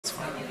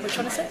Which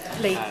one is it?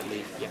 Lee.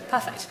 Lee, yeah.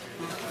 Perfect.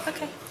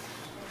 Okay.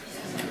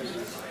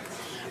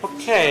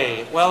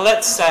 Okay, well,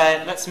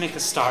 let's make a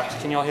start.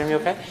 Can you all hear me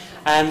okay?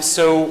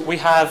 So we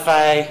have,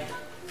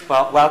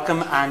 well,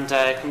 welcome and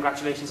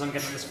congratulations on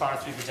getting this far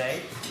through the day.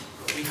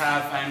 We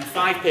have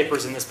 5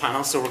 papers in this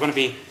panel, so we're going to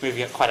be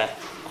moving at quite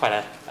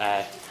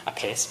a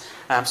pace.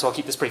 So I'll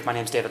keep this brief. My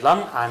name's David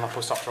Lunn. I'm a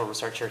postdoctoral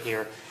researcher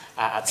here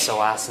at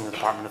SOAS in the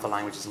Department of the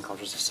Languages and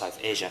Cultures of South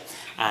Asia.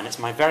 And it's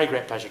my very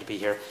great pleasure to be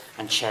here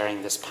and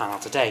chairing this panel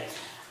today.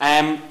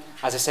 As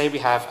I say, we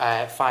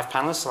have 5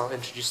 panelists, so I'll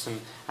introduce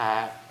them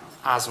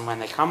as and when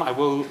they come. I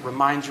will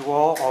remind you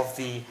all of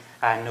the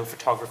no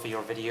photography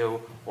or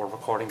video or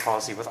recording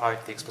policy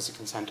without the explicit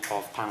consent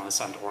of panelists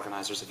and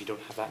organisers. If you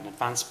don't have that in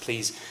advance,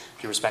 please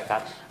do respect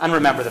that. And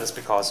remember that it's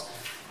because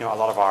a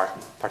lot of our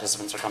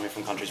participants are coming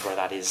from countries where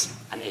that is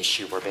an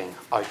issue, where being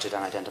outed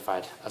and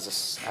identified as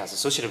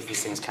associated with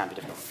these things can be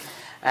difficult.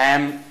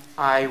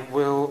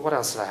 What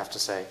else did I have to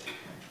say?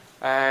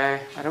 I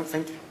don't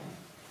think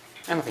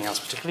anything else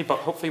particularly, but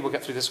hopefully we'll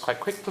get through this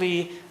quite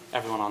quickly,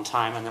 everyone on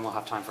time, and then we'll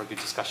have time for a good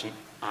discussion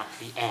at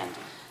the end.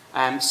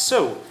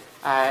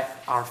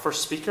 Our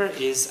first speaker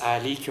is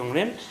Lee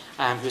Kyung-rim,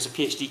 who is a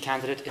Ph.D.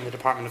 candidate in the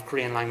Department of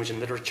Korean Language and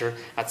Literature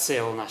at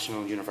Seoul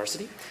National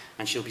University,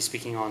 and she'll be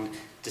speaking on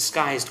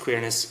Disguised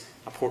Queerness,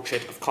 a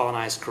portrait of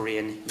colonized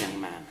Korean young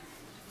man.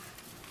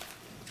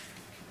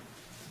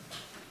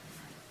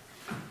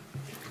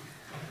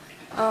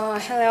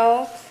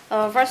 Hello.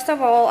 First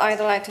of all, I'd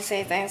like to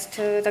say thanks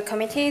to the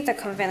committee, the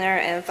convener,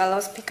 and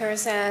fellow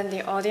speakers and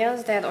the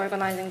audience that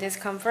organizing this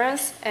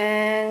conference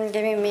and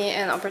giving me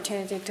an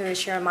opportunity to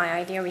share my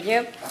idea with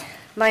you.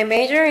 My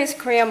major is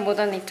Korean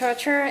modern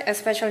literature,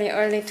 especially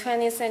early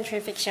 20th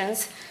century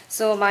fictions.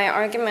 So my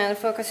argument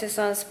focuses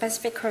on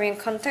specific Korean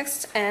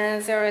contexts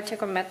and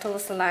theoretical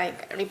methods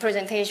like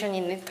representation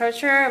in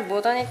literature,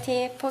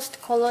 modernity,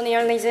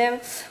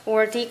 post-colonialism,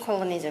 or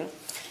decolonialism.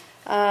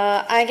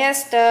 I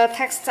guess the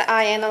texts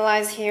I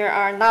analyze here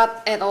are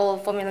not at all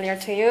familiar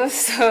to you,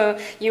 so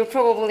you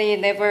probably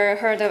never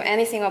heard of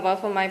anything about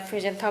whom I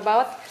present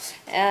about.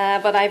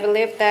 But I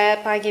believe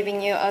that by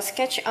giving you a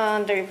sketch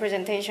on the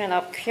representation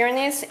of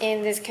queerness,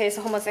 in this case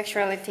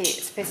homosexuality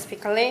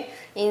specifically,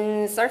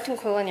 in certain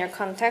colonial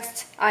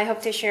contexts, I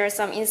hope to share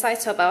some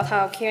insights about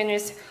how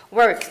queerness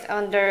worked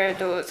under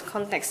those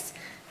contexts.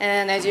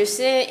 And as you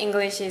see,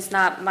 English is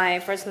not my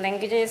first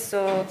language,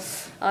 so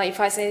if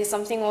I say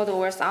something odd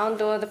or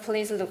sound odd,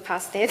 please look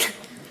past it.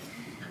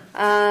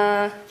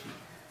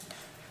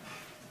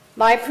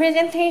 My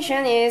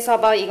presentation is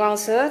about Lee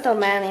Kwang-soo, the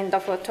man in the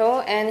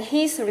photo, and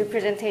his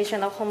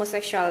representation of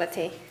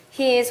homosexuality.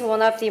 He is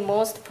one of the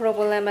most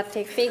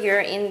problematic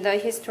figures in the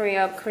history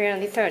of Korean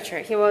literature.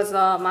 He was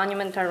a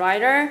monumental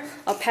writer,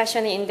 a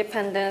passionate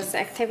independence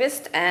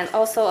activist, and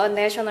also a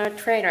national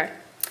traitor.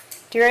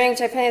 During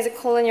Japanese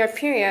colonial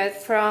period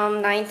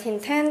from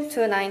 1910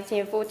 to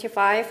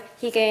 1945,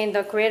 he gained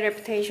a great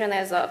reputation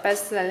as a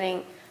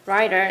best-selling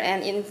writer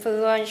and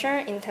influential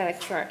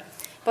intellectual.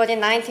 But in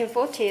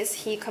 1940s,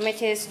 he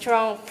committed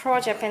strong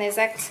pro-Japanese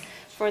acts.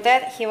 For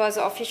that, he was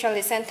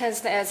officially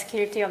sentenced as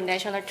guilty of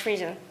national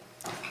treason.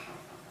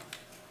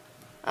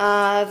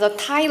 The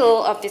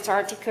title of this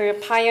article,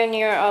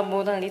 Pioneer of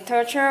Modern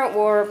Literature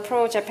or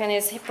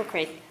Pro-Japanese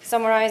Hypocrite,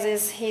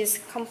 summarizes his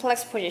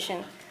complex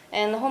position.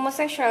 And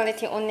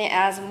homosexuality only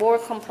adds more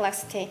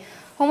complexity.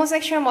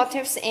 Homosexual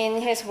motives in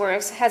his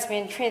works has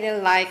been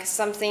treated like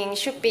something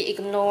should be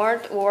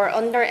ignored or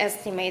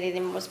underestimated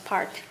in most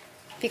part,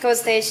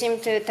 because they seem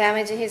to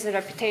damage his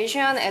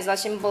reputation as a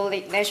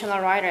symbolic national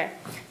writer.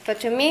 But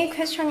to me,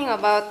 questioning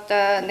about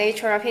the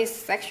nature of his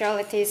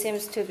sexuality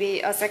seems to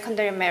be a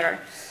secondary matter.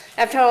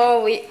 After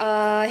all,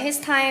 his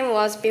time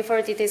was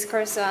before the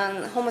discourse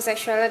on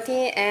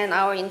homosexuality, and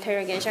our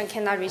interrogation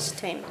cannot reach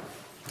to him.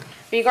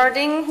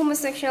 Regarding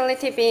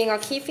homosexuality being a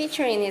key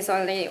feature in his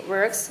early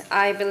works,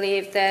 I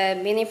believe the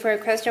meaningful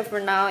question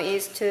for now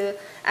is to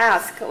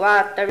ask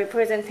what the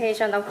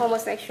representation of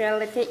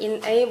homosexuality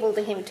enabled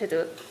him to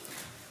do.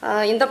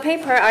 In the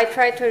paper, I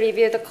try to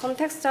review the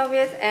context of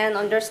it and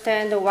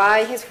understand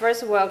why his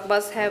first work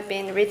must have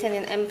been written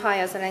in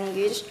empire's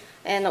language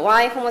and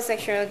why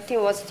homosexuality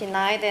was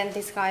denied and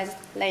disguised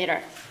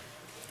later.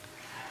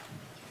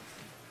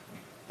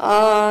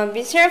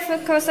 M.Phil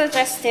Foucault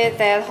suggested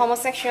that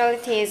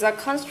homosexuality is a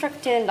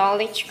constructed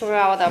knowledge grew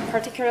out of a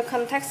particular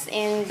context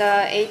in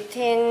the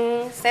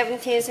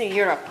 1870s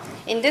Europe.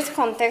 In this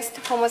context,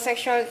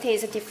 homosexuality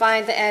is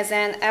defined as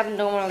an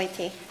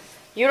abnormality.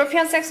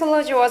 European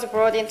sexology was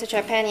brought into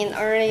Japan in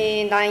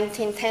early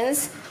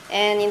 1910s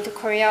and into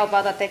Korea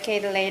about a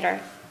decade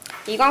later.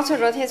 Lee Kwang-soo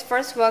wrote his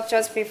first work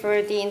just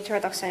before the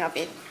introduction of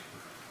it.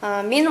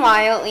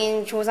 Meanwhile,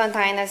 in Joseon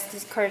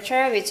Dynasty's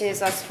culture, which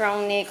is a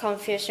strongly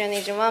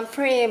Confucianism,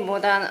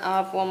 pre-modern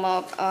form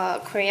of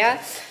Korea,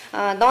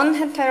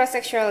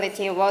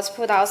 non-heterosexuality was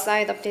put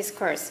outside of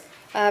discourse.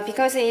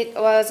 because it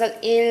was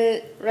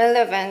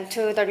irrelevant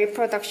to the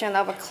reproduction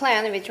of a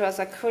clan, which was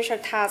a crucial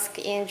task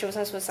in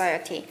Joseon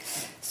society.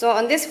 So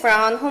on this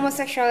ground,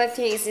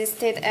 homosexuality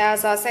existed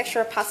as a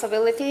sexual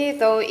possibility,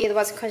 though it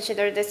was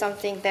considered as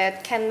something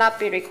that cannot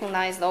be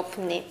recognized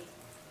openly.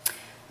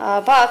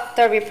 But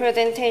the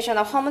representation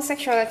of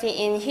homosexuality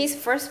in his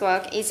first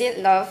work, Is It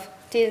Love?,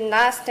 did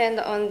not stand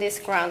on this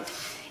ground.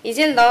 Is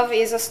It Love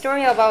is a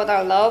story about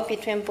a love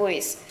between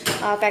boys.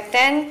 Back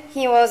then,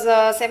 he was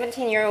a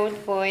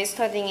 17-year-old boy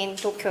studying in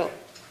Tokyo.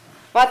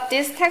 What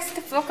this text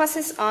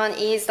focuses on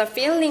is the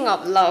feeling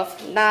of love,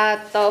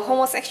 not the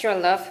homosexual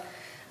love.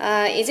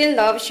 Is It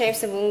Love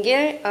shapes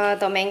Moon-gil,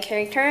 the main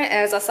character,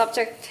 as a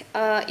subject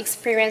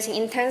experiencing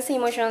intense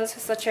emotions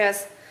such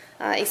as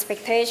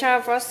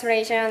expectation,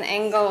 frustration,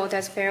 anger,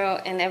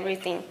 despair, and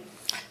everything.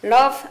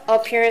 Love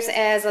appears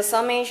as a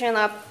summation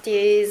of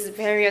these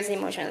various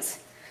emotions.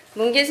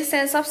 Moon-gil's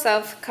sense of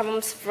self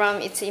comes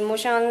from its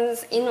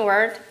emotions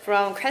inward,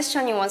 from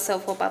questioning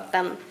oneself about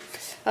them.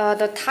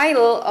 The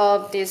title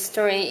of this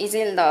story, Is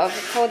It Love?,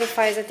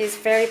 codifies this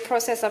very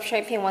process of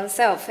shaping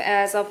oneself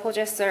as a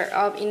possessor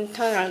of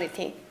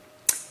internality.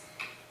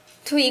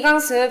 To Lee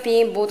Kwang-soo,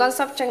 being modern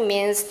subject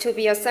means to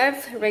be a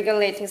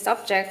self-regulating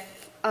subject,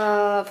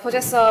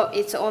 possessor of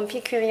its own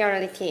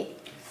peculiarity.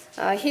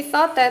 He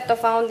thought that the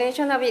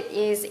foundation of it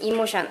is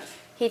emotion.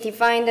 He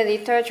defined the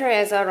literature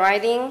as a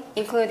writing,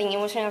 including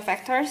emotional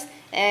factors,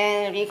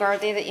 and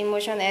regarded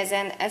emotion as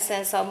an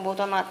essence of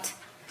modern art.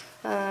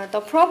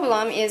 The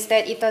problem is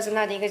that it does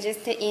not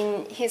exist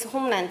in his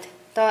homeland.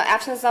 The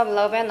absence of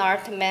love and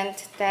art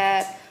meant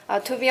that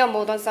to be a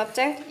modern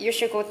subject, you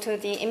should go to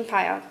the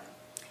empire.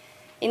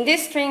 In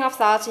this string of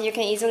thoughts, you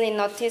can easily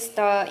notice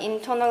the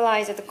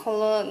internalized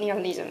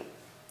colonialism.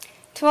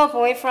 To a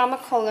boy from a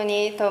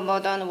colony, the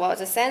modern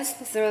was sensed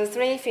through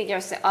three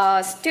figures: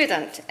 a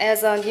student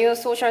as a new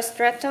social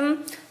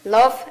stratum,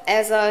 love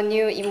as a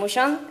new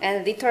emotion,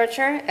 and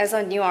literature as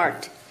a new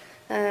art.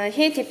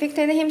 He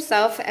depicted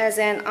himself as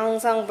an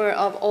ensemble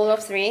of all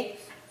of three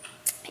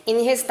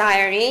in his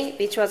diary,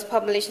 which was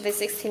published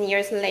 16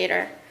 years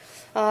later.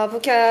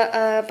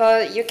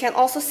 But you can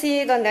also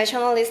see the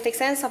nationalistic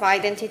sense of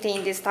identity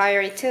in this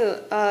diary too,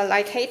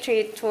 like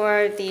hatred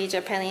toward the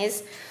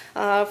Japanese.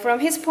 From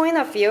his point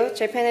of view,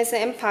 Japanese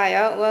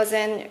empire was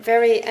a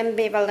very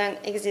ambivalent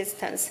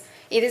existence.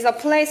 It is a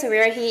place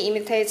where he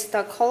imitates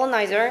the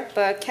colonizer,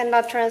 but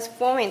cannot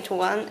transform into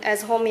one,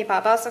 as Homi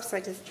Bhabha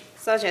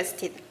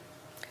suggested.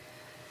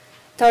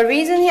 The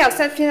reason he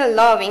accepted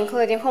love,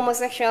 including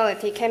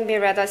homosexuality, can be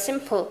rather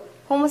simple.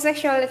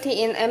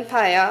 Homosexuality in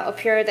empire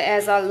appeared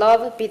as a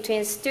love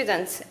between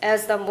students,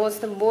 as the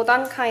most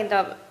modern kind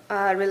of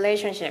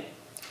relationship.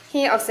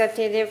 He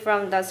accepted it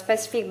from the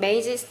specific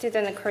Meiji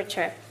student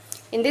culture.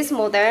 In this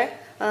model,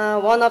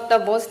 one of the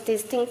most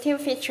distinctive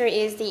features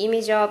is the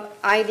image of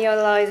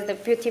idealized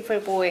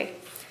beautiful boy.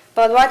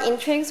 But what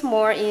intrigues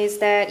more is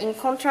that in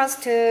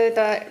contrast to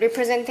the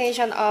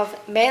representation of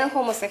male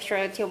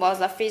homosexuality was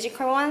a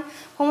physical one,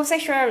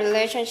 homosexual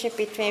relationship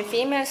between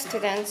female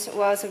students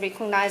was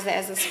recognized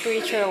as a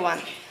spiritual one.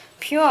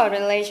 Pure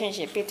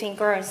relationship between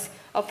girls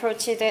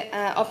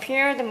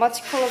appeared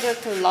much closer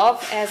to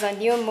love as a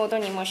new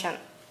modern emotion.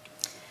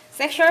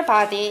 Sexual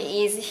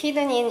body is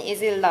hidden in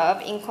Is It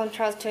Love, in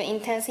contrast to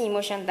intense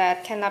emotion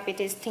that cannot be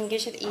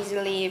distinguished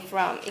easily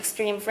from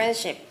extreme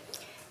friendship.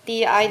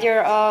 The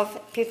idea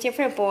of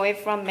beautiful boy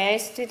from male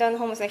student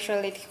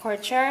homosexuality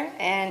culture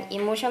and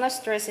emotional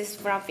stresses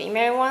from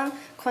female one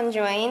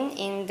conjoin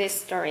in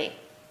this story.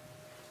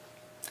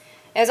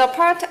 As a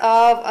part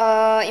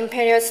of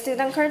imperial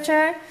student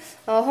culture,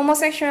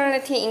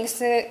 homosexuality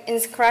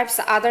inscribes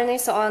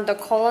otherness on the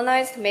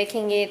colonized,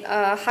 making it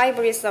a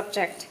hybrid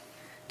subject.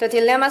 The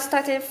dilemma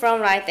started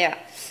from right there.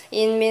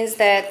 It means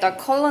that the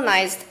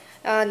colonized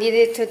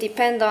needed to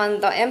depend on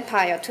the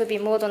empire to be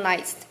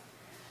modernized.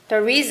 The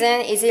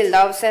reason Is It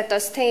Love set the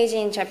stage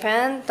in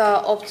Japan,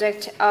 the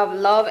object of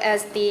love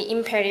as the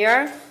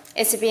imperial,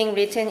 is being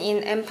written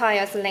in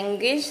empire's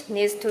language,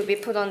 needs to be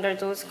put under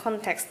those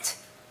contexts.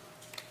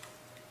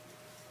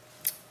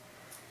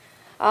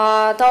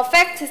 The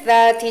fact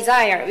that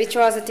desire, which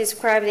was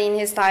described in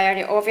his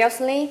diary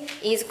obviously,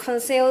 is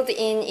concealed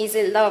in Is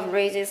It Love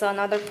raises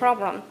another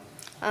problem.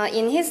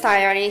 In his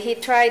diary, he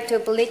tried to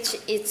bleach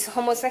its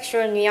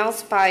homosexual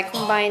nuance by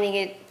combining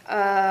it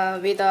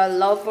with a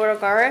love for a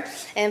girl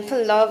and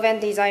put love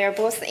and desire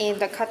both in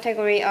the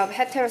category of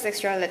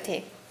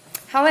heterosexuality.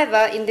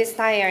 However, in this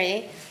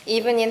diary,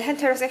 even in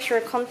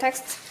heterosexual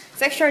contexts,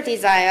 sexual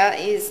desire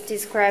is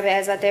described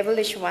as a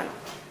devilish one.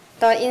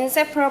 The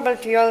inseparable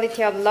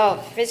duality of love,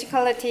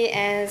 physicality,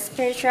 and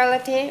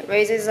spirituality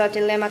raises a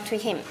dilemma to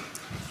him.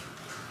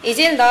 Is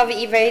It Love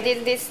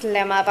evaded this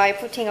dilemma by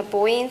putting a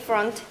boy in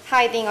front,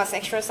 hiding a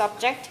sexual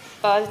subject,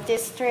 but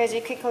this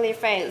strategy quickly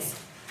fails.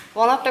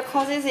 One of the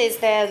causes is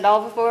that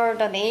love for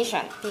the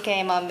nation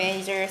became a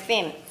major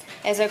theme,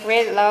 as a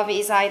great love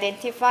is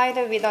identified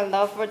with a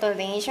love for the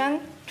nation,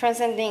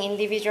 transcending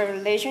individual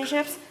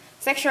relationships.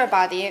 Sexual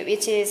body,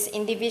 which is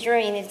individual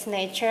in its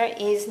nature,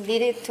 is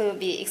needed to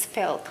be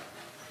expelled.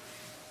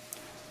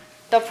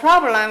 The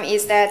problem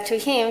is that to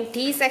him,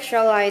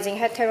 desexualizing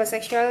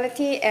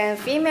heterosexuality and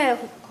female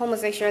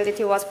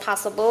homosexuality was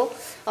possible,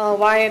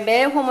 while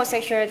male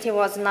homosexuality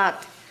was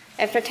not.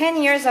 After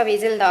 10 years of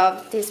easy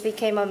love, this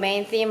became a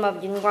main theme of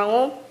Yoon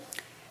Kwang-woo.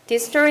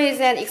 This story is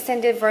an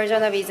extended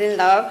version of Easy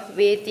Love,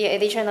 with the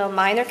addition of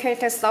minor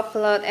character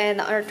subplot and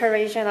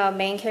alteration of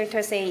main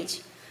character's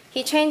age.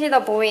 He changed the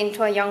boy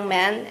into a young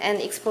man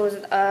and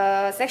exposed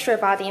a sexual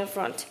body in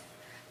front.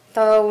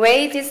 The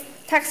way this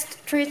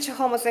text treats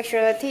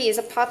homosexuality is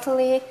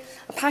partially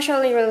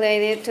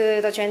related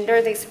to the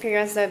gendered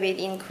experience of it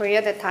in Korea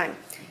at the time.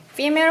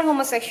 Female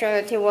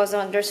homosexuality was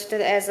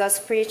understood as a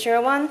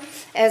spiritual one,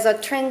 as a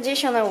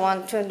transitional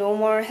one to no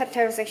more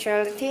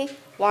heterosexuality,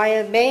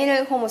 while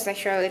male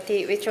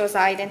homosexuality, which was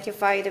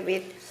identified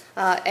with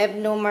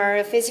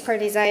abnormal physical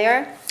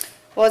desire,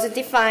 was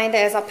defined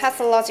as a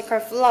pathological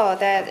flaw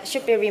that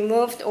should be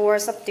removed or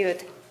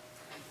subdued.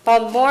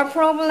 But more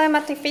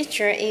problematic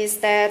feature is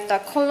that the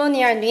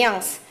colonial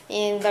nuance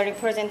in the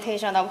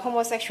representation of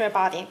homosexual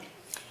body.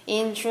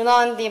 In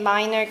Junwon, the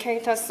minor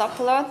character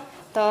subplot,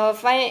 the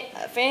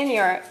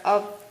failure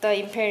of the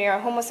imperial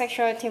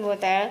homosexuality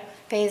model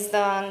based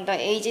on the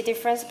age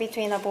difference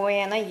between a boy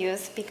and a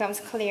youth becomes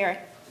clear.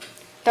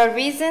 The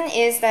reason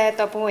is that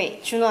the boy,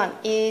 Junwon,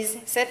 is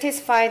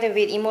satisfied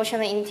with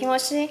emotional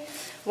intimacy,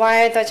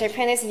 while the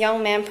Japanese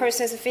young man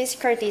pursues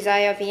physical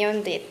desire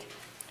beyond it.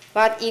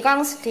 What Lee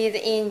Kwang-soo did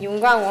in Yoon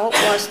Kwang-woo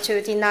was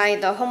to deny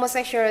the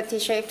homosexuality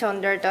shaped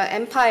under the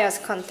empire's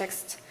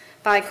context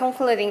by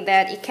concluding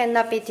that it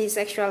cannot be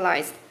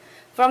desexualized.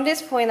 From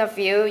this point of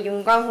view,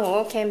 Yoon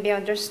Kwang-woo can be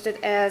understood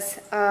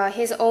as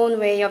his own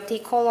way of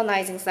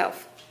decolonizing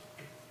self.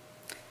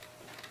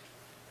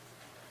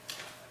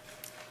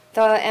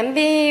 The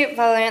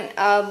ambivalent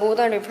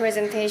modern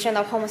representation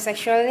of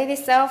homosexuality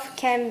itself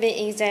can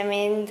be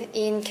examined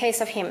in case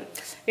of him.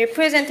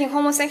 Representing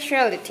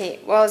homosexuality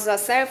was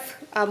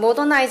a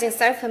modernizing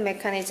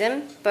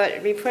self-mechanism,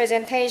 but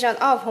representation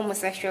of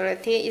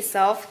homosexuality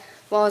itself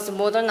was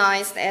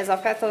modernized as a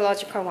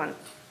pathological one.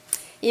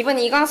 Even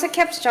Lee Kwang-soo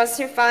kept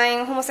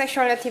justifying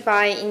homosexuality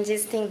by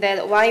insisting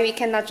that why we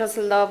cannot just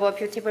love a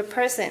beautiful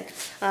person,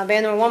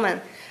 man or woman.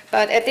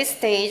 But at this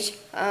stage,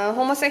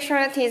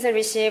 homosexuality is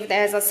received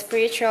as a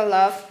spiritual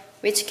love,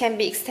 which can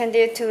be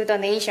extended to the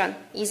nation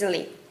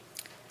easily.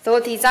 Though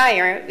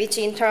desire, which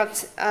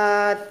interrupts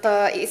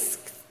the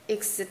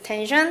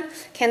extension,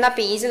 cannot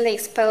be easily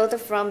expelled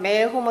from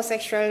male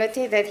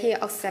homosexuality that he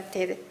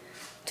accepted.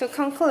 To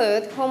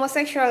conclude,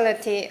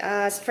 homosexuality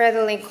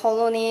straddling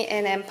colony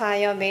and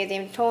empire made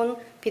him torn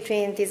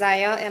between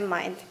desire and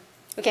mind.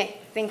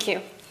 Okay, thank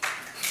you.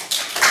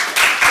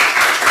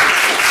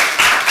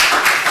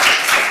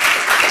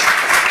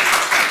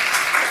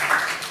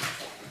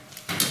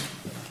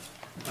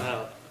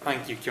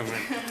 Thank you,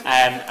 Kyung-rim.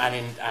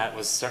 It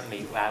was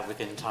certainly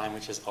within time,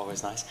 which is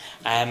always nice.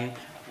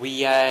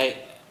 We may,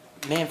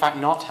 in fact,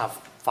 not have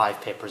 5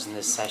 papers in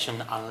this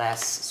session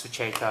unless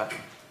Suchaita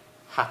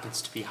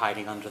happens to be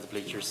hiding under the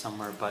bleachers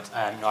somewhere, but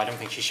no, I don't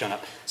think she's shown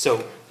up.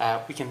 So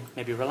we can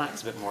maybe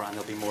relax a bit more and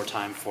there'll be more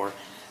time for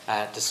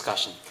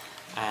discussion.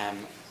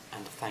 And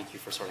thank you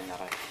for sorting that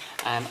out.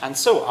 And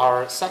so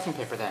our second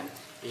paper then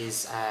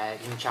is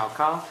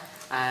Ying-Chao,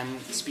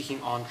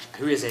 speaking on,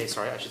 who is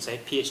a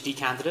Ph.D.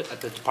 candidate at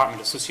the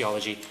Department of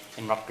Sociology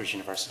in Rutgers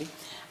University.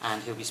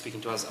 And he'll be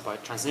speaking to us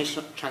about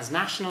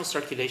transnational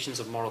circulations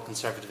of moral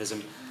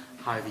conservatism,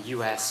 how the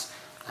US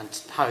and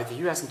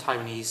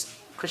Taiwanese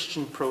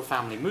Christian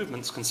pro-family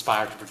movements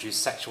conspire to produce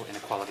sexual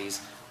inequalities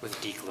with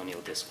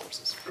de-colonial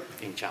discourses.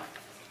 Ying-Chao.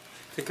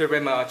 Thank you very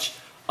much.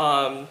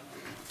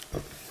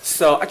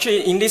 So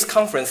actually in this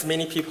conference,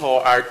 many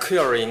people are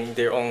querying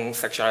their own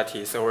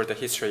sexualities or the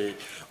history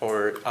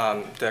or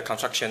the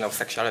construction of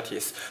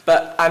sexualities.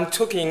 But I'm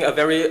taking a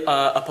very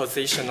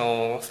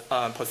oppositional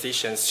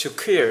positions to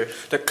queer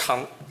the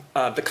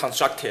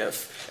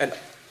constructive and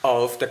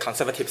of the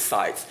conservative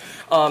side.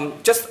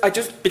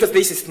 Because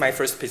this is my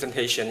first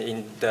presentation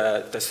in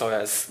the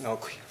SOAS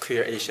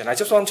queer Asian, I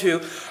just want to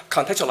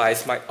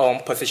contextualize my own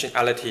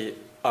positionality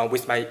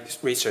with my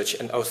research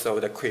and also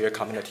the queer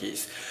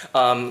communities.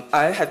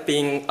 I have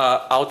been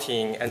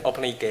outing and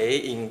openly gay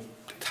in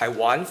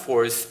Taiwan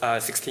for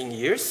 16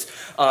 years.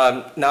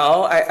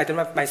 Now I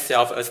identify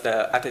myself as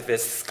the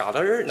activist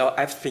scholar. Now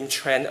I've been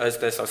trained as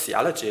the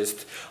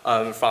sociologist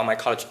from my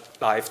college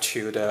life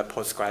to the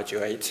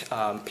postgraduate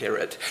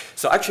period.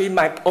 So actually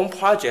my own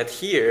project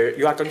here,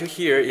 you are going to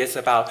hear, is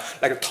about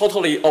like a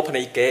totally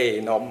openly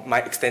gay, my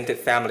extended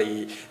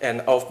family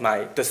and of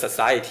the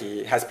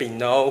society has been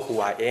know who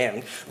I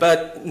am.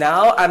 But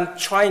now I'm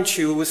trying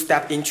to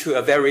step into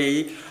a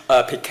very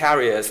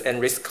precarious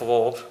and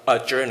riskable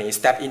journey,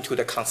 step into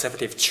the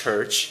conservative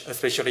church,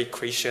 especially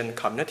Christian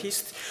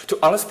communities, to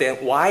understand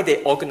why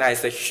they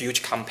organize a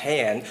huge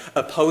campaign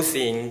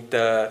opposing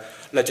the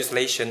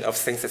legislation of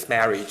same-sex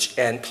marriage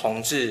and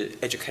同志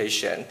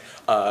education.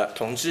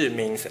 同志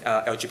means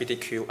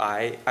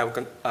LGBTQI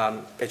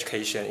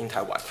education in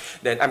Taiwan.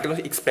 Then I'm going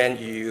to explain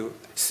you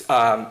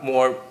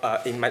more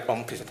in my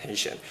own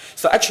presentation.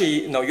 So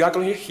actually, you are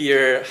going to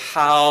hear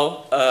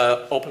how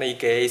openly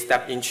gay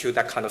step into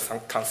that kind of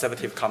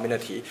conservative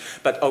community,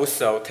 but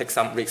also take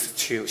some risks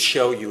to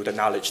show you the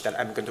knowledge that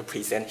I'm going to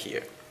present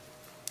here.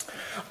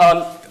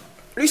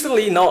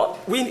 Recently,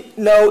 we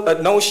know a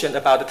notion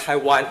about the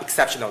Taiwan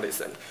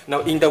exceptionalism. Now,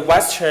 in the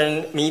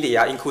Western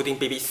media, including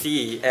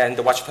BBC and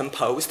the Washington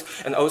Post,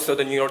 and also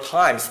the New York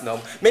Times,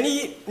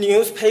 many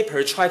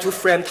newspapers try to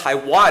frame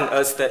Taiwan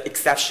as the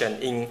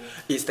exception in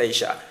East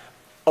Asia,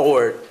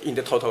 or in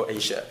the total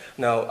Asia.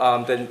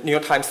 The New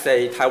York Times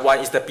say Taiwan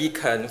is the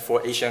beacon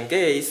for Asian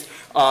gays,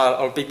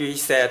 or BBC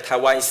said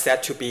Taiwan is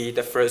said to be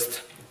the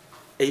first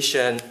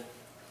Asian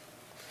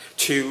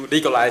to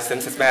legalize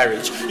same-sex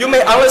marriage. You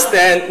may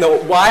understand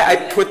why I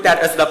put that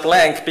as the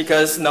blank,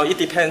 because it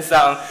depends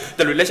on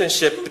the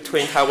relationship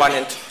between Taiwan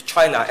and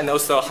China, and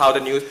also how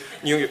the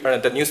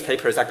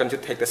newspapers are going to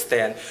take the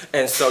stand.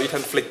 And so you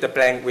can flick the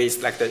blank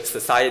with like the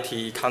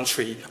society,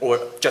 country, or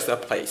just a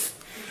place.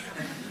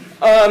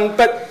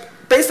 But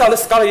based on the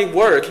scholarly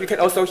work, you can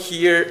also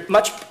hear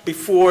much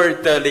before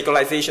the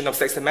legalization of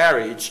sex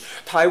marriage,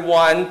 the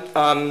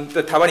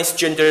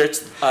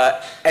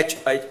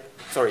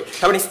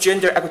Taiwanese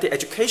gender equity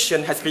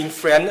education has been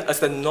framed as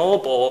the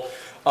noble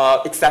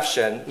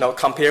exception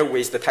compared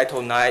with the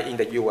Title IX in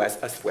the US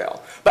as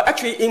well. But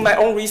actually, in my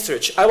own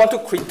research, I want to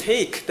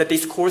critique the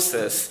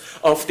discourses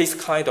of this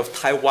kind of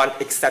Taiwan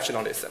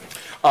exceptionalism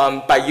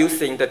by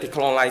using the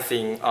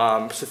decolonizing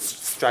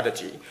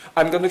strategy.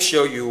 I'm going to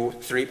show you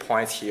 3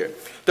 points here.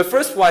 The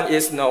first one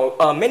is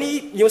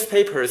many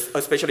newspapers,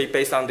 especially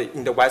based on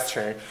in the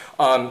Western,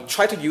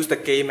 try to use the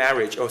gay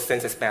marriage or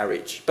same-sex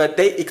marriage, but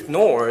they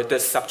ignore the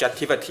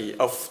subjectivity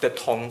of the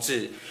同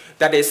志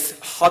that is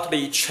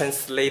hardly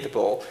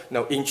translatable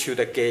into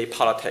the gay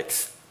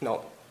politics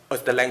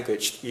as the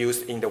language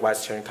used in the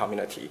Western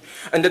community.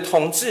 And the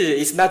同志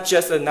is not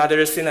just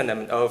another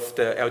synonym of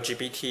the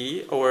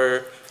LGBT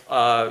or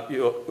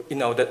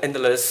the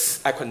endless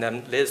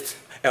acronym list.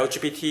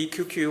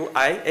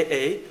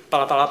 LGBTQIAA,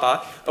 blah, blah,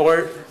 blah,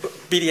 or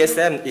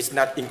BDSM is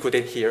not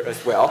included here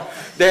as well.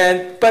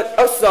 But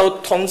also,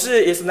 同志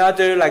is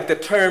another like the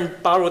term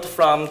borrowed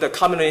from the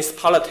communist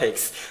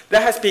politics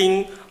that has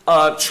been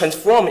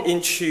transformed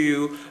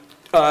into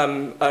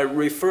a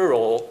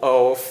referral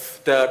of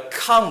the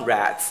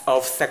comrades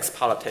of sex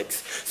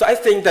politics. So I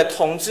think that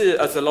同志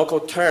as a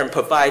local term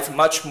provides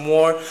much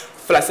more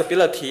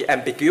flexibility,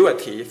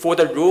 ambiguity for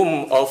the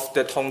room of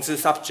the 同志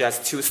subjects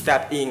to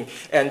step in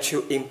and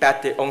to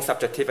embed their own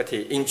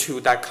subjectivity into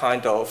that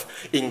kind of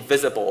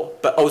invisible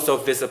but also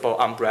visible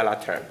umbrella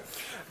term.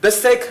 The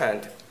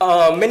second,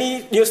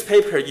 many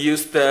newspapers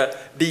use the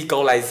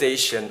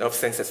legalization of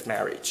same-sex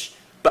marriage.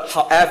 But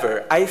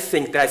however, I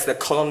think that's the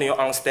colonial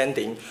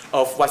understanding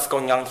of what's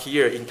going on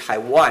here in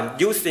Taiwan,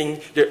 using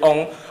their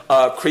own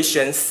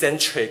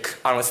Christian-centric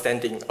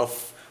understanding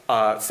of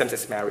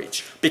same-sex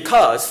marriage,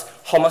 because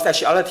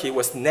homosexuality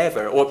was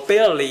never or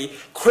barely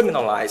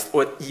criminalized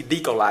or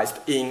illegalized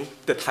in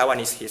the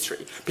Taiwanese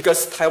history,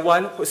 because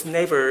Taiwan was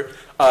never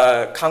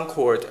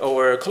conquered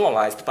or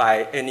colonized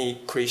by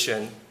any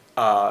Christian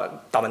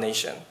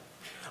domination.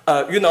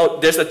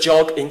 There's a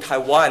joke in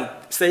Taiwan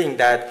saying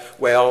that,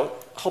 well,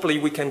 hopefully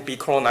we can be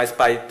colonized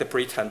by the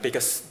Britain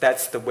because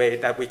that's the way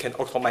that we can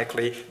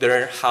automatically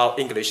learn how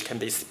English can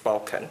be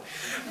spoken.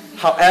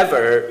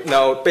 However,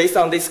 based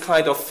on this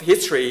kind of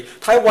history,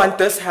 Taiwan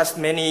does have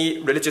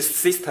many religious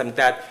systems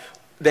that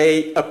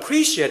they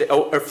appreciate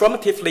or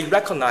affirmatively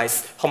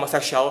recognize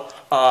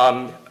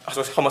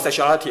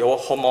homosexuality or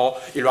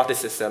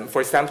homoeroticism.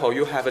 For example,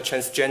 you have a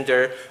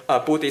transgender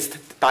Buddhist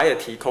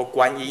deity called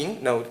Guan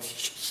Yin.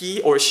 He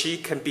or she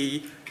can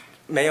be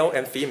male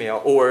and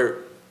female, or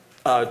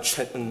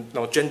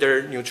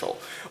gender neutral.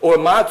 Or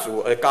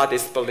Mazu, a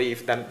goddess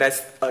belief,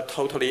 that's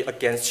totally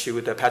against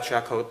the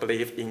patriarchal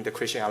belief in the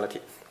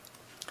Christianity.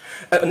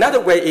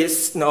 Another way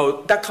is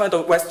that kind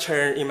of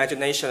Western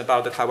imagination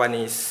about the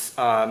Taiwanese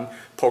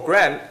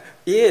program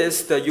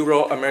is the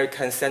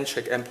Euro-American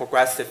centric and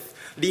progressive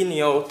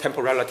lineal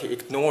temporality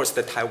ignores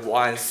the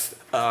Taiwan's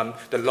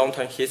the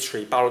long-term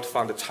history borrowed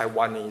from the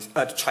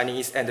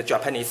Chinese and the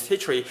Japanese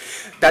history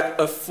that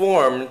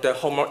affirmed the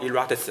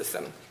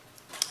homoeroticism.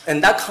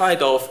 And that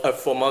kind of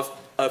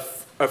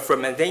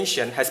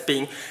affirmation has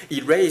been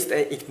erased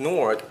and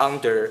ignored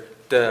under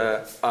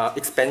the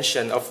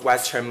expansion of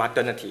Western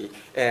modernity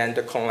and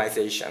the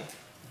colonization.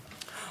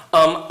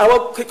 I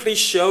will quickly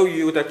show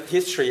you the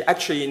history.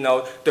 Actually,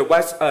 the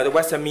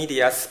Western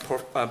media's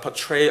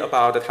portrayal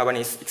about the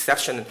Taiwanese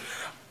exception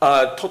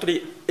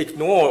totally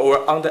ignore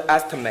or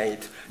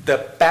underestimate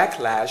the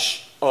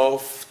backlash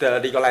of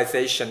the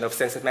legalization of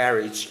same-sex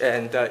marriage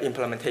and the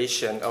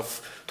implementation of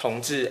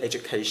同志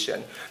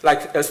education.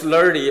 Like as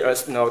early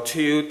as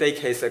 2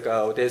 decades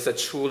ago, there's a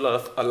True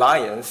Love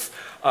Alliance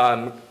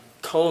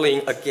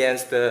calling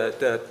against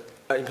the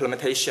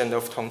implementation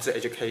of Tongzi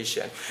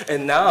education.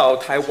 And now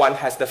Taiwan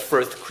has the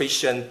first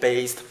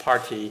Christian-based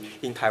party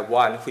in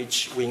Taiwan,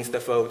 which wins the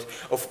vote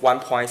of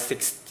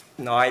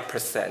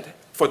 1.69%.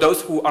 For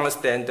those who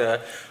understand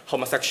the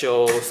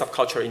homosexual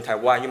subculture in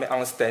Taiwan, you may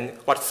understand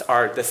what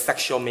are the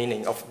sexual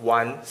meaning of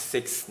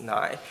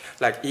 169,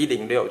 like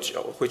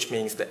 106, which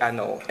means the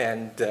anal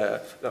and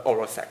the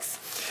oral sex.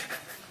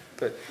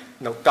 But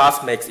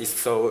God's makes it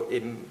so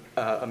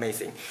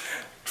amazing.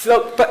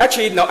 So, but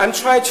actually, no, I'm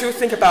trying to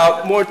think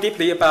about more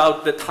deeply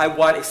about the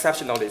Taiwan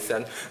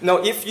exceptionalism. Now,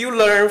 if you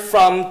learn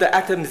from the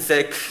Adam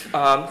Zick,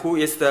 who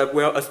is the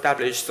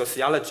well-established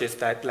sociologist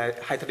that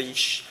like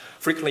Heidrich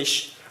frequently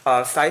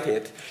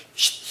cited,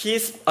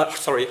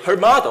 her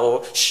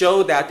model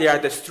showed that there are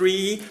the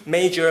three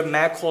major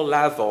macro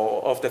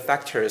level of the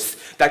factors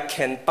that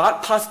can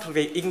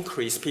positively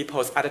increase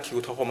people's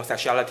attitude to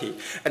homosexuality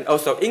and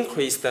also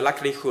increase the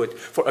likelihood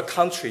for a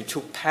country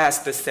to pass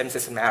the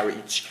same-sex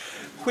marriage,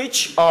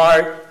 which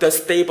are the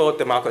stable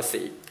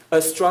democracy,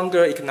 a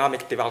stronger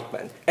economic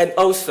development, and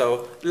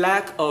also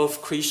lack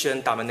of Christian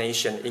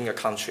domination in a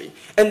country.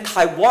 And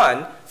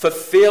Taiwan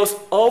fulfills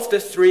all of the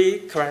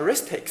three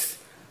characteristics.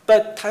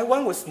 But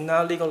Taiwan was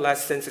not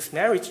legalized same-sex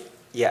marriage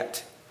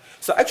yet.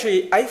 So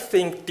actually, I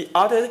think the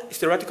other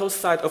theoretical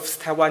side of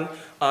Taiwan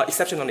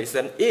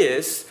exceptionalism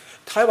is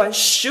Taiwan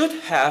should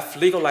have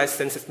legalized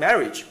same-sex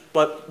marriage,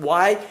 but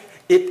why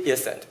it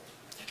isn't?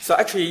 So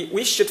actually,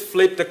 we should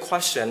flip the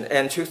question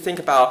and to think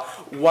about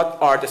what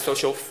are the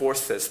social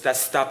forces that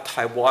stop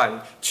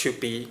Taiwan to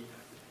be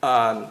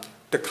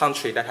the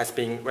country that has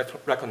been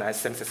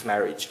recognized same-sex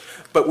marriage.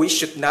 But we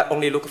should not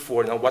only look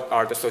for what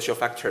are the social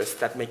factors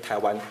that make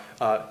Taiwan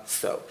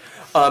so.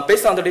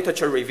 Based on the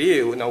literature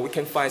review, we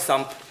can find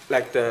some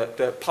like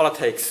the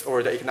politics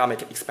or the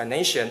economic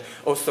explanation,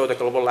 also the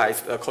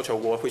globalized cultural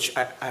war, which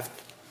I have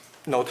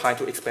no time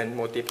to explain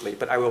more deeply,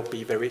 but I will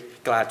be very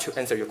glad to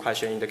answer your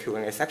question in the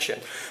Q&A section.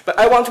 But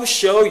I want to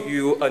show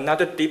you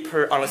another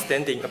deeper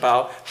understanding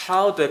about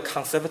how the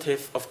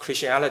conservative of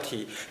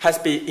Christianity has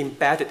been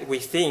embedded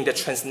within the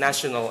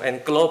transnational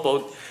and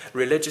global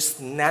religious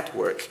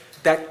network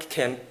that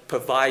can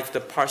provide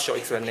the partial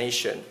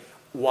explanation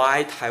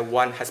why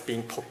Taiwan has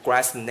been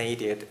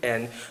procrastinated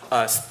and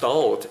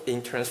stalled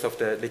in terms of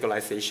the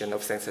legalization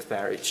of same-sex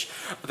marriage.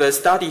 The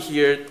study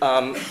here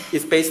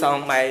is based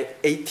on my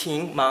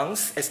 18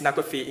 months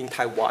ethnography in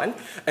Taiwan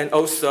and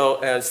also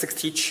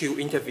 62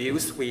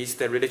 interviews with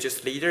the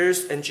religious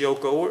leaders,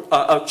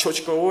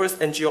 churchgoers,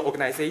 NGO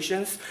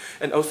organizations,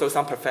 and also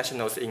some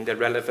professionals in the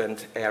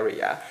relevant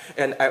area.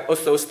 And I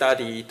also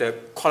study the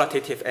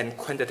qualitative and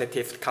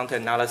quantitative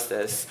content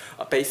analysis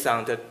based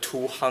on the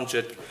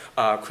 200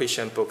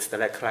 Christian books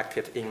that I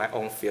collected in my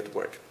own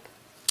fieldwork.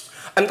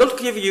 I'm going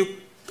to give you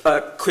a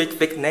quick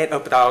vignette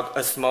about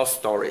a small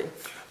story.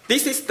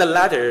 This is the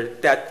letter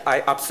that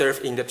I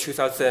observed in the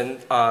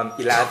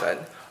 2011.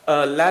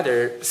 A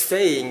letter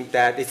saying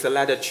that it's a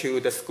letter to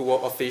the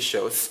school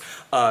officials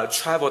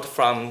traveled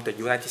from the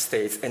United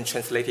States and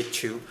translated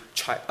to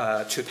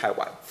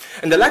Taiwan.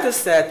 And the letter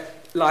said,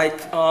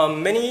 like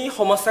many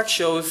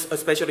homosexuals,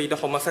 especially the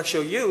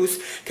homosexual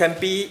youth, can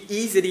be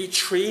easily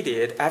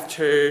treated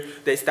after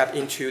they step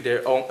into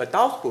their own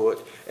adulthood.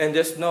 And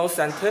there's no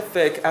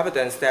scientific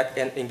evidence that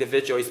an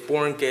individual is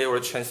born gay or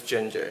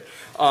transgender.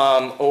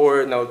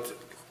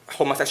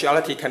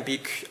 Homosexuality can be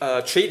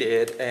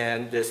treated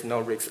and there's no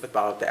risk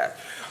about that.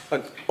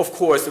 Of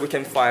course, we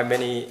can find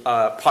many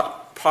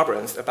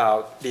problems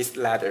about this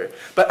letter.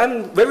 But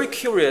I'm very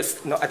curious,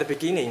 at the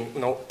beginning,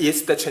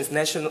 is the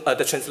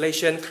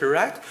translation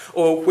correct,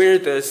 or where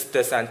does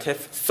the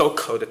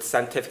so-called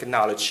scientific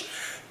knowledge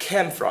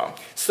came from?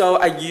 So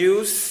I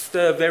used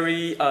the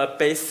very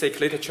basic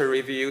literature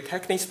review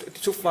techniques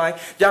to find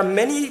there are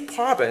many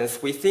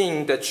problems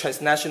within the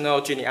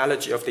transnational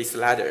genealogy of this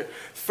letter.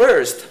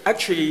 First,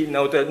 actually,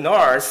 the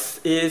NARS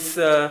is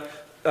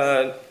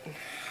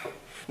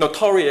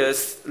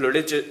notorious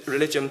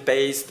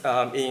religion-based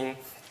in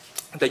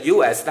the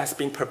U.S. that's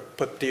been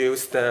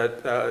produced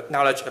the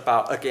knowledge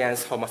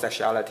against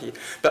homosexuality.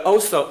 But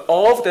also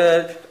all of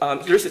the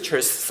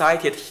researchers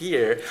cited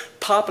here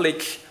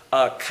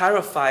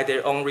clarify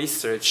their own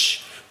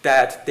research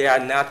that they are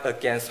not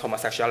against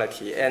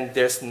homosexuality, and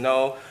there's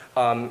no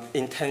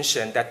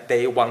intention that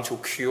they want to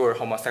cure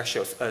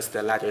homosexuals, as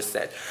the letter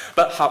said.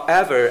 But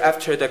however,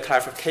 after the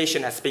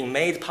clarification has been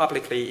made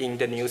publicly in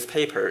the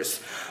newspapers,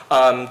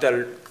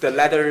 the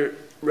letter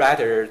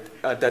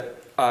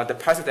the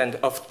president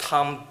of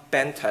Tom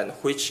Benton,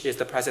 which is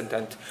the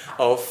president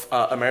of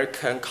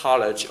American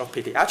College of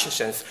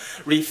Pediatricians,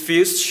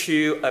 refused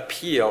to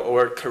appeal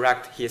or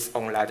correct his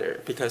own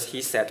letter because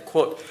he said,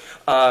 quote,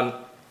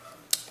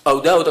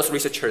 although those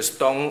researchers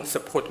don't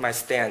support my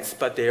stance,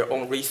 but their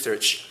own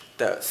research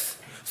does.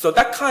 So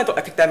that kind of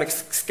academic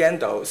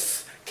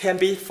scandals can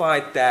be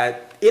found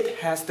that it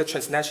has the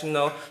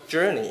transnational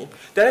journey.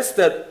 That is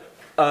the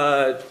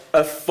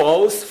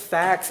false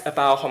facts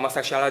about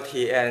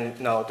homosexuality and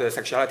the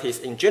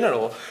sexualities in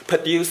general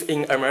produced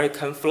in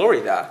American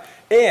Florida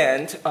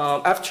And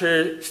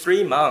after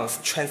 3 months,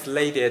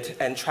 translated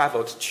and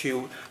traveled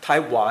to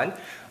Taiwan.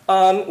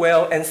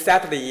 And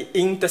sadly,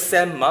 in the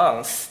same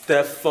month,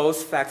 the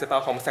false facts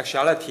about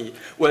homosexuality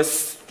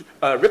was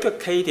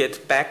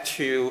replicated back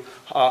to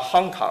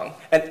Hong Kong.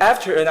 And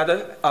after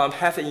another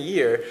half a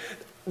year,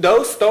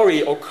 those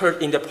stories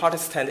occurred in the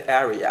Protestant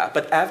area,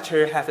 but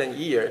after half a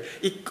year,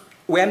 it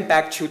went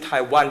back to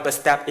Taiwan, but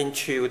stepped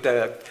into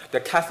the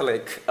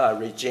Catholic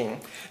regime.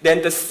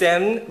 Then the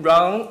same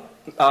wrong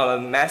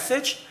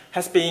message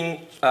has been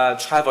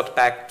traveled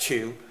back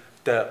to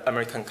the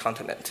American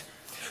continent.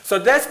 So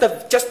that's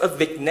just a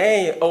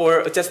vignette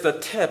or just a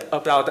tip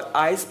about the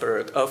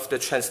iceberg of the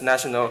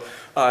transnational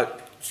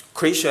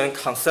Christian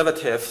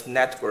conservative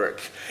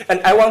network.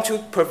 And I want to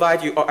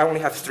provide you, I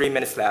only have 3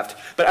 minutes left,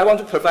 but I want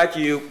to provide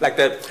you like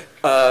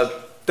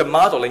the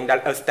modeling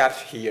that is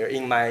stepped here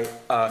in my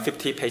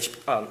 50-page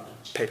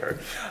paper.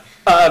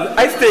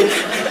 I think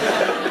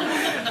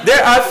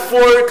there are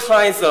 4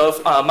 kinds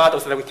of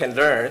models that we can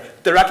learn.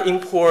 Direct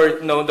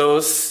import,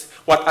 those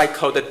what I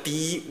call the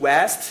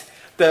D-West.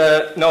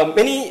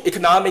 Many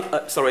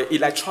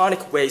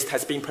electronic waste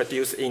has been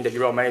produced in the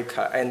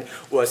Euro-America and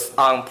was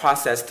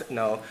unprocessed,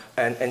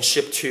 and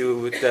shipped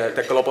to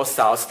the global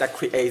south. That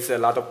creates a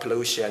lot of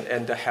pollution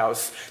and the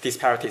health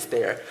disparities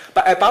there.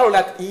 But I borrowed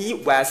that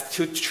E-West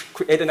to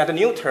create another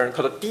new term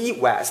called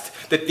D-West,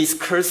 the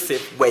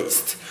discursive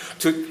waste,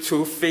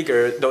 to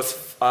figure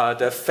those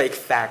the fake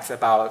facts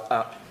about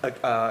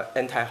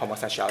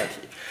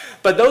anti-homosexuality.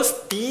 But those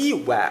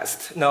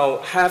D-West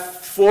have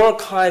 4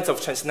 kinds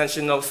of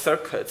transnational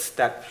circuits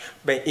that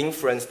may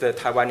influence the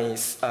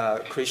Taiwanese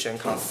Christian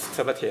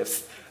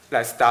conservatives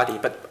that study,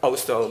 but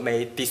also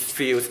may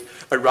diffuse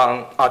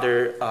around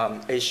other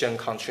Asian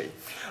countries.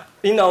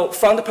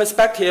 From the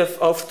perspective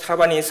of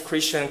Taiwanese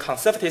Christian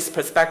conservatives'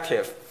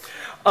 perspective,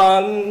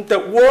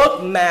 the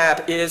world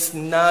map is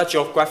not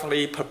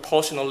geographically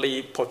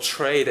proportionally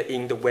portrayed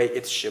in the way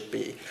it should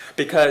be,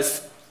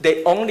 because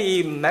they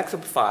only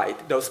magnified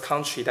those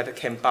countries that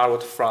can borrow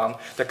from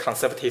the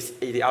conservative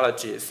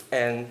ideologies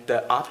and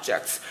the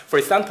objects. For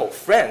example,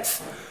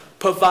 France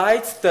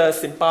provides the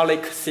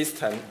symbolic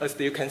system. As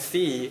you can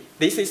see,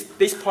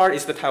 this part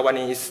is the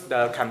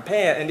Taiwanese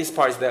campaign, and this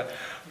part is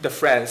the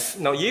France.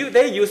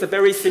 They use a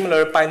very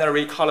similar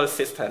binary color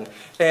system,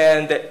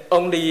 and they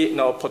only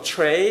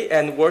portray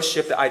and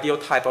worship the ideal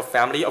type of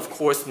family, of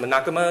course,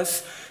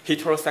 monogamous,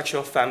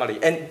 heterosexual family.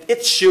 And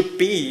it should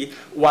be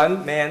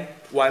 1 man,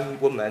 1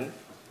 woman,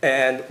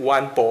 and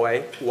 1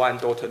 boy, 1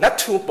 daughter. Not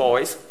 2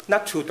 boys,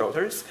 not 2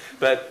 daughters,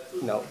 but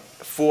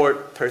 4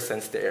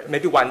 persons there,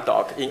 maybe 1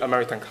 dog in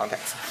American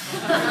context.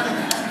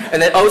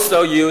 And they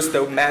also use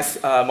the mass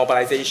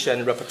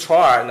mobilization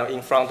repertoire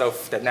in front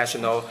of the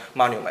national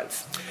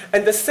monuments.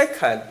 And the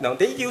second,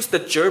 they use the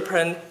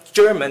German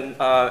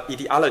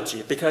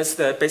ideology, because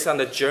based on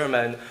the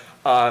German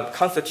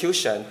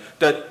constitution,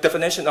 the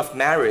definition of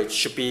marriage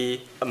should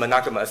be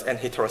monogamous and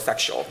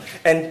heterosexual.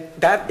 And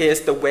that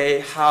is the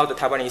way how the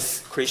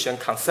Taiwanese Christian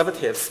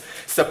conservatives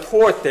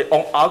support their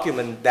own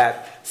argument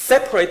that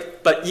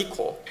separate but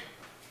equal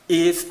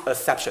is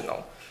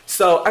exceptional.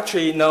 So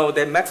actually,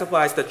 they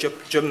maximize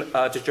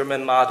the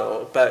German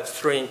model, but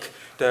shrink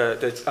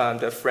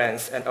the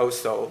France and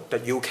also the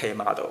UK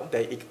model.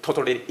 They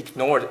totally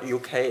ignored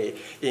UK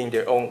in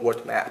their own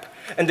world map.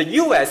 And the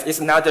US is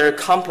another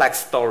complex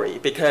story,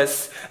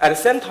 because at the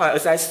same time,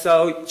 as I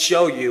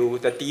show you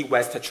the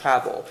D-West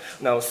travel,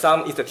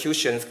 some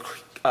institutions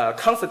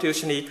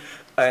constitutionally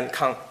and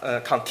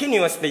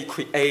continuously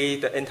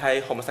create the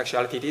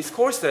anti-homosexuality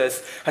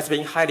discourses has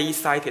been highly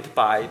cited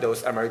by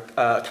those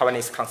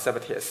Taiwanese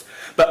conservatives.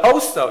 But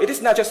also, it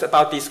is not just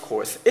about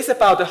discourse, it's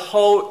about the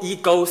whole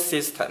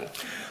ecosystem.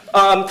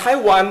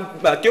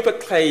 Taiwan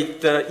duplicate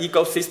the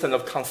ecosystem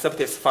of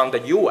conservatives from the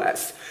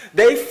US.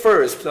 They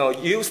first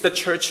use the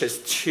churches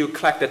to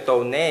collect the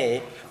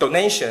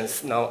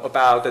donations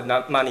about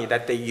the money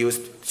that they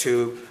used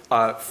to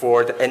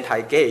for the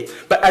anti-gay.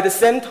 But at the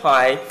same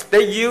time,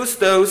 they use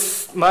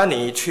those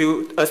money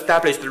to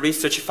establish the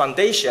research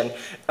foundation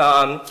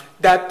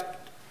that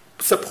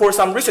supports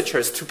some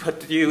researchers to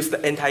produce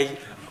the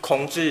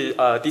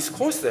anti-Kongzhi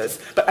discourses.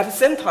 But at the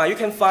same time, you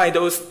can find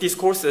those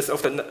discourses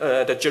of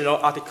the journal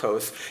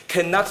articles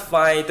cannot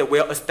find the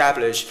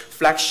well-established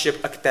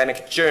flagship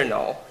academic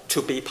journal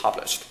to be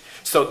published.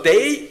 So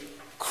they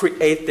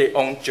create their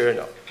own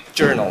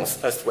journals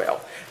as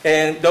well.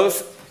 And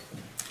those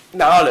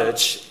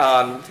knowledge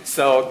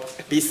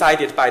be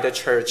cited by the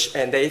church,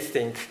 and they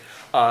think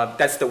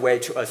that's the way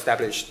to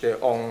establish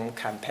their own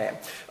campaign.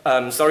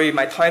 Sorry,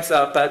 my time's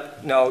up,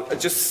 but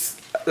just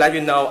let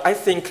you know, I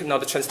think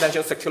the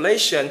transnational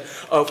circulation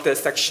of the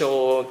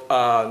sexual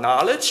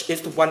knowledge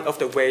is one of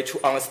the ways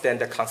to understand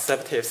the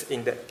conservatives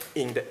in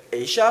the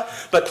Asia.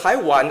 But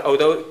Taiwan,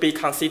 although be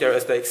considered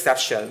as the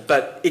exception,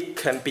 but it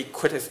can be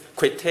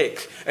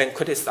critiqued and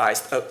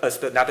criticized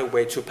as another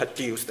way to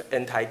produce the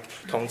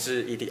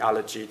anti-Kongzhi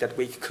ideology that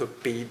we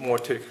could be more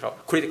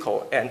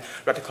critical and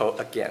radical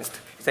against.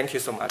 Thank you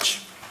so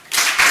much.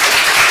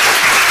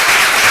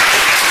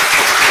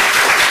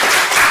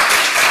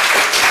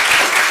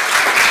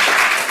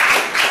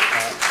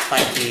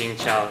 Thank you,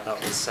 Ying-Chao.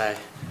 That was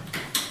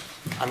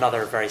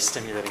another very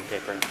stimulating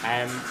paper.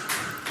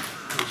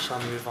 We shall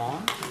move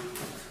on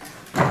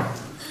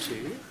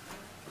to...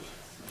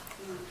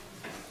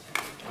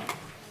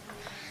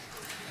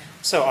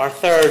 So our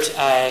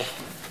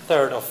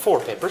third of 4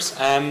 papers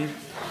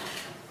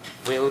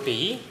will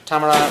be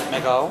Tamara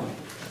Megaw,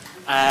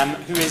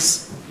 who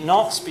is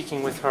not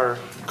speaking with her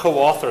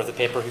co-author of the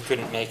paper who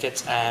couldn't make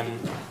it,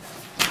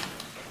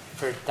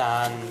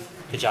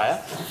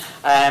 Wijaya.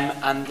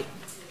 And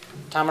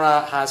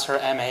Tamara has her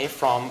MA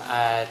from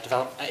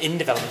in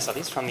Development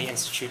Studies from the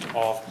Institute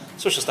of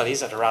Social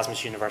Studies at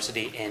Erasmus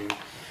University in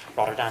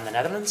Rotterdam, the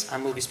Netherlands,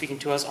 and will be speaking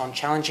to us on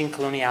challenging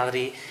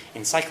coloniality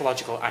in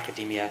psychological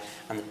academia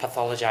and the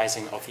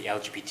pathologizing of the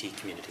LGBT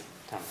community.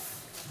 Tamara.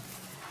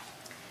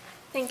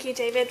 Thank you,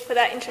 David, for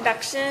that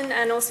introduction,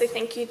 and also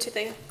thank you to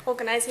the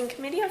organising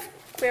committee of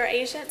Queer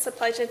Asia. It's a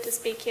pleasure to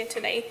speak here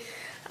today.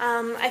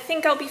 I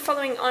think I'll be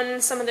following on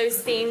some of those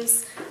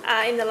themes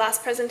in the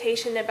last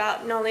presentation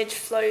about knowledge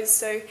flows,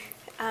 so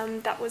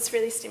that was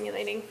really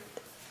stimulating.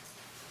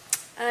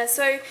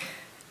 So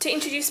to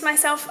introduce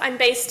myself, I'm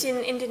based in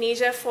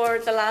Indonesia for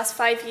the last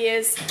 5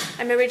 years.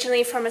 I'm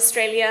originally from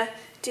Australia,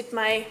 did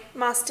my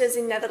master's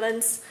in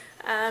Netherlands,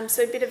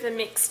 so a bit of a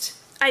mixed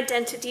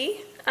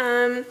identity.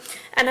 And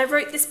I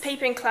wrote this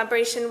paper in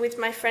collaboration with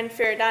my friend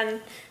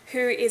Firidan,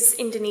 who is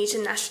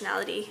Indonesian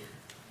nationality.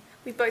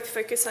 We both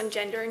focus on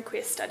gender and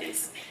queer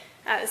studies.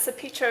 There's a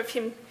picture of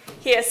him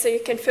here, so you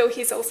can feel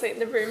he's also in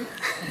the room.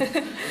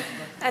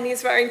 And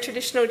he's wearing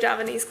traditional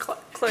Javanese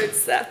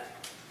clothes there.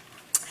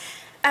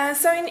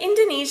 So in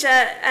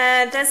Indonesia,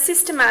 there's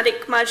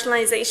systematic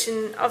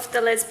marginalization of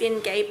the lesbian,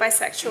 gay,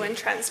 bisexual and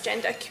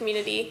transgender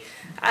community.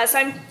 So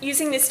I'm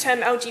using this term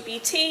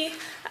LGBT.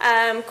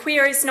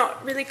 Queer is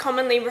not really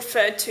commonly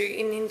referred to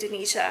in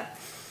Indonesia.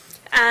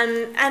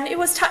 And it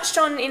was touched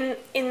on in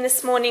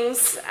this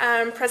morning's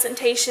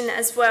presentation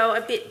as well, a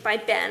bit by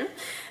Ben.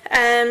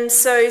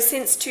 So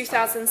since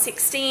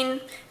 2016,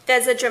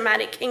 there's a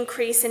dramatic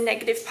increase in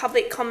negative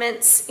public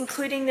comments,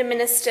 including the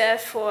Minister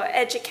for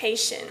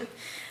Education.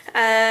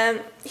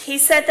 He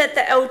said that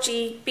the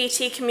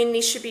LGBT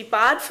community should be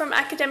barred from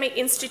academic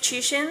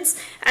institutions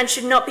and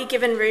should not be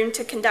given room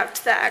to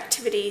conduct their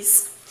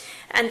activities,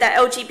 and that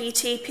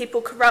LGBT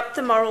people corrupt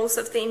the morals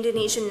of the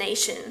Indonesian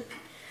nation,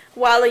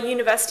 while a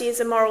university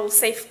is a moral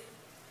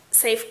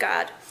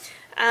safeguard.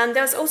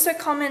 There was also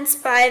comments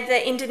by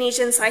the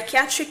Indonesian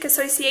Psychiatric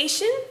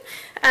Association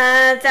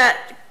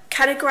that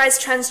categorized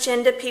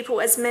transgender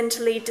people as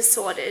mentally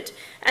disordered,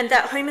 and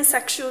that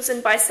homosexuals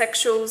and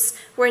bisexuals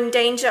were in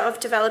danger of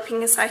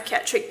developing a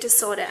psychiatric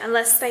disorder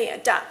unless they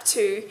adapt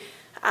to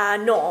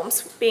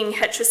norms, being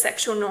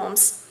heterosexual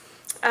norms.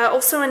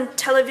 Also in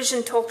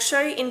television talk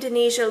show,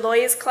 Indonesia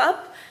Lawyers Club,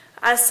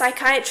 a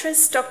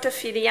psychiatrist, Dr.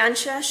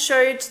 Firiansyah,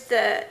 showed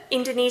the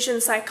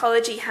Indonesian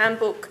Psychology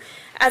Handbook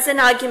as an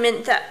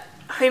argument that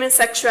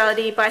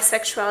homosexuality,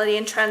 bisexuality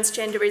and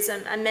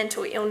transgenderism are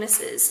mental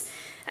illnesses.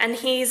 And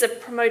he's a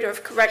promoter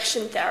of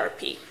correction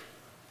therapy.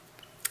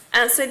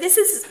 So this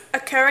is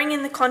occurring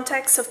in the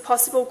context of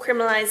possible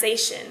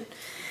criminalization.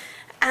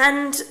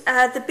 And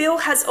the bill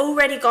has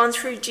already gone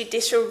through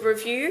judicial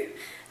review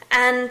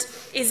and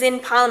is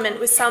in Parliament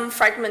with some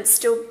fragments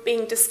still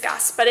being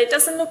discussed, but it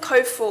doesn't look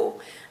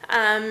hopeful.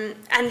 And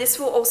this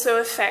will also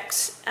affect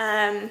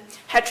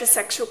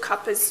heterosexual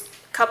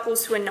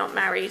couples who are not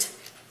married.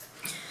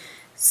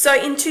 So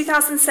in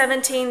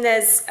 2017,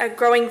 there's a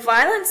growing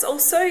violence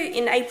also.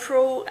 In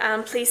April,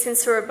 police in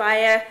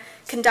Surabaya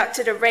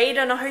conducted a raid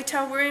on a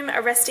hotel room,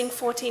 arresting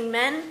 14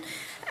 men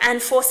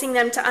and forcing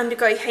them to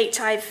undergo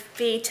HIV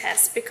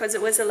tests because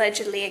it was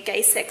allegedly a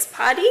gay sex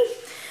party.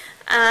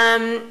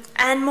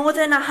 And more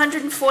than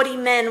 140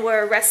 men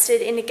were arrested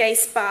in a gay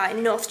spa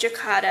in North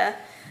Jakarta,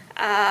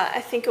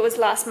 I think it was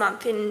last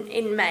month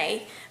in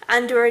May,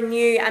 under a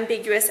new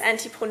ambiguous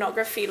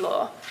anti-pornography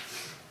law.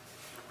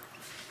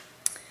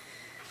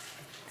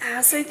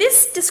 So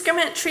this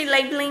discriminatory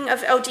labelling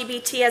of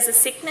LGBT as a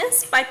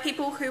sickness by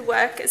people who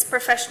work as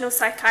professional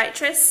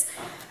psychiatrists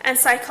and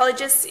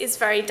psychologists is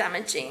very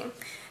damaging.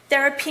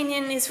 Their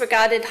opinion is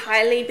regarded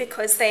highly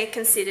because they are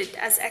considered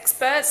as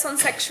experts on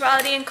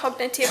sexuality and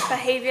cognitive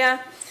behaviour,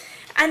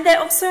 and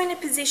they're also in a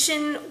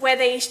position where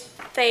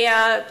they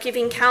are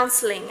giving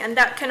counselling, and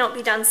that cannot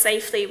be done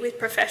safely with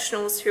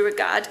professionals who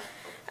regard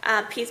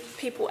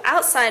people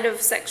outside of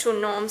sexual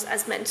norms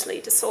as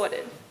mentally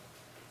disordered.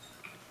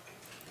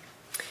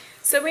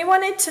 So we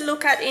wanted to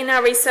look at in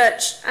our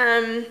research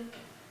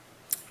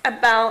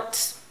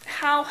about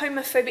how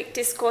homophobic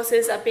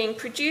discourses are being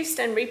produced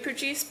and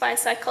reproduced by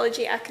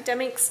psychology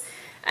academics,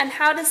 and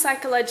how does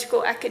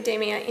psychological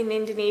academia in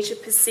Indonesia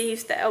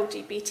perceive the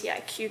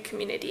LGBTIQ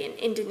community in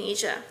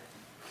Indonesia.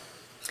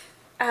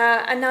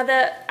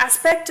 Another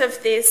aspect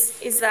of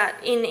this is that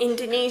in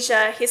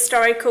Indonesia,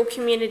 historical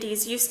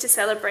communities used to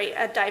celebrate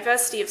a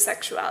diversity of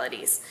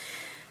sexualities.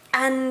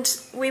 And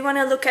we want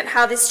to look at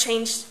how this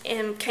change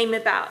came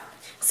about.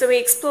 So we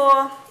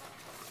explore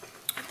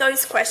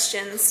those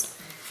questions.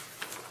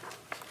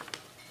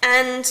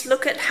 and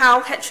look at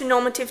how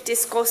heteronormative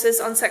discourses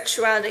on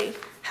sexuality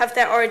have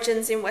their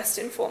origins in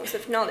Western forms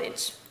of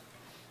knowledge.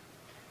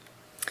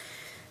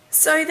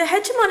 So the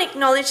hegemonic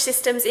knowledge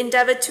systems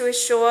endeavoured to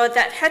assure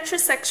that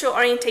heterosexual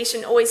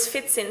orientation always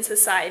fits in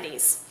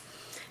societies.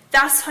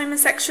 Thus,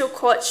 homosexual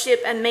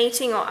courtship and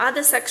mating or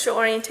other sexual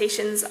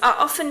orientations are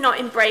often not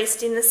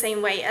embraced in the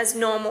same way as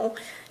normal,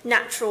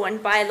 natural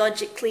and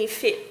biologically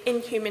fit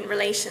in human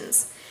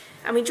relations.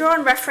 And we draw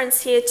on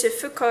reference here to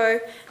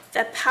Foucault.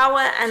 The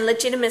power and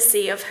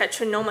legitimacy of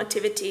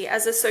heteronormativity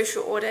as a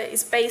social order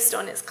is based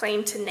on its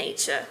claim to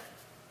nature.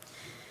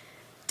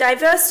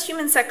 Diverse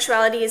human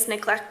sexuality is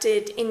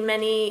neglected in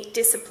many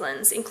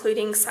disciplines,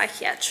 including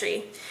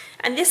psychiatry,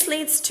 and this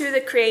leads to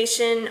the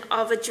creation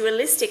of a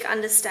dualistic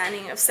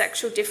understanding of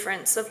sexual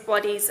difference of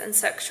bodies and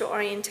sexual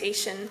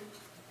orientation.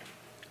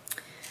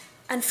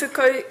 And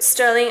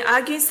Foucault-Sterling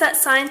argues that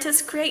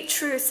scientists create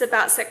truths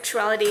about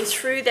sexuality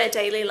through their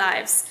daily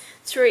lives,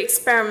 through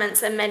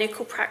experiments and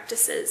medical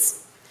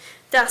practices.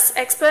 Thus,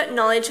 expert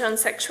knowledge on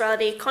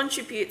sexuality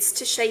contributes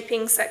to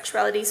shaping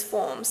sexuality's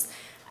forms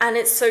and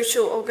its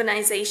social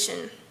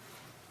organization.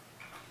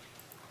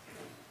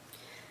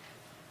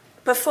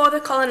 Before the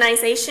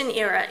colonization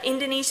era,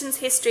 Indonesia's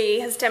history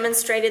has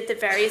demonstrated the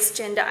various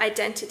gender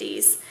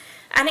identities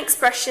and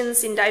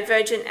expressions in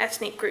divergent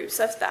ethnic groups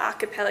of the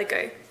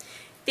archipelago.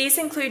 These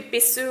include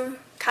Bisu,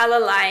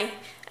 Kalalai,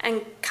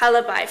 and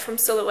Kalabai from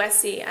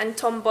Sulawesi, and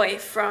Tomboy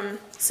from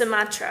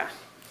Sumatra.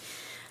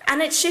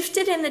 And it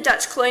shifted in the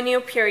Dutch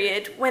colonial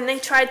period when they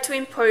tried to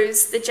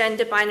impose the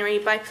gender binary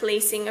by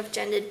policing of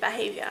gendered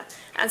behaviour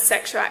and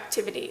sexual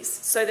activities.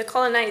 So the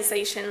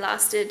colonization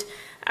lasted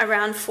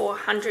around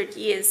 400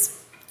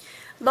 years.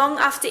 Long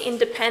after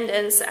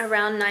independence,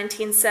 around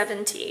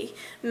 1970,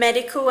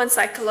 medical and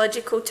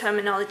psychological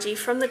terminology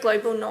from the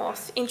global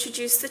north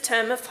introduced the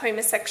term of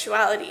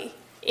homosexuality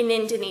in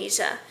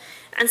Indonesia.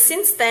 And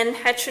since then,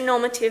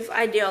 heteronormative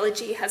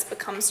ideology has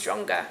become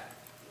stronger.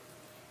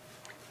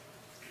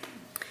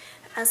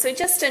 So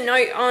just a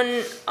note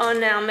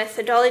on our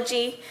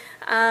methodology,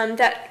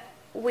 that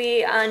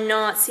we are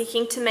not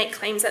seeking to make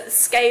claims at the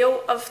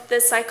scale of the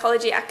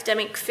psychology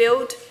academic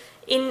field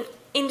in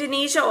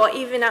Indonesia or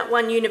even at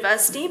one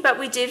university, but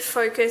we did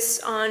focus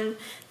on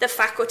the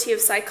Faculty of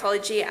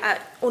Psychology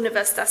at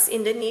Universitas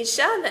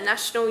Indonesia, the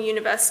national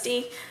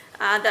university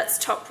that's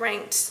top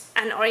ranked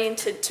and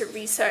oriented to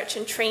research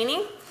and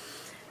training.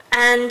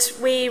 And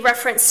we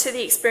reference to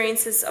the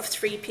experiences of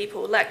 3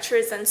 people,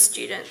 lecturers and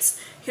students,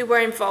 who were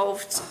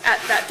involved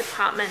at that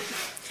department.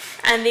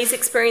 And these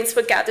experiences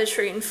were gathered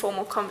through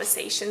informal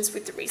conversations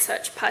with the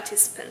research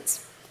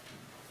participants.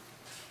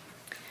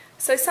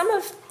 So some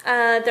of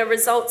the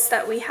results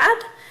that we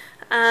had,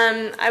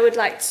 I would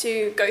like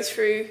to go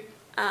through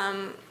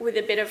with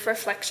a bit of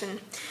reflection.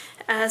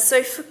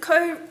 So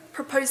Foucault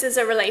proposes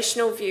a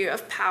relational view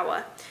of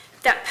power,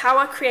 that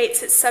power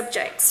creates its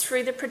subjects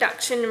through the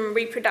production and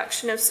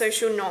reproduction of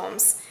social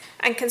norms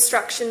and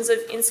constructions of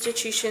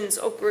institutions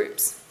or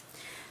groups.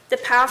 The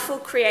powerful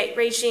create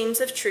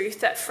regimes of truth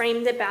that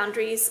frame the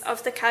boundaries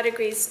of the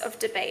categories of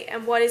debate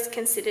and what is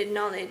considered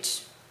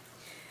knowledge.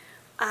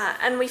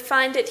 And we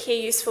find it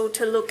here useful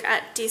to look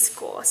at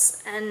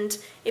discourse and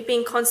it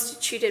being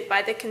constituted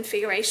by the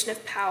configuration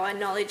of power,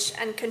 knowledge,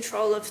 and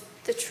control of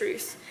the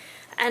truth,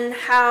 and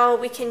how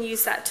we can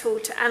use that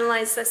tool to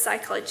analyse the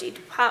psychology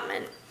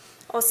department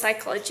or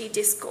psychology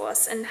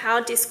discourse and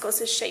how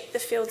discourses shape the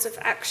fields of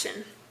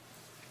action.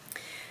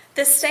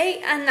 The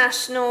state and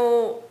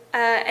national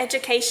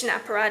education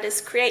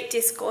apparatus create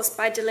discourse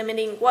by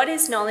delimiting what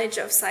is knowledge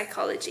of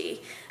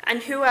psychology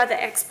and who are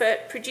the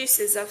expert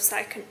producers of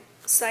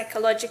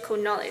psychological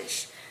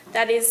knowledge.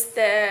 That is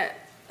the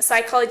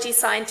psychology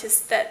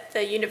scientists that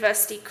the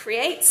university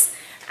creates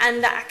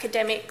and the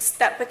academics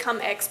that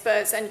become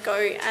experts and go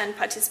and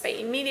participate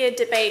in media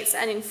debates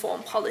and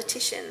inform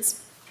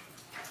politicians.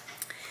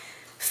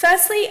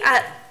 Firstly,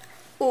 at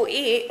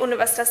UI,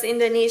 Universitas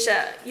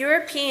Indonesia,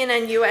 European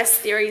and US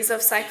theories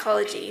of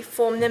psychology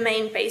form the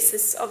main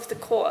basis of the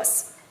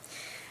course.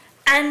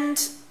 And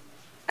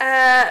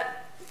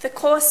the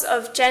course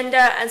of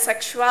gender and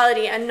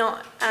sexuality are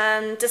not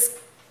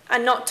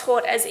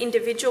taught as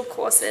individual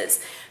courses,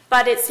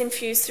 but it's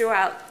infused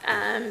throughout,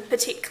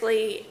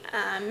 particularly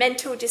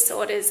mental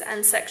disorders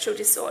and sexual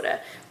disorder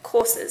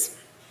courses.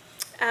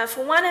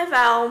 For one of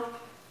our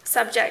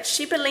subjects,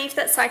 she believed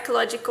that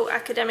psychological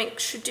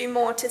academics should do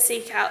more to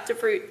seek out the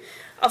root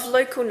of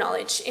local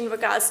knowledge in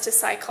regards to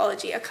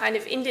psychology, a kind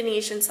of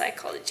Indonesian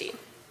psychology.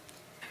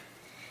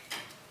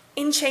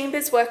 In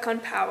Chambers' work on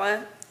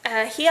power,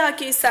 he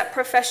argues that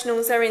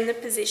professionals are in the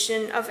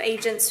position of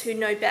agents who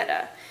know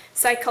better.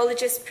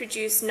 Psychologists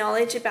produce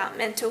knowledge about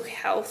mental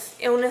health,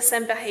 illness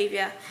and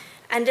behaviour,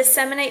 and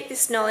disseminate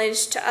this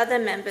knowledge to other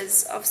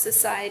members of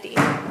society.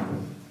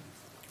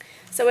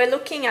 So we're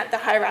looking at the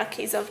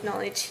hierarchies of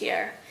knowledge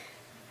here.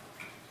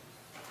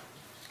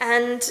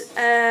 And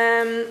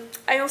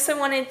I also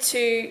wanted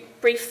to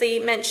briefly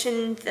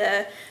mention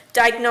the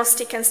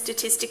Diagnostic and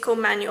Statistical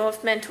Manual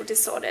of Mental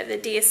Disorder, the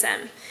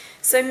DSM.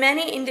 So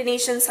many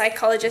Indonesian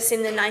psychologists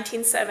in the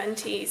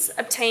 1970s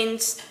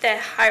obtained their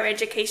higher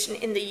education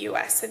in the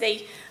US. So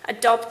they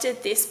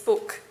adopted this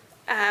book,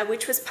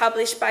 which was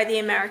published by the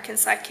American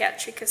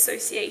Psychiatric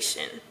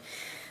Association.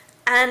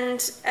 And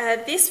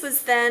this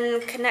was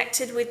then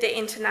connected with the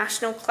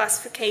International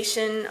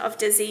Classification of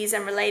Disease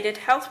and Related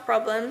Health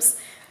Problems,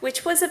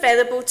 which was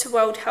available to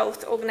World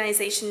Health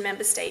Organization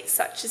member states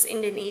such as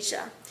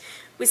Indonesia.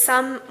 With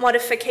some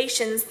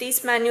modifications,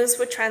 these manuals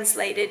were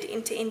translated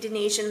into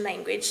Indonesian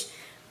language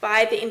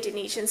by the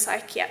Indonesian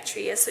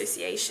Psychiatry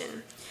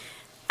Association.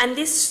 And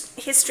this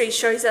history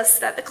shows us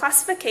that the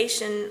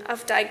classification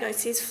of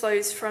diagnoses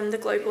flows from the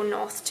global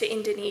north to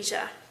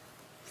Indonesia.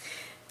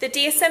 The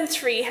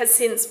DSM-3 has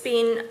since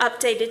been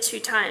updated 2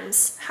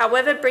 times.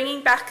 However,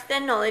 bringing back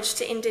their knowledge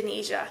to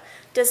Indonesia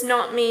does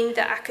not mean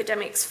that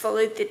academics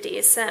followed the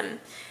DSM.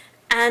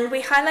 And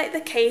we highlight the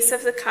case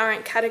of the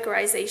current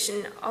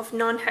categorization of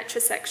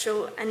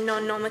non-heterosexual and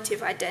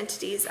non-normative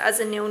identities as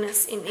an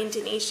illness in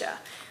Indonesia,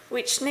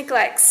 which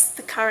neglects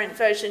the current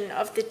version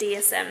of the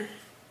DSM.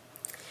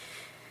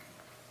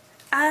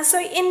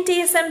 So in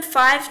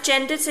DSM-5,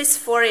 gender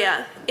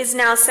dysphoria is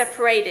now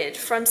separated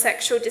from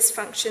sexual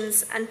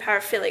dysfunctions and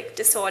paraphilic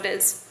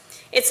disorders.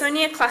 It's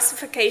only a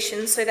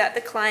classification so that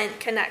the client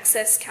can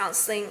access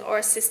counseling or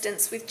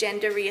assistance with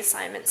gender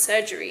reassignment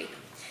surgery.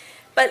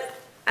 But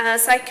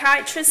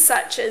psychiatrists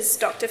such as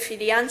Dr.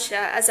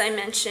 Fidiansyah, as I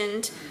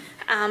mentioned,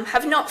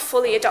 have not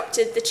fully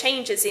adopted the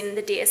changes in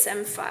the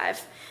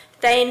DSM-5.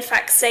 They in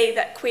fact say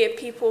that queer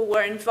people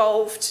were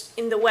involved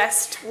in the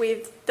West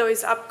with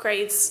those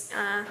upgrades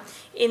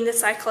in the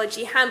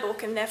psychology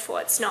handbook, and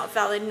therefore it's not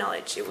valid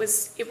knowledge. It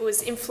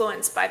was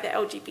influenced by the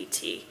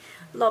LGBT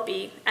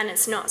lobby, and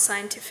it's not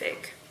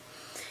scientific.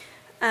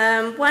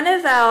 One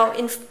of our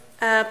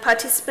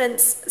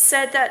participants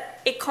said that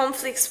it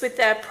conflicts with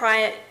their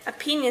prior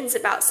opinions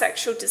about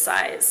sexual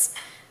desires.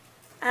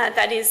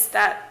 That is,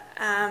 that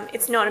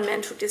it's not a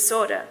mental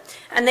disorder.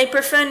 And they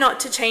prefer not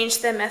to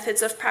change their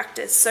methods of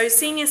practice. So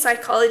senior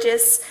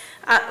psychologists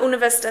at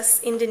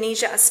Universitas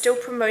Indonesia are still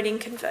promoting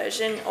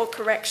conversion or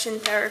correction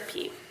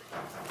therapy.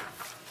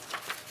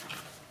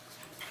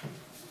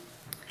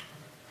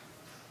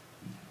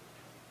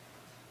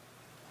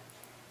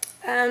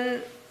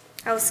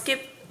 I'll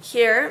skip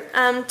here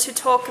to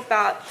talk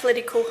about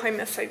political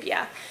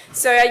homophobia.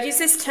 So I use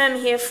this term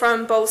here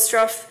from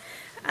Bolstroff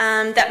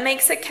that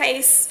makes a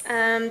case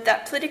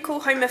that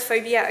political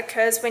homophobia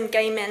occurs when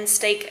gay men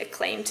stake a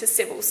claim to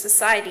civil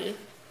society.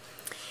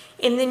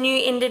 In the new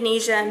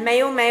Indonesia,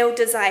 male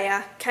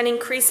desire can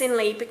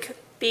increasingly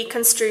be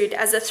construed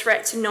as a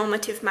threat to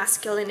normative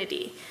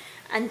masculinity,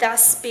 and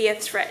thus be a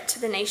threat to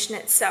the nation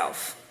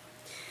itself.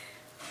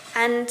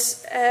 And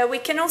we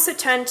can also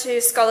turn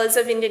to scholars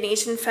of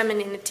Indonesian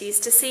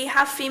femininities to see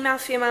how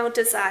female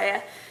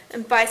desire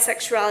and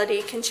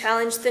bisexuality can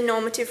challenge the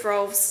normative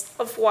roles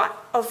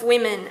of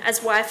women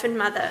as wife and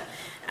mother,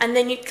 and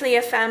the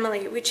nuclear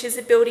family, which is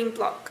a building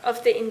block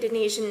of the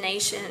Indonesian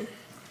nation.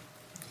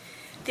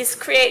 This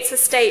creates a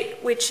state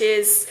which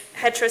is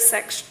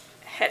heterosexist,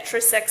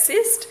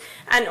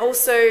 and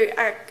also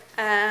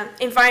an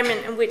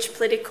environment in which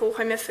political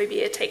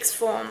homophobia takes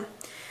form.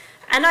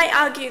 And I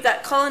argue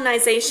that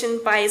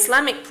colonization by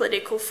Islamic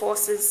political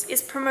forces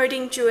is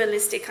promoting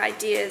dualistic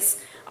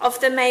ideas of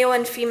the male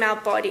and female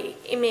body,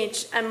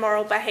 image, and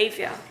moral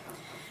behavior.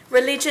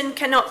 Religion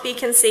cannot be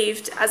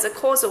conceived as a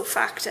causal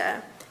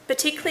factor,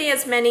 particularly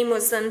as many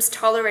Muslims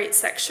tolerate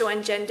sexual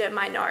and gender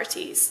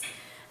minorities,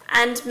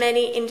 and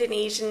many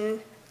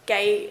Indonesian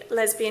gay,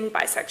 lesbian,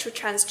 bisexual,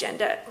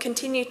 transgender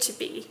continue to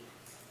be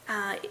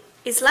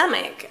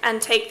Islamic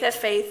and take their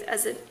faith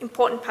as an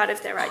important part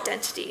of their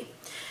identity.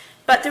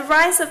 But the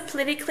rise of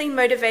politically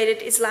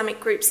motivated Islamic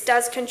groups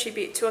does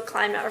contribute to a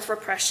climate of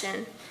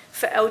repression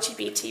for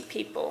LGBT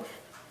people.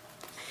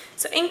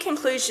 So in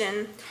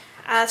conclusion,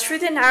 through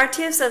the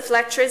narratives of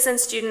lecturers and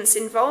students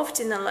involved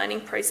in the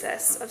learning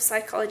process of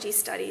psychology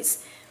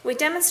studies, we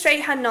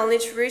demonstrate how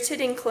knowledge rooted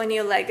in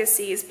colonial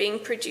legacy is being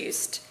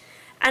produced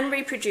and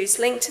reproduced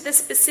linked to the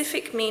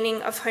specific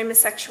meaning of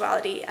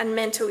homosexuality and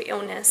mental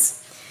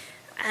illness.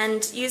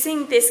 And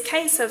using this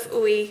case of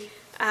UI,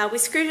 we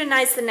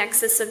scrutinize the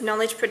nexus of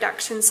knowledge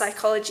production,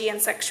 psychology,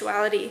 and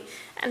sexuality,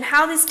 and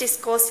how this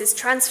discourse is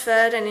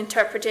transferred and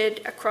interpreted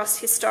across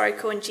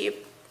historical and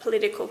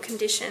geopolitical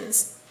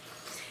conditions.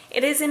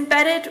 It is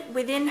embedded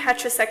within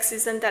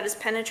heterosexism that has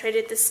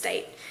penetrated the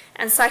state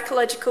and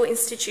psychological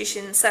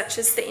institutions such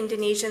as the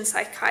Indonesian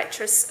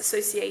Psychiatrists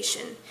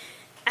Association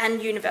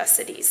and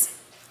universities.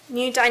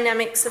 New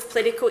dynamics of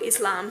political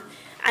Islam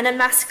and a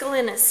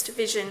masculinist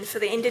vision for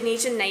the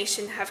Indonesian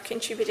nation have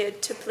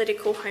contributed to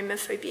political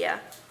homophobia.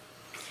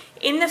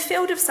 In the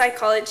field of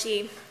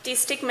psychology,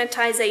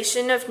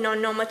 destigmatization of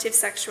non-normative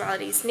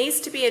sexualities needs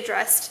to be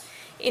addressed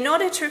in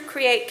order to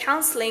create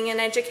counseling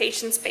and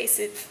education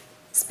spaces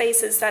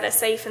that are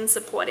safe and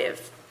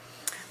supportive.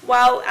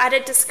 While at a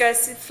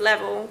discursive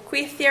level,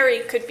 queer theory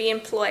could be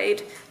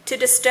employed to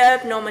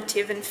disturb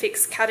normative and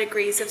fixed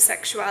categories of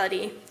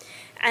sexuality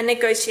and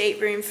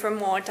negotiate room for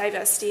more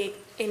diversity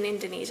in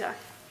Indonesia.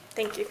 Thank you.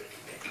 Thank you.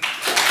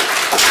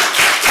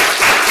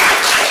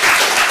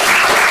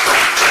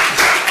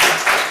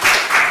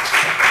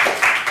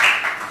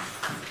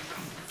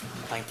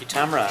 Thank you,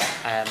 Tamara.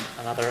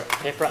 Another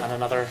paper and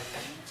another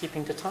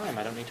keeping to time.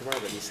 I don't need to worry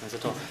about these things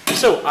at all.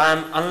 So,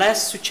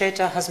 unless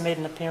Suchaita has made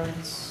an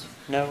appearance,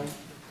 no?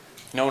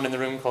 No one in the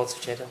room called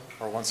Suchaita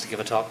or wants to give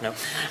a talk? No.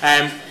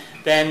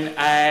 Then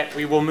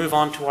we will move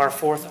on to our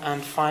fourth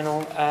and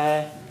final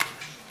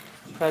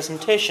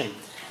presentation.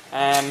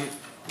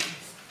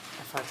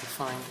 If I can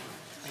find,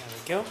 there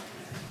we go.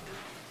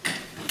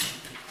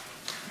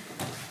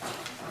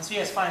 So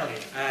yes, finally,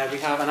 we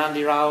have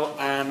Anandi Rao,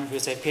 who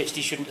is a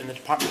PhD student in the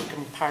Department of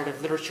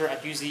Comparative Literature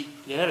at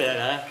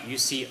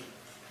UC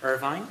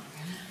Irvine,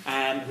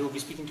 who will be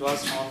speaking to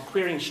us on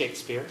querying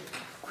Shakespeare,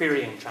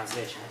 querying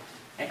translation,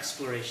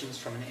 explorations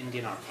from an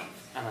Indian archive.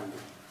 Anandi.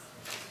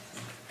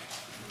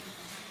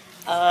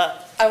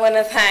 I want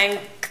to thank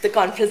the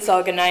conference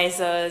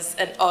organizers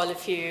and all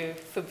of you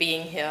for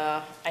being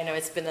here. I know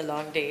it's been a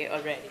long day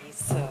already,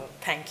 so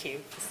thank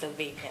you for still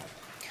being here.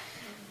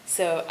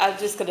 So I'm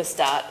just going to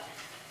start.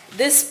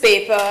 This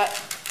paper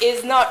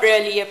is not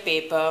really a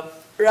paper.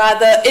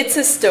 Rather, it's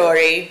a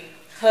story.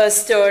 Her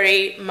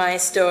story, my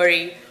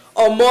story,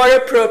 or more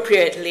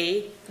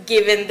appropriately,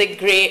 given the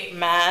great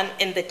man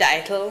in the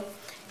title,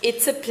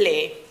 it's a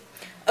play.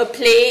 A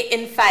play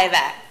in 5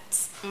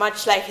 acts,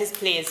 much like his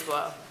plays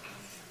were.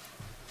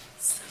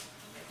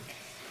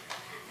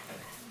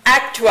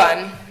 Act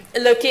 1,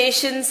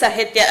 location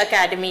Sahitya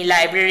Academy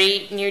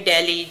Library, New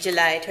Delhi,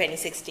 July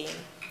 2016.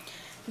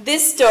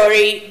 This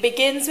story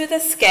begins with a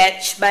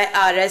sketch by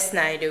R.S.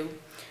 Naidu,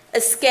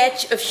 a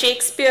sketch of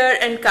Shakespeare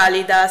and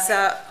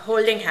Kalidasa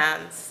holding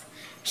hands.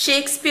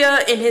 Shakespeare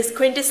in his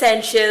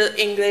quintessential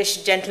English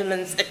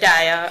gentleman's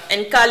attire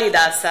and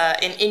Kalidasa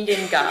in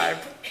Indian garb,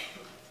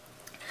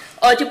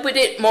 or to put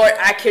it more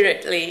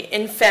accurately,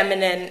 in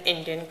feminine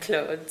Indian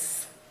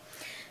clothes.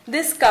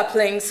 This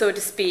coupling, so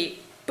to speak,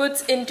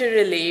 puts into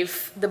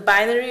relief the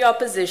binary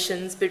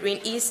oppositions between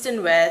East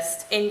and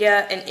West,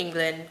 India and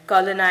England,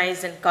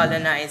 colonized and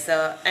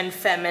colonizer, and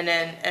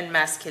feminine and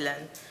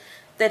masculine,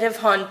 that have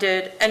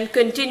haunted and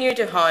continue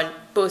to haunt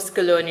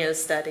post-colonial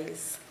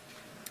studies.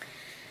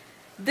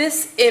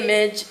 This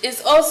image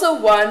is also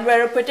one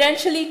where a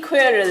potentially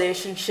queer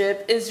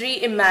relationship is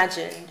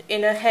reimagined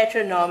in a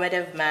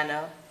heteronormative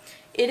manner.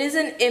 It is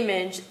an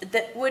image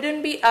that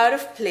wouldn't be out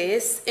of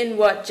place in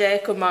what Jay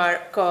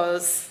Kumar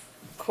calls,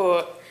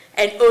 quote,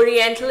 an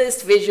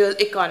Orientalist visual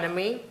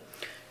economy,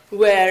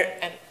 where,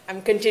 and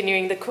I'm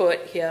continuing the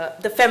quote here,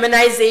 the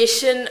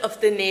feminization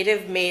of the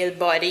native male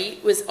body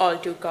was all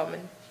too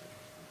common.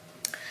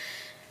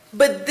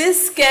 But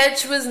this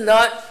sketch was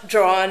not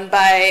drawn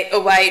by a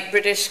white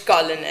British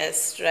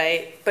colonist,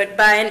 right, but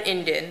by an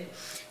Indian.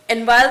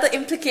 And while the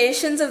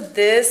implications of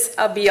this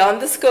are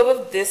beyond the scope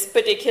of this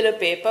particular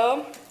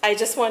paper, I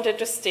just wanted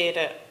to state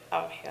it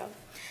out here.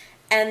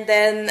 And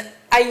then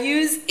I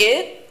use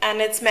it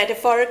and its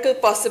metaphorical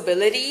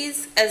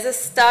possibilities as a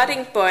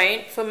starting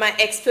point for my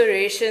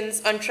explorations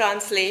on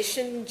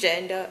translation,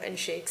 gender, and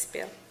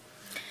Shakespeare.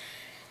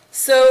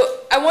 So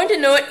I want to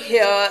note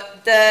here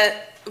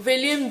that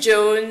William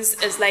Jones,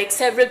 as like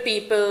several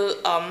people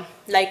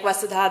like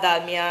Vasudha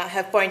Dalmia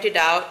have pointed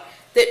out,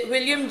 that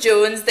William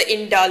Jones, the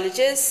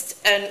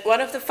Indologist and one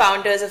of the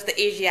founders of the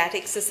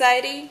Asiatic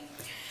Society,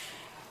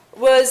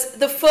 was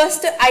the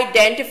first to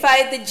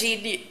identify the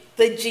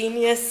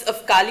genius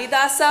of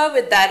Kalidasa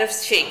with that of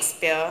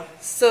Shakespeare.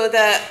 So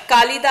the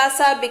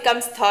Kalidasa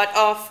becomes thought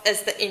of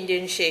as the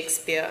Indian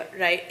Shakespeare,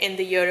 right, in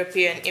the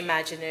European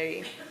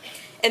imaginary.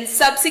 And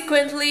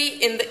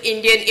subsequently in the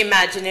Indian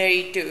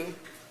imaginary too.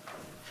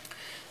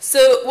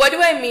 So what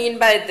do I mean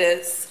by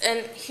this?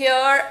 And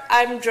here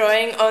I'm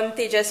drawing on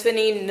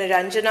Tejaswini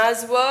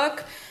Niranjana's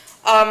work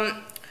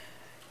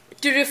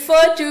to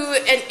refer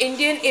to an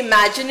Indian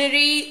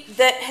imaginary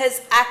that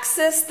has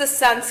accessed the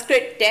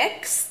Sanskrit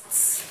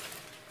texts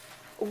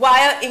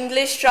via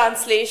English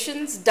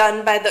translations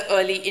done by the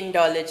early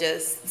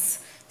Indologists.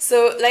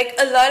 So like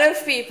a lot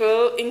of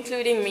people,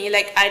 including me,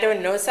 like I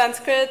don't know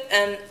Sanskrit,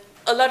 and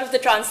a lot of the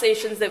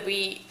translations that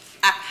we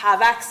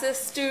have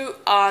access to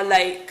are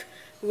like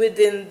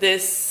within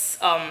this,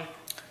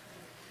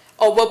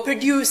 or were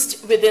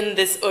produced within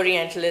this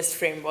Orientalist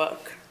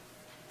framework.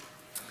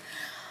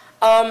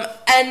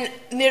 And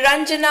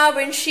Niranjana,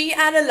 when she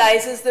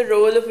analyzes the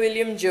role of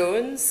William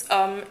Jones,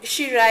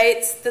 she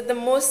writes that the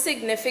most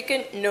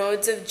significant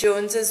nodes of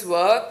Jones's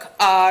work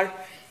are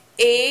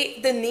A,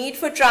 the need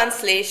for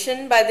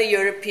translation by the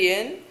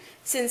European,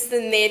 since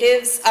the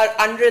natives are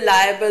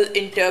unreliable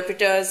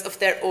interpreters of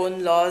their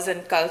own laws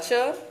and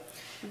culture.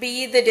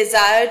 B, the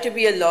desire to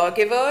be a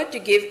lawgiver, to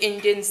give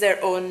Indians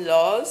their own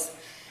laws.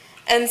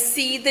 And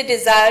C, the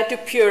desire to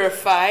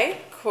purify,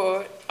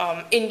 quote,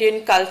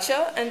 Indian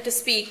culture and to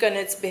speak on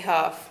its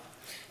behalf.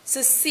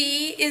 So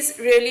C is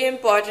really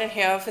important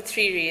here for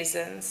 3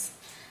 reasons.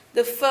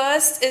 The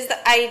first is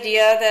the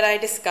idea that I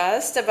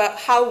discussed about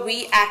how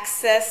we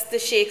access the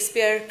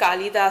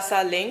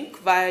Shakespeare-Kalidasa link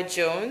via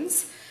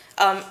Jones,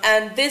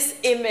 And this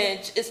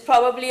image is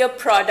probably a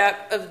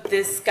product of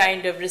this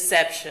kind of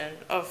reception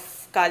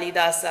of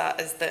Kalidasa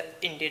as the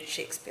Indian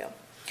Shakespeare.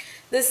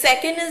 The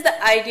second is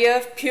the idea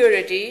of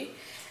purity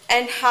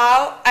and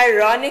how,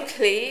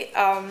 ironically,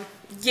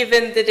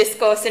 given the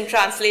discourse in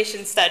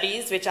translation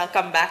studies, which I'll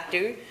come back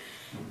to,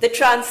 the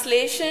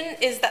translation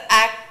is the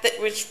act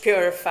that which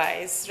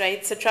purifies,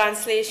 right? So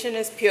translation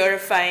is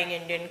purifying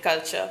Indian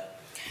culture.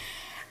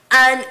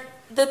 And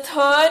the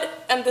third,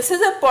 and this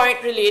is a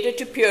point related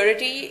to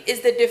purity,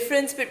 is the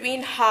difference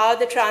between how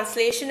the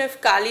translation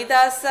of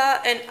Kalidasa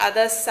and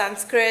other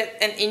Sanskrit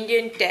and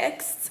Indian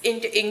texts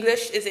into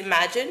English is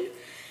imagined,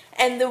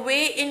 and the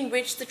way in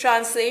which the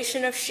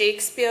translation of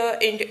Shakespeare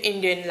into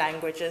Indian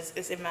languages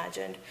is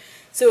imagined.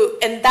 So,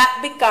 and that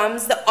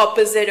becomes the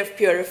opposite of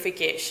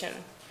purification.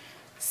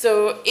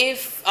 So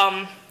if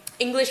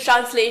English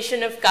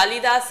translation of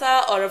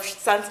Kalidasa or of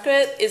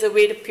Sanskrit is a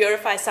way to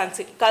purify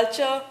Sanskrit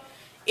culture,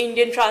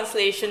 Indian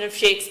translation of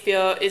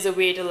Shakespeare is a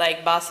way to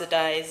like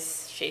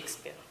bastardize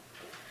Shakespeare.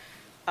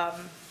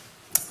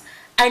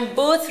 And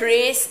both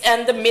race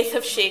and the myth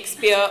of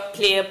Shakespeare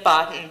play a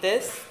part in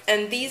this.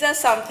 And these are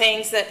some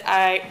things that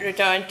I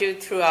return to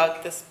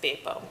throughout this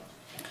paper.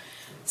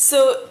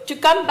 So to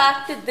come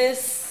back to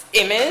this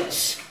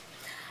image,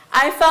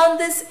 I found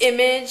this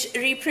image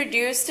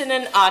reproduced in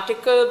an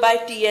article by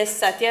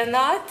T.S.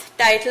 Satyanath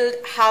titled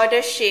How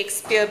Does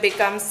Shakespeare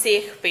Become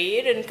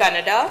Shakespeare in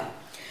Kannada?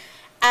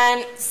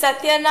 And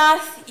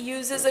Satyanath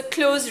uses a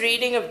close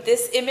reading of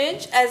this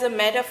image as a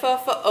metaphor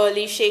for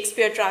early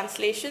Shakespeare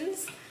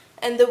translations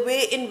and the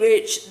way in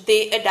which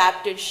they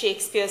adapted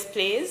Shakespeare's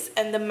plays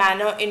and the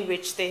manner in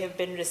which they have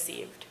been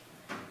received.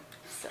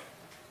 So,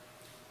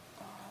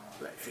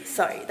 let's see,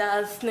 sorry,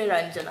 that's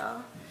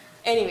Niranjana.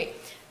 Anyway,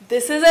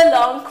 this is a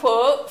long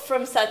quote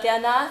from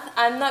Satyanath.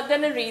 I'm not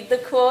going to read the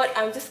quote,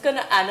 I'm just going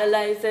to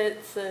analyze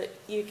it so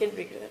you can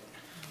read it.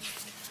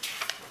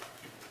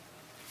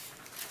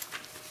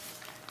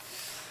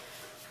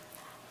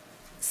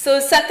 So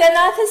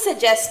Satyanath is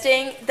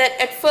suggesting that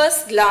at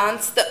first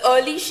glance, the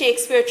early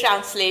Shakespeare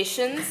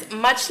translations,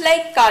 much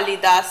like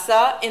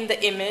Kalidasa in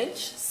the image,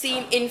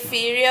 seem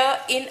inferior,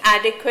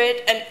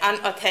 inadequate, and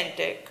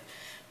unauthentic.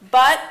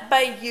 But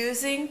by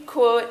using,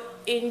 quote,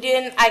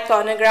 Indian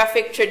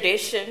iconographic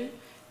tradition,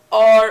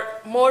 or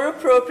more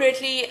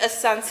appropriately, a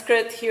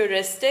Sanskrit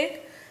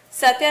heuristic,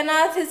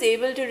 Satyanath is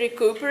able to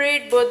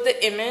recuperate both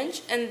the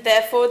image and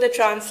therefore the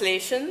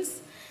translations,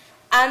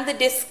 and the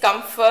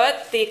discomfort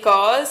they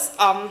cause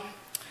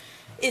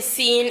is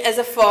seen as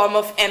a form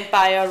of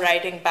empire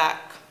writing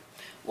back.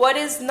 What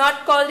is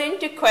not called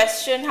into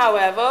question,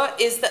 however,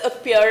 is the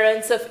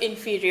appearance of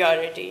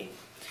inferiority,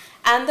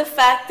 and the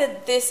fact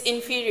that this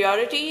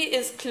inferiority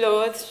is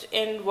clothed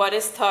in what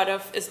is thought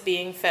of as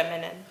being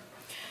feminine.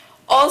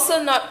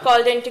 Also not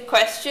called into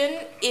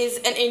question is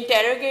an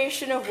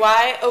interrogation of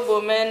why a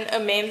woman, a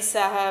Mem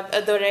Sahab,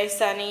 a Dore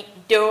Sani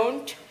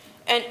don't,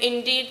 and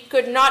indeed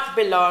could not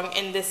belong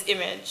in this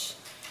image.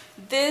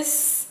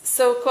 This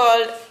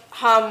so-called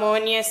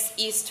harmonious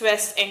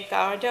East-West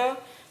encounter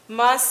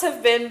must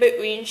have been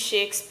between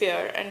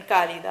Shakespeare and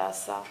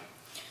Kalidasa.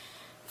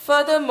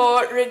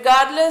 Furthermore,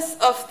 regardless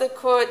of the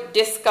quote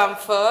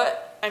discomfort,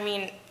 I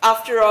mean,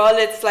 after all,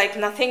 it's like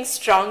nothing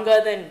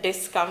stronger than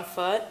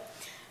discomfort,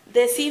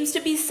 there seems to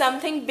be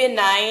something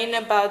benign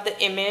about the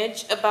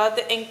image, about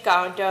the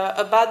encounter,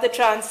 about the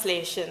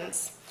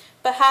translations.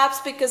 Perhaps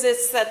because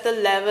it's at the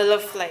level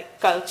of like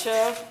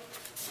culture,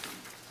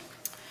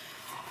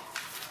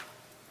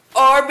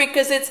 or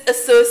because it's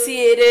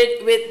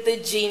associated with the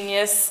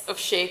genius of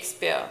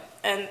Shakespeare.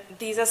 And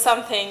these are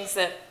some things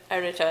that I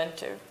return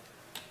to.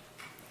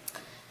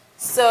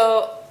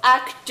 So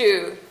Act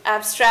 2,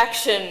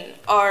 abstraction,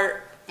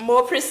 or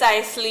more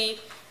precisely,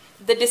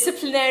 the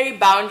disciplinary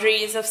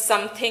boundaries of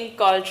something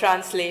called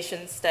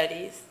translation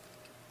studies.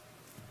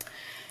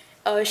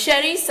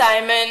 Sherry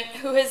Simon,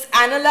 who has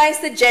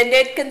analyzed the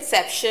gendered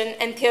conception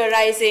and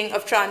theorizing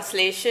of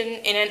translation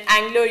in an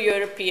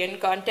Anglo-European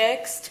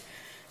context,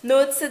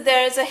 notes that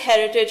there is a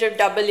heritage of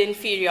double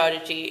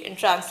inferiority in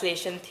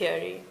translation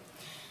theory.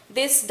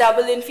 This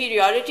double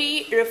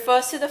inferiority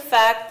refers to the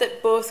fact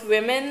that both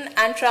women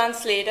and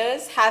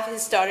translators have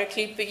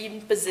historically been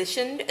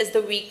positioned as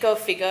the weaker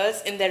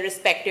figures in their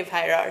respective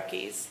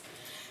hierarchies.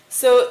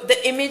 So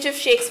the image of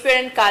Shakespeare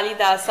and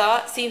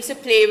Kalidasa seems to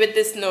play with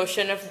this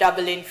notion of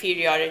double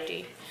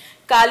inferiority.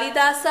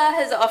 Kalidasa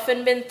has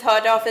often been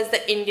thought of as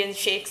the Indian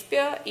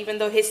Shakespeare, even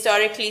though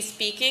historically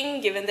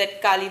speaking, given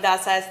that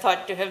Kalidasa is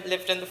thought to have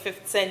lived in the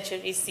 5th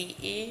century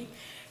CE,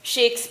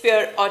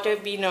 Shakespeare ought to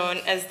be known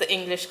as the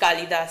English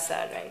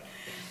Kalidasa, right?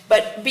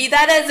 But be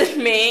that as it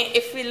may,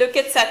 if we look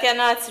at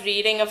Satyanath's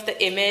reading of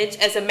the image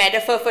as a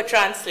metaphor for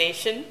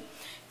translation,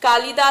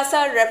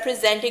 Kalidasa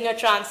representing a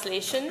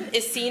translation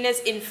is seen as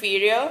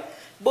inferior,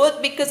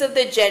 both because of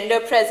the gender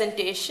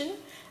presentation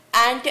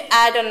and to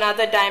add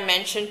another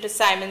dimension to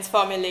Simon's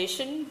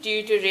formulation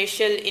due to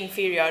racial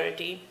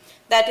inferiority.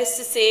 That is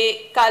to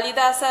say,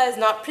 Kalidasa is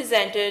not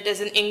presented as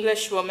an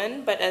English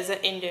woman, but as an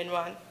Indian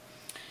one.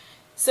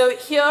 So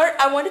here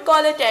I want to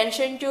call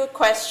attention to a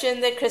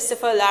question that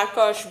Christopher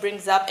Larkosh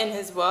brings up in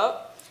his work,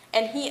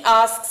 and he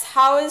asks,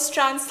 how is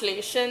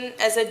translation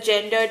as a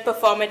gendered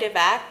performative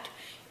act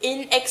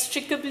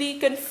inextricably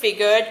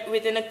configured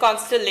within a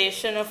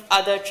constellation of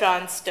other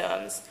trans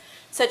terms,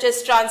 such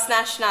as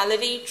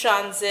transnationality,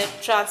 transit,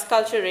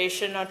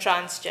 transculturation, or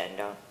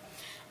transgender?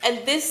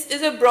 And this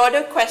is a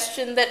broader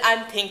question that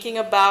I'm thinking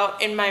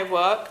about in my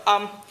work.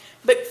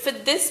 But for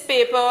this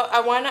paper,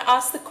 I want to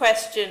ask the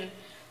question,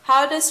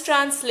 how does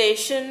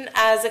translation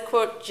as a,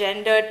 quote,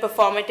 gendered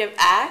performative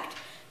act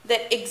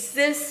that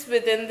exists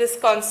within this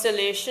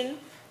constellation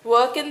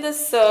work in the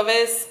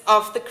service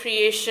of the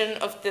creation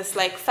of this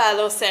like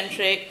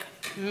phallocentric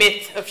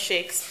myth of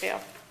Shakespeare?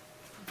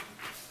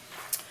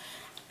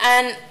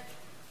 And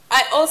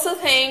I also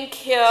think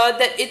here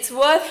that it's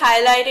worth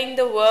highlighting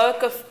the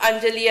work of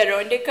Anjali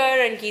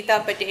Arondekar and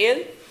Geeta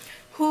Patel,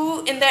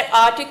 who in their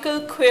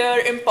article Queer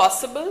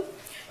Impossible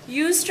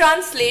use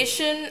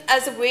translation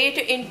as a way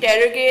to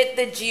interrogate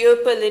the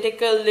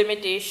geopolitical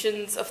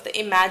limitations of the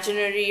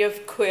imaginary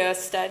of queer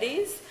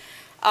studies.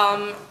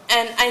 And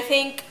I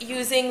think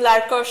using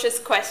Larkosh's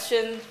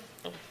question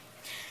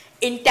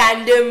in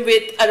tandem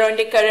with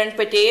Arondekar and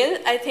Patel,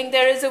 I think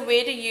there is a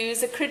way to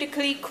use a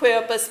critically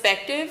queer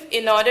perspective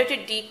in order to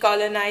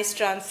decolonize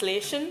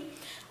translation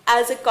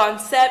as a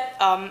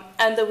concept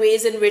and the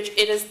ways in which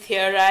it is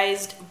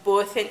theorized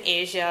both in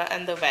Asia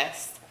and the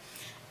West.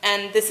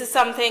 And this is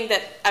something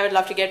that I would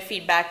love to get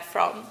feedback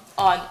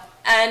on.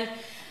 And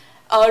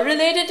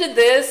related to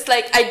this,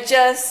 like I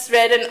just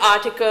read an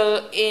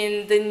article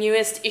in the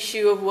newest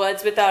issue of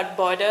Words Without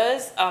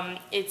Borders.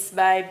 It's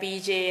by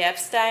B.J.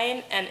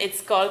 Epstein, and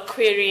it's called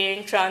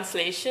Querying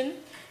Translation,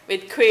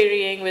 with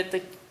querying with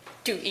the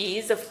 2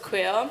 E's of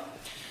queer.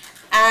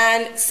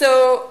 And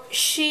so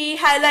she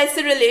highlights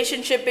the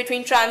relationship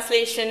between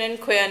translation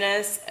and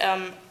queerness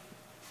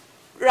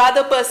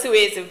rather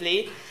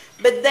persuasively.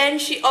 But then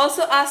she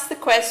also asks the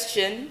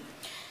question,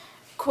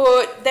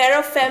 quote, there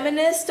are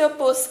feminist or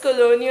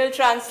post-colonial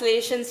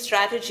translation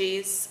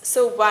strategies,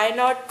 so why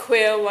not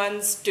queer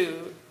ones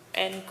too,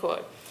 end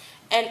quote.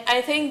 And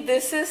I think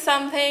this is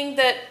something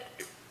that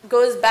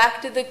goes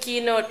back to the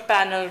keynote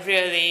panel,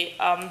 really,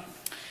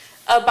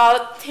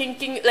 about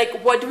thinking,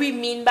 like, what do we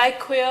mean by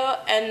queer?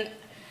 And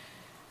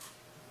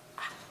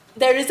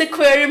there is a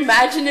queer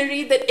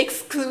imaginary that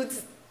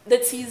excludes,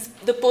 that sees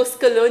the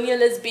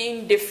post-colonial as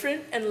being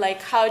different, and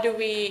like, how do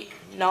we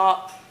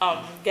not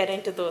get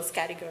into those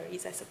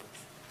categories, I suppose.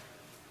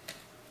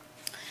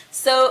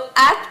 So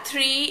Act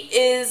 3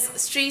 is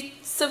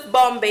Streets of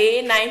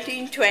Bombay,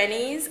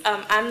 1920s.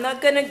 I'm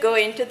not going to go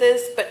into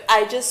this, but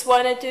I just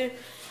wanted to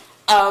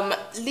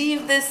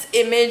leave this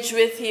image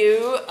with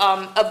you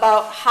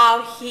about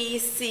how he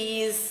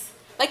sees,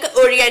 like an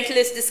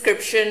Orientalist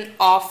description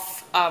of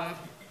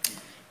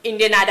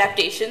Indian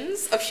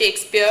adaptations of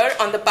Shakespeare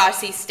on the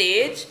Parsi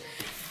stage.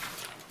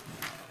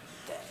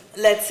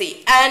 Let's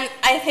see. And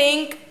I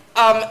think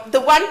the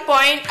one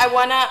point I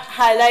want to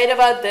highlight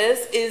about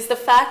this is the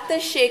fact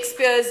that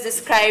Shakespeare is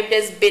described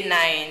as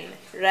benign,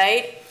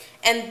 right?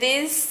 And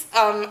this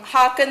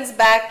harkens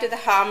back to the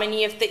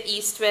harmony of the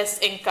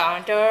East-West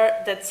encounter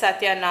that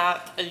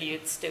Satyanath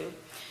alludes to.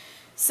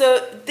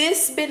 So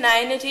this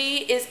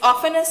benignity is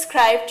often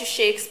ascribed to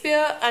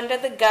Shakespeare under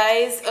the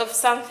guise of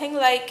something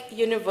like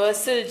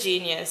universal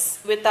genius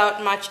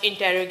without much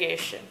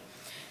interrogation.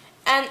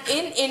 And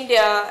in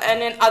India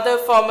and in other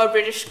former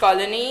British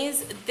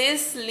colonies,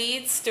 this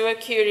leads to a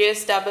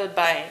curious double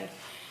bind.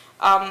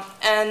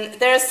 And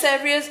there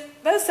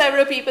are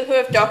several people who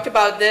have talked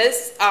about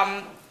this,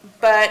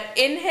 but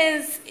in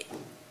his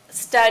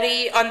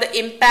study on the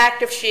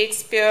impact of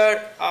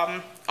Shakespeare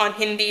on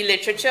Hindi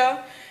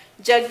literature,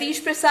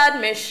 Jagdish Prasad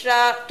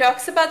Mishra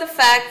talks about the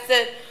fact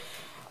that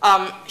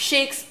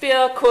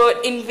Shakespeare,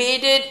 quote,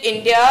 invaded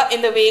India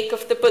in the wake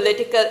of the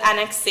political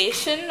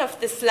annexation of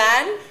this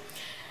land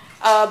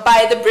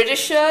by the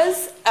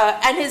Britishers,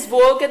 and his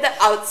vogue at the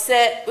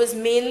outset was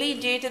mainly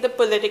due to the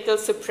political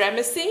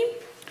supremacy.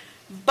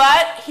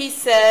 But he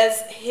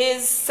says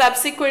his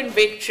subsequent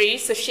victory,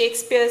 so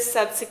Shakespeare's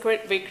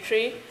subsequent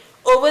victory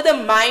over the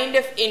mind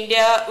of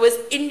India was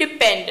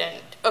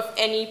independent of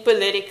any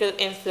political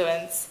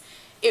influence.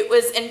 It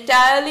was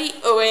entirely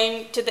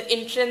owing to the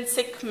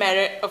intrinsic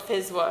merit of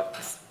his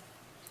works.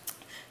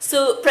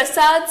 So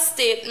Prasad's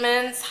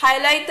statements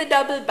highlight the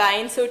double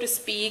bind, so to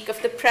speak, of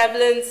the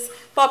prevalence,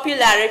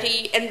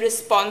 popularity, and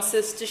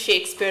responses to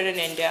Shakespeare in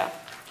India,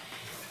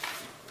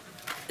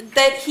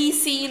 that he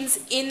seems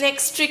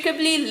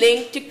inextricably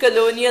linked to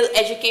colonial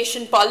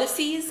education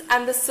policies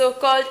and the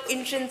so-called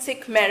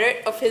intrinsic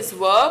merit of his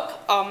work,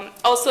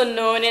 also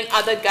known in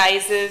other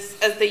guises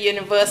as the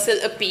universal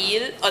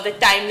appeal or the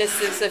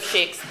timelessness of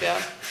Shakespeare.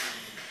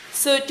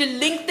 So to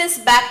link this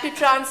back to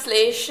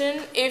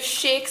translation, if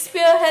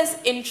Shakespeare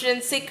has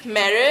intrinsic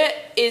merit,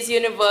 is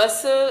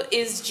universal,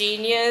 is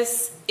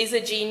genius, is a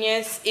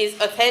genius, is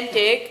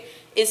authentic,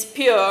 is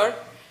pure,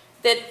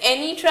 that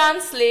any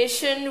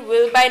translation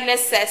will by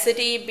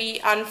necessity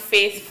be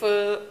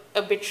unfaithful,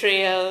 a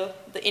betrayal,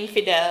 the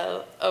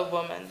infidel, a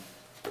woman.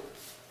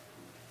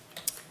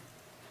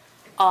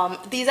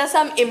 These are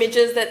some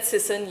images that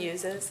Sisson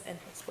uses in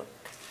his work.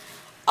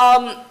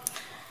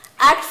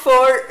 Act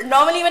 4,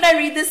 normally when I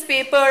read this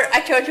paper, I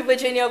turn to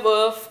Virginia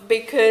Woolf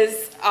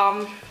because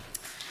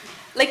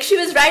like she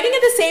was writing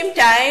at the same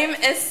time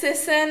as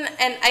Sisson,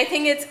 and I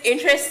think it's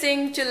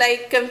interesting to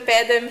like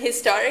compare them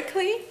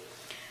historically.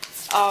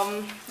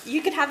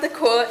 You can have the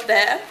quote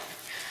there.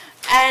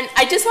 And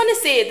I just want to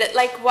say that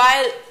like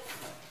while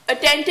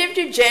attentive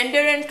to gender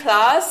and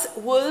class,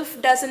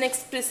 Woolf doesn't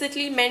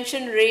explicitly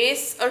mention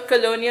race or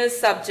colonial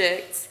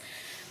subjects,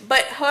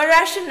 but her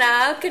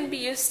rationale can be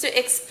used to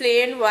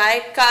explain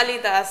why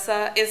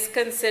Kalidasa is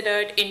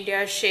considered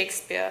India's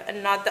Shakespeare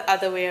and not the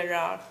other way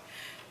around.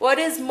 What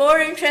is more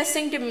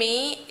interesting to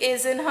me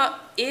is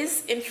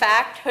in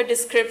fact her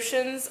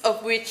descriptions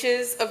of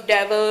witches, of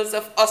devils,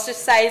 of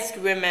ostracized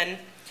women.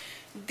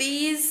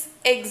 These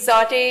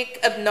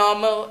exotic,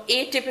 abnormal,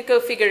 atypical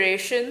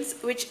figurations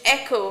which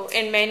echo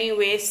in many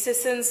ways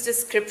Sisson's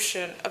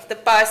description of the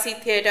Parsi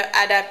theatre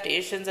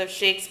adaptations of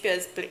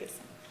Shakespeare's plays.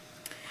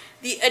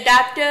 The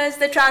adapters,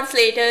 the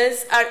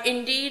translators, are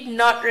indeed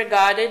not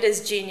regarded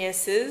as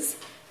geniuses,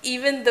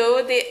 even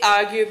though they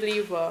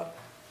arguably were.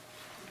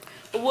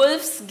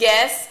 Woolf's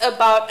guess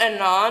about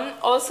anon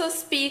also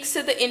speaks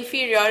to the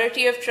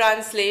inferiority of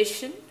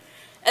translation,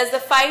 as the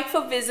fight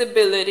for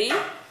visibility,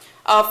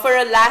 for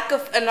a lack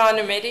of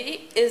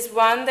anonymity, is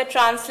one that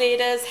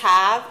translators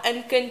have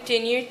and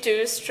continue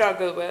to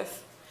struggle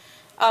with.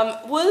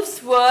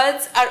 Woolf's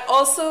words are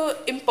also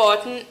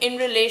important in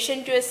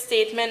relation to a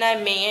statement I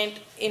made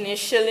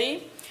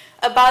initially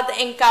about the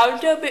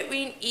encounter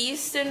between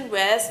East and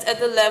West at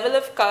the level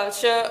of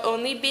culture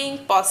only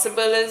being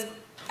possible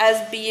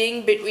as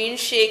being between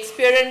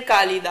Shakespeare and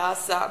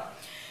Kalidasa.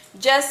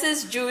 Just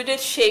as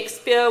Judith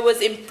Shakespeare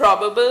was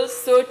improbable,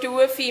 so too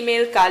a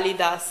female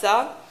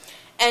Kalidasa,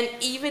 and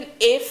even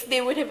if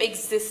they would have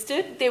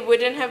existed, they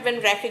wouldn't have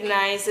been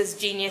recognized as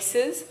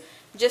geniuses,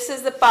 just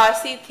as the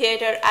Parsi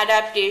theatre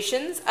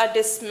adaptations are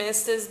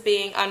dismissed as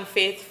being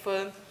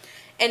unfaithful.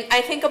 And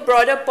I think a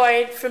broader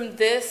point from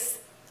this,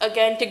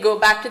 again, to go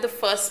back to the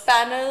first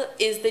panel,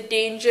 is the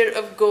danger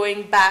of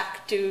going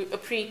back to a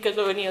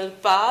pre-colonial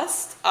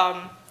past,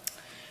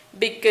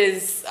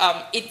 because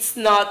it's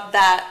not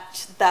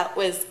that that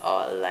was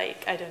all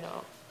like, I don't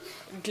know,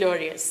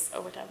 glorious or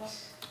whatever.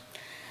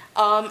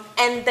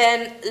 And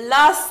then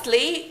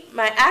lastly,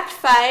 my Act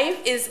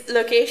 5 is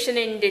location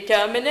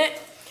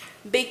indeterminate,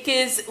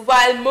 because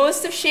while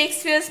most of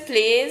Shakespeare's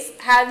plays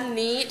have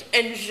neat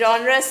and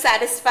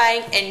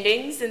genre-satisfying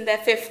endings in their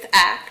 5th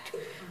act,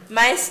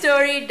 my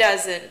story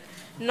doesn't.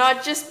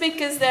 Not just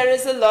because there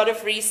is a lot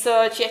of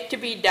research yet to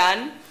be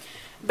done,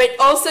 but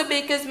also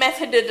because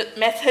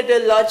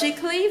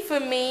methodologically, for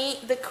me,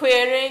 the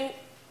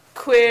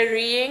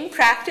querying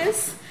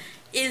practice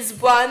is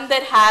one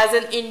that has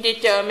an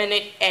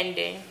indeterminate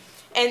ending.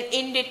 An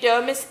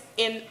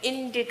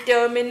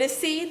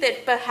indeterminacy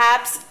that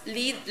perhaps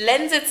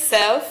lends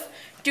itself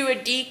to a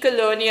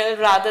de-colonial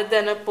rather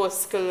than a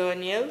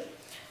post-colonial,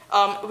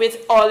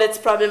 with all its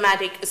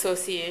problematic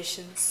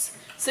associations.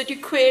 So to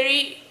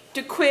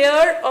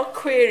queer or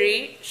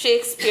query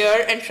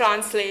Shakespeare and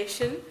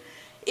translation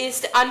is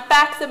to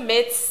unpack the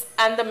myths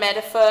and the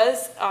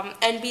metaphors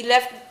and be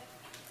left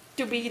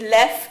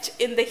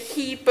in the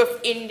heap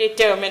of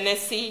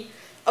indeterminacy,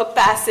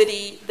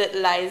 opacity that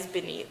lies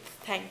beneath.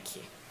 Thank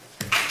you.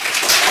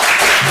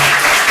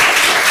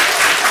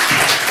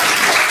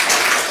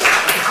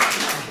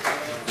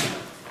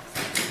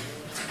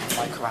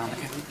 Mic around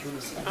again.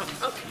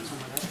 Oh, okay.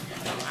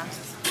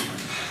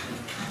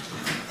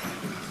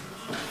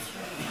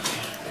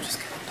 Just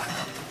get it back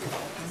up.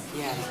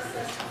 Yeah.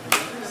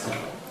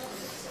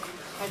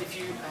 Quite a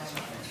few.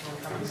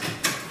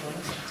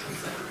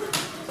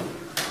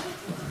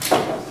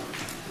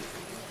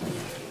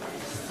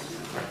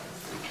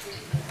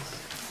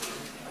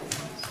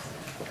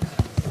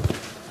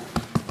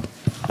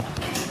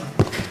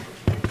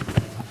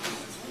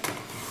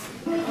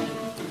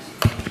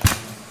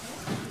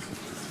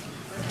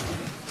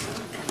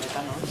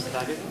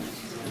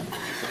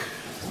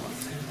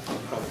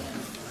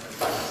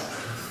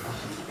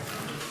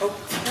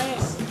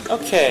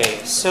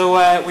 Okay, so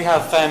we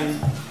have,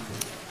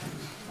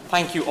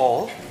 thank you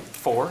all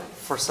for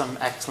some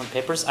excellent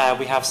papers.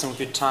 We have some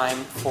good time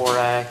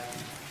for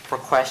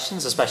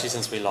questions, especially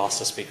since we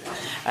lost a speaker.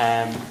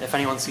 If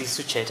anyone sees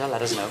Suchaita,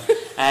 let us know.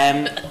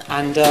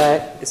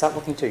 Is that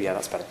working too? Yeah,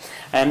 that's better.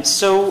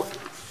 So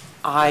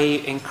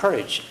I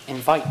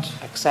invite,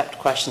 accept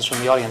questions from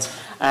the audience.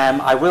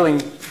 I will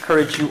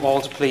encourage you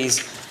all to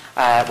please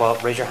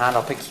raise your hand,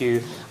 I'll pick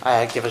you,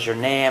 give us your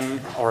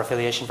name or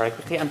affiliation very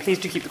quickly, and please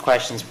do keep the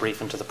questions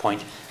brief and to the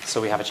point so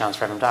we have a chance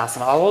for everyone to ask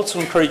them. I'll also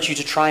encourage you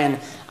to try and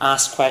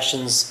ask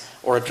questions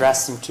or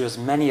address them to as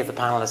many of the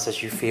panelists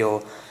as you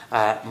feel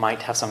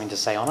might have something to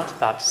say on it.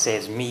 That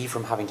saves me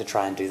from having to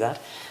try and do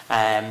that.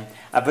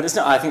 But it's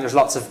not, I think there's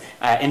lots of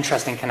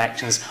interesting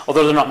connections,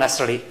 although they're not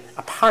necessarily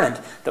apparent,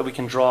 that we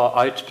can draw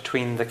out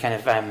between the kind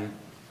of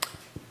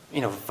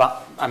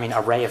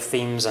array of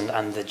themes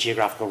and the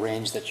geographical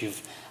range that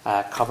you've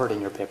covered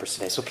in your papers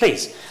today. So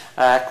please,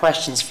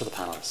 questions for the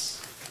panelists.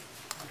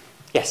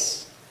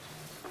 Yes.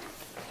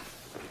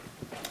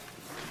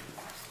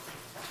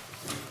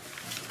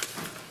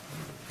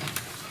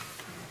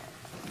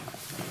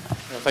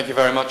 Thank you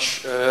very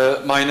much.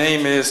 My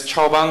name is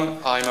Chao Bang.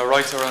 I'm a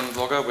writer and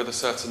blogger with a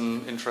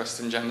certain interest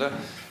in gender.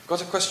 I've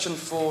got a question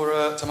for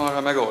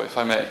Tamara Megaw, if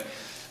I may.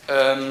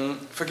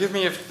 Forgive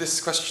me if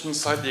this question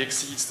slightly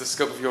exceeds the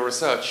scope of your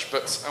research,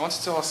 but I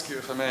wanted to ask you,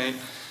 if I may,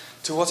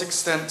 to what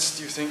extent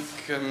do you think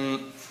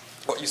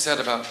what you said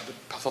about the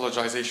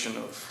pathologization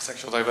of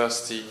sexual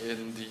diversity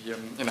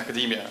in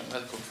academia and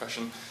medical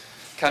profession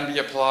can be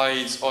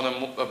applied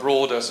on a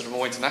broader, sort of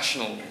more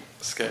international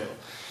scale?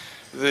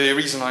 The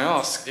reason I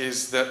ask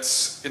is that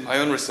in my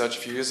own research a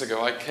few years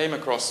ago, I came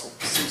across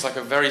what seems like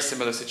a very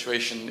similar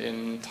situation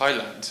in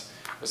Thailand,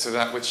 so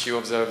that which you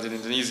observed in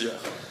Indonesia.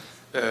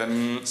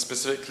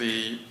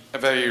 Specifically, a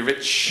very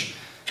rich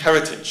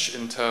heritage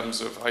in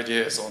terms of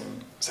ideas on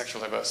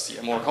sexual diversity,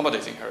 a more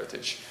accommodating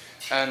heritage.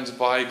 And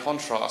by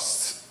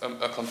contrast,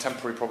 a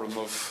contemporary problem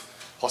of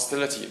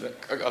hostility,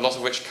 a lot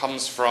of which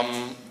comes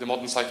from the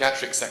modern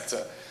psychiatric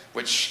sector,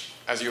 which,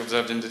 as you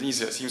observed in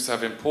Indonesia, seems to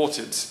have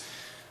imported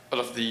a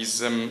lot of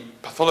these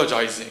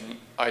pathologizing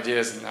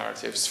ideas and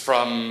narratives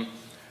from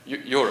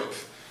Europe,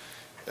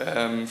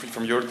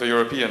 from the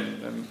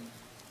European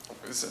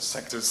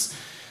sectors.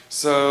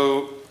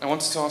 So I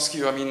wanted to ask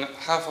you, I mean,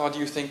 how far do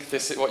you think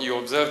what you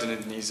observed in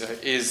Indonesia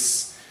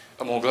is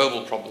a more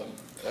global problem?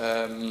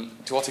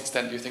 To what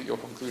extent do you think your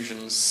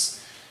conclusions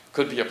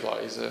could be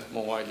applied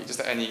more widely?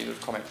 Just any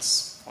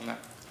comments on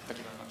that? Thank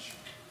you very much.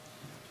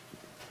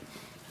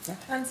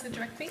 Answer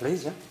directly?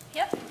 Please, yeah.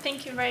 Yeah,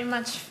 thank you very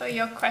much for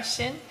your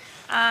question.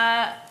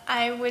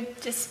 I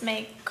would just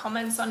make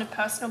comments on a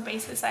personal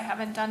basis. I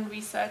haven't done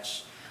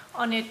research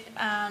on it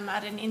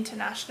at an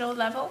international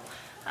level.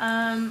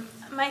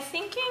 My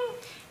thinking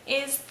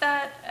is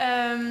that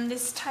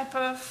this type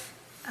of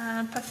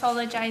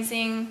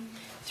pathologizing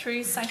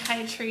through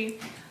psychiatry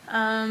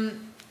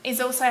is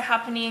also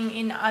happening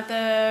in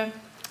other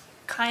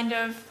kind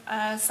of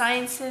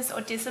sciences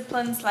or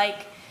disciplines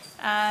like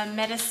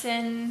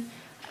medicine,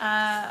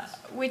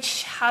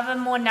 which have a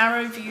more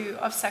narrow view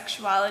of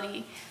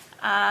sexuality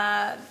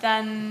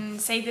than,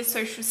 say, the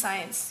social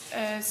science.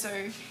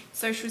 So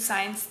social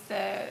science,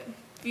 the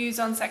views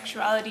on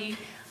sexuality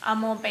are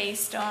more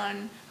based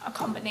on a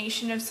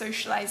combination of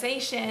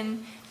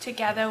socialization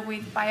together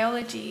with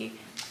biology.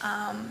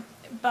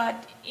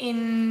 But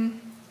in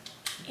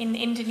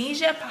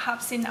Indonesia,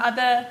 perhaps in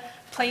other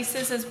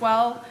places as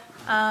well,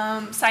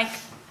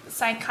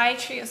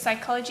 psychiatry or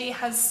psychology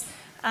has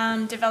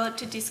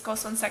developed a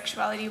discourse on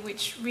sexuality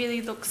which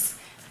really looks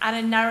at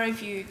a narrow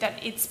view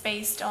that it's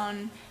based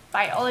on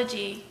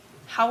biology.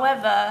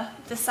 However,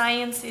 the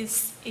science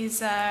is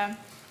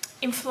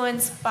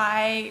influenced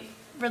by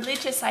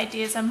religious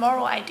ideas and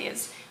moral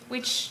ideas,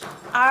 which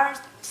are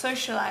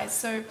socialized.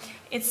 So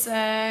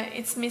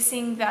it's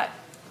missing that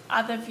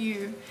other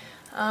view.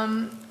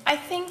 I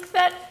think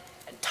that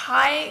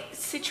Thai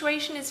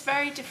situation is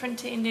very different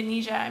to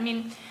Indonesia. I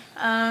mean,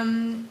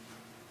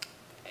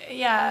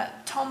 yeah,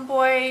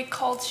 tomboy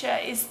culture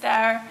is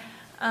there,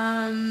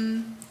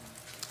 and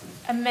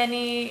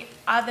many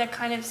other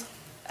kind of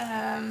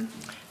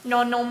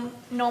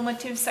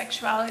non-normative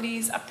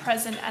sexualities are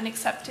present and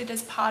accepted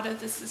as part of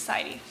the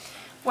society.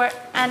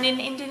 And in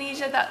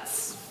Indonesia,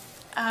 that's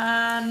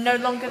no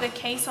longer the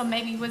case, or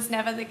maybe was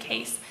never the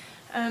case.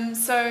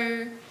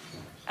 So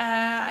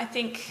I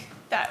think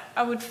that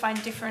I would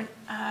find different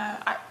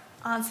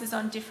answers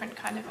on different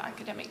kind of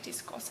academic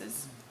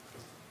discourses.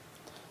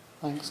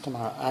 Thanks,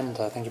 Tamara, and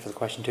thank you for the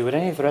question too. Would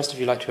any of the rest of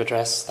you like to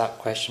address that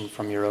question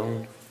from your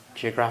own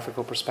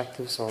geographical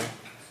perspectives or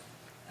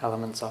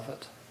elements of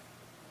it?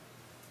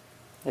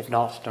 If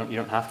not, you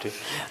don't have to.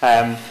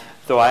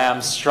 Though I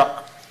am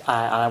struck,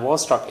 and I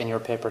was struck in your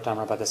paper,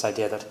 Tamara, by this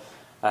idea that,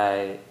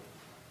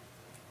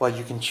 well,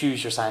 you can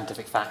choose your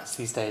scientific facts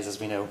these days, as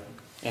we know,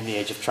 in the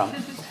age of Trump.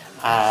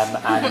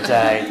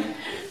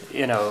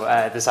 You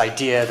know, this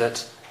idea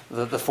that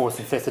the fourth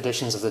and fifth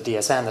editions of the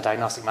DSM, the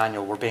Diagnostic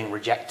Manual, were being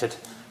rejected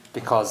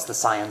because the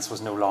science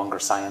was no longer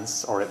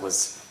science, or it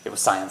was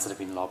science that had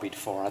been lobbied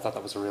for. I thought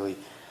that was a really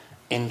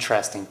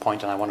interesting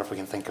point, and I wonder if we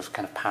can think of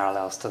kind of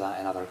parallels to that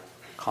in other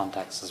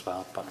contexts as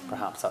well, but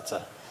perhaps that's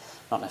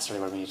not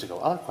necessarily where we need to go.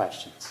 Other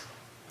questions?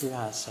 Who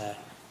has?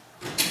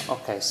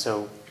 Okay,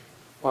 so,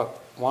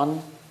 what,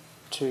 1,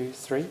 2,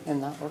 3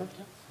 in that order?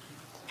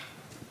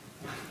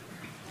 Yeah.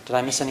 Did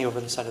I miss any over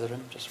the side of the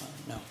room? Just one?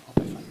 No?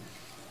 Okay, fine.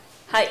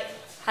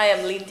 Hi,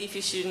 I'm Lindy,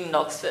 student in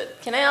Oxford.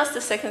 Can I ask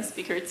the second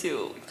speaker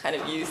to kind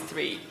of use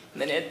 3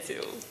 minutes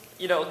to,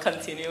 you know,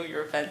 continue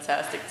your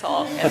fantastic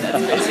talk? And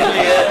that's basically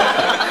it.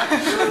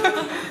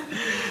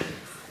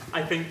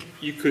 I think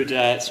you could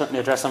certainly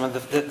address some of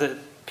the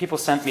people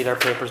sent me their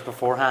papers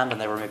beforehand, and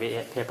there were maybe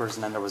 8 papers,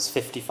 and then there was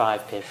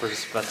 55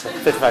 papers, but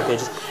 55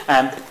 pages.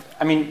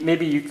 I mean,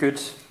 maybe you could.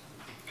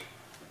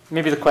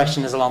 Maybe the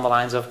question is along the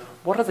lines of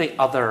what are the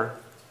other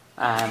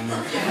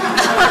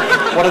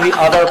What are the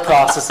other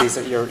processes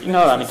that you're,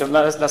 I mean,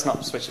 let's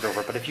not switch it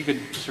over, but if you could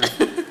sort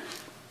of,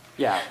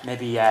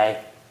 maybe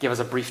give us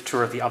a brief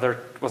tour of the other,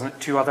 wasn't it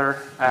 2 other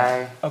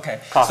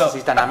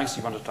processes, dynamics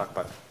you wanted to talk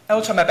about? I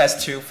will try my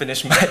best to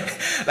finish my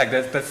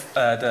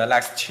the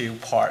last 2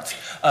 parts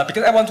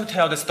because I want to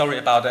tell the story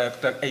about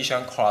the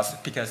Asian cross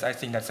because I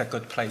think that's a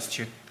good place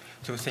to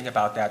think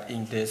about that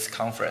in this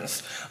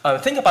conference.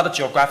 Think about the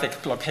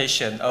geographic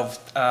location of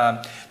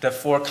the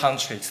 4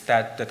 countries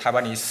that the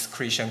Taiwanese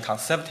Christian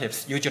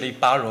conservatives usually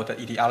borrow the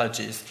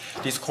ideologies,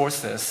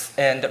 discourses,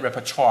 and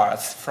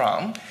repertoires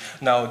from.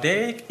 Now,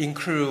 they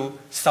include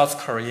South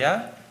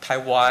Korea,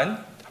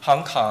 Taiwan,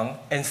 Hong Kong,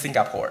 and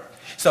Singapore.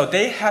 So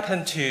they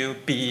happen to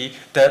be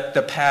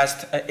the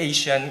past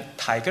Asian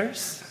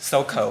tigers,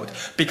 so-called,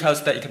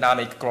 because the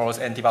economic growth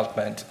and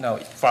development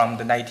from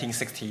the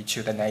 1960s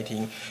to the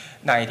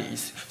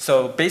 1990s.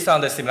 So based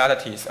on the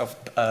similarities of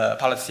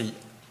policy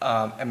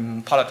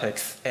and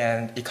politics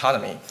and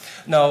economy.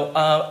 Now,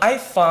 I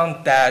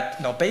found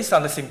that based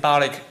on the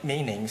symbolic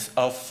meanings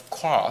of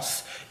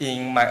cross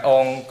in my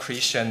own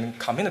Christian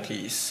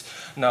communities,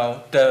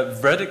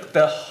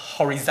 the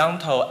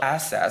horizontal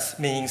axis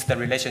means the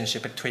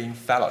relationship between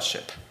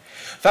fellowship.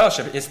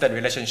 Fellowship is the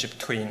relationship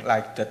between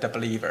the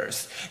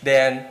believers.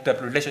 Then the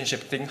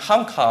relationship between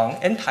Hong Kong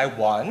and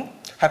Taiwan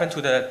happen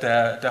to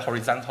the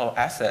horizontal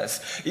axis.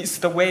 It's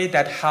the way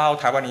that how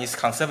Taiwanese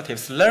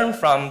conservatives learn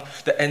from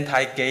the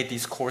anti-gay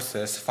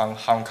discourses from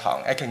Hong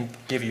Kong. I can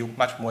give you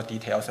much more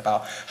details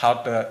about how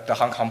the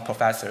Hong Kong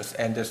professors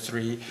and the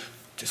 3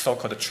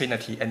 so-called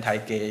Trinity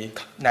anti-gay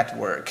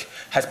network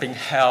has been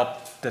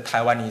helped the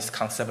Taiwanese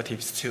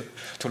conservatives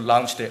to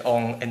launch their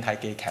own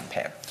anti-gay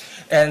campaign.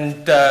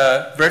 And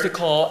the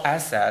vertical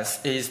axis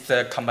is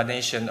the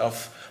combination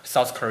of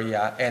South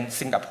Korea and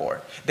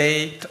Singapore.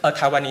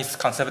 Taiwanese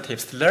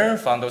conservatives learn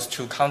from those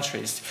 2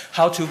 countries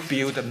how to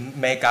build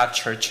mega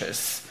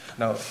churches.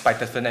 By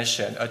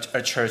definition,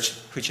 a church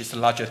which is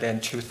larger than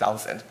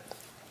 2,000.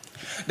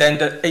 Then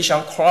the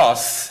Asian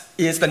cross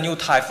is the new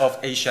type of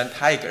Asian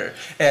tiger,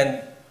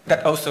 and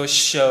that also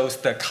shows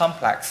the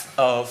complex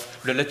of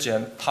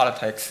religion,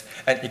 politics,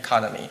 and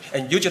economy.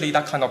 And usually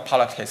that kind of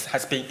politics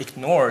has been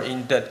ignored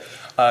in the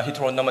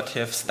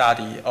heteronormative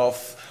study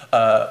of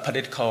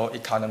political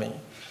economy.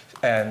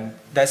 And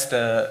that's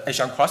the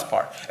Asian cross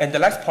part. And the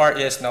last part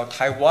is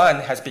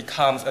Taiwan has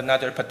become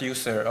another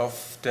producer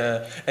of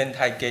the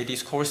anti-gay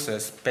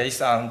discourses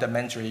based on the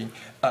Mandarin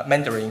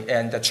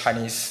and the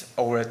Chinese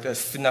or the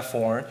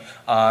Sinophone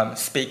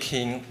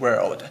speaking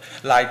world,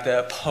 like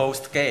the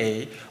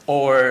post-gay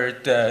or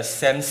the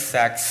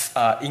same-sex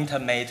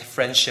intimate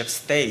friendship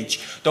stage.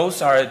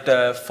 Those are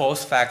the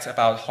false facts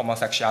about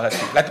homosexuality.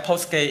 Like the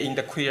post-gay in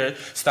the queer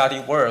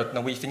study world,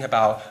 we think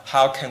about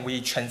how can we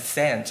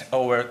transcend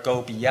or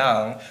go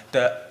beyond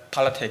the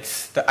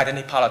politics, the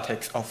identity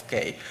politics of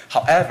gay.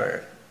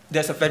 However,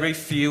 there's a very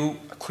few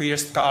queer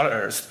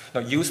scholars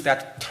use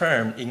that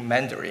term in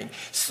Mandarin.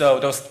 So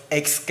those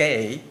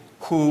ex-gay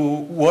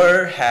who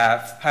were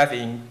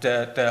having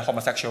the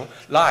homosexual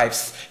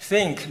lives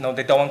think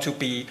they don't want to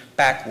be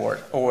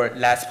backward or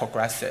less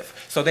progressive.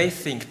 So they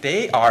think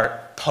they are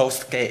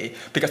post-gay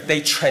because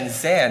they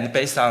transcend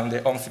based on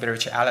their own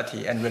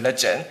spirituality and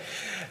religion.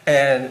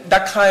 And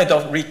that kind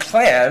of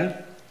reclaim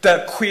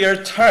the queer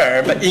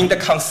term in the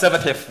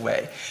conservative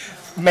way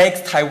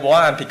makes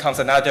Taiwan becomes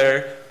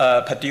another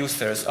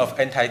producers of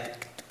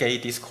anti-gay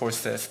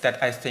discourses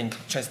that I think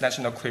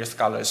transnational queer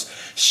scholars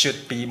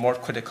should be more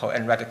critical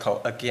and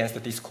radical against the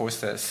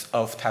discourses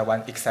of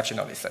Taiwan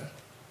exceptionalism.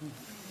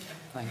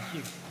 Thank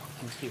you.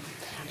 Thank you.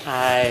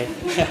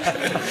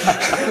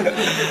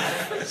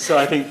 So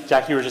I think,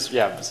 Jack, you were just,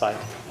 beside.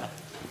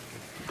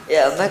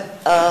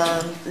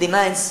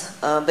 Lima is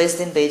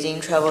based in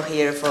Beijing, traveled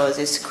here for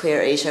this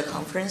Queer Asia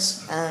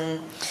conference.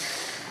 And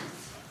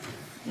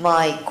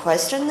my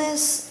question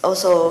is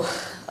also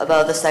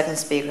about the second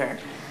speaker.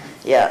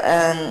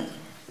 And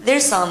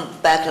there's some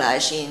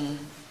backlash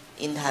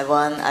in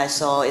Taiwan. I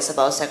saw it's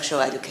about sexual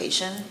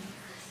education.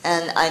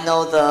 And I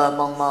know the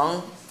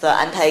Mengmeng, the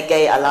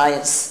Anti-Gay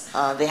Alliance,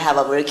 they have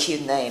a very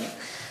cute name,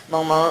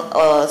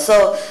 Mengmeng.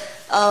 So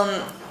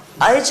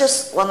I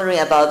just wondering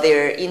about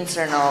their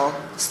internal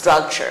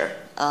structure.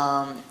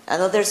 I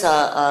know there's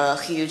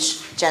a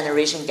huge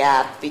generation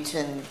gap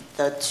between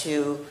the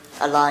 2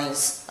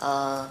 alliances,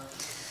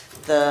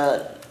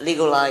 the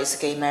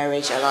legalized gay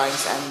marriage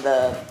alliance and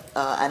the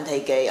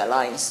anti-gay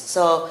alliance.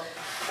 So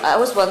I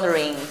was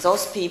wondering,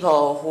 those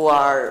people who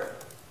are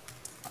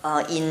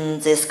in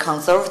this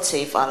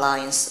conservative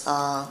alliance,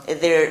 is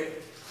there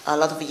a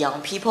lot of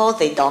young people,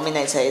 they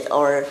dominated,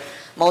 or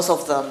most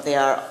of them, they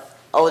are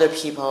older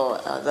people,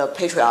 the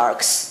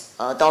patriarchs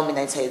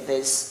dominated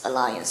this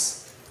alliance?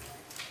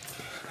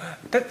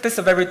 That's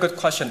a very good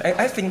question.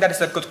 I think that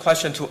is a good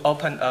question to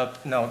open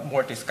up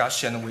more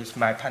discussion with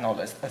my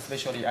panelists.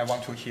 Especially, I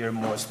want to hear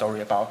more story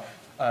about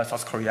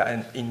South Korea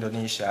and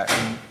Indonesia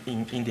and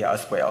in India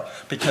as well.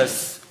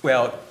 Because,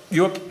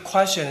 your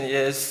question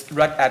is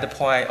right at the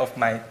point of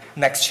my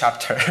next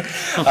chapter.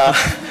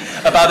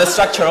 about the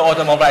structural or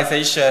the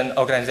mobilization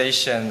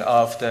organization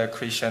of the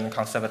Christian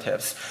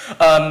conservatives.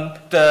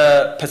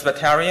 The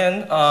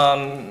Presbyterian,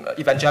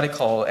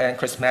 evangelical, and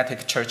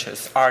charismatic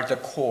churches are the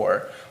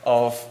core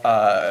of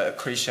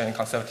Christian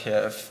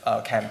conservative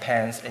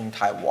campaigns in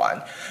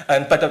Taiwan.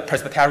 But the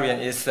Presbyterian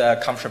is a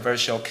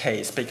controversial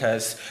case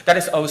because that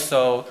is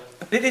also,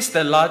 it is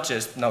the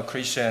largest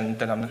Christian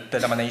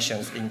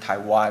denominations in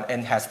Taiwan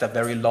and has the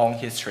very long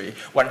history,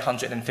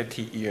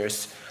 150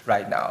 years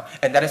right now.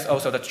 And that is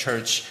also the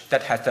church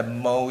that has the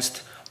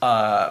most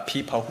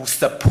people who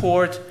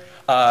support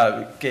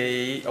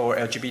gay or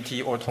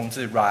LGBT or 同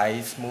志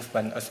rights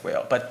movement as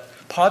well. But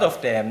part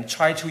of them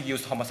try to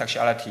use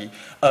homosexuality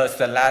as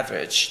the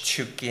leverage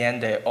to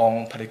gain their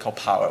own political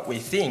power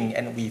within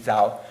and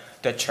without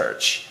the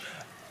church.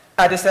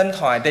 At the same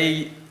time,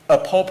 they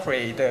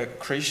appropriate the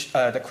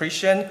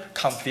Christian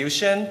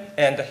confusion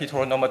and the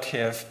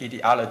heteronormative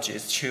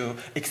ideologies to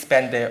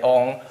expand their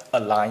own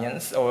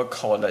alliance or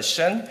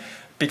coalition,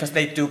 because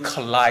they do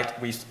collide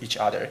with each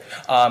other,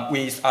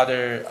 with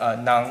other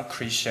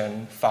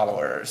non-Christian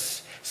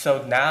followers.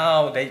 So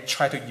now they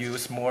try to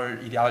use more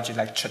ideology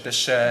like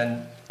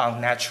tradition,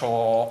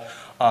 unnatural,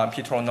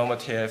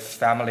 heteronormative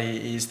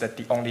family is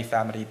the only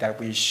family that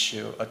we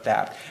should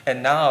adapt.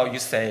 And now you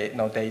say,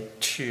 no, they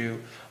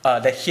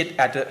hit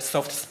at the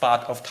soft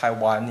spot of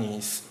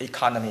Taiwanese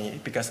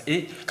economy, because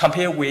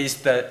compared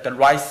with the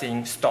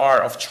rising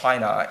star of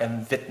China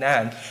and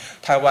Vietnam,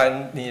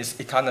 Taiwanese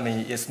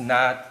economy is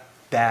not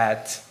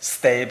that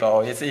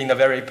stable. It's in a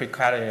very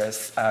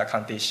precarious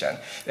condition.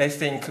 They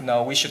think,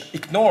 no, we should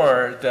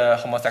ignore the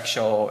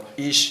homosexual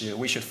issue.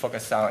 We should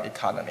focus on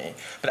economy.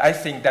 But I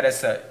think that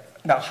is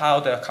now how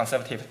the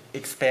conservatives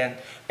expand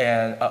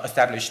and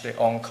establish their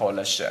own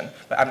coalition.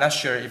 But I'm not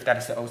sure if that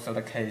is also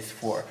the case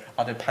for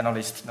other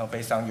panelists,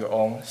 based on your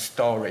own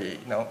story,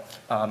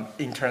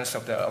 in terms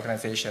of the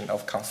organization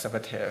of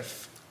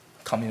conservative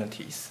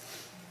communities.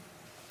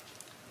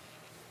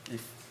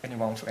 If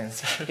anyone wants to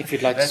answer. If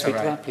you'd like to speak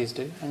to that, please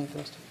do. Any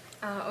first?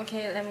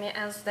 Okay, let me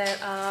answer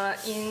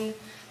that. In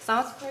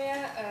South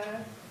Korea,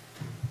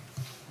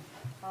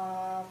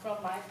 from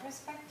my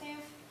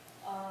perspective,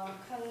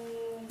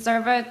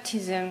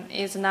 conservatism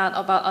is not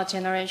about a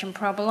generation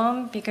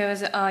problem,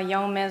 because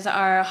young men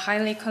are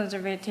highly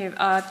conservative,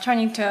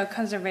 turning to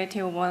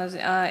conservative ones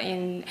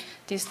in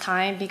this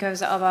time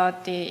because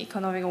about the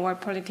economic or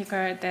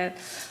political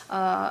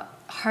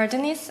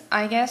hardness,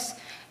 I guess.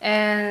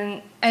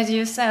 And as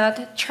you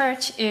said,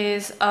 church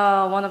is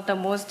one of the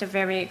most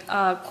very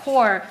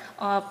core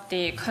of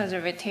the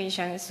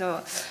conservation.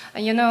 So,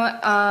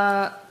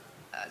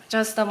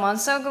 just a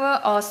month ago,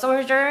 a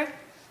soldier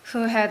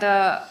who had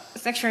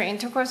sexual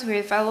intercourse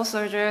with fellow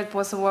soldiers,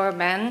 both were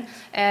men,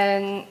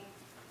 and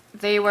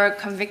they were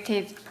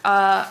convicted,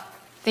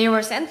 they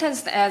were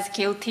sentenced as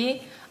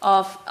guilty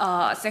of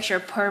sexual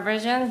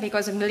perversion,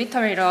 because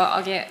military law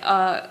again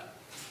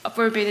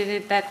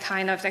forbidden that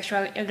kind of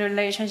sexual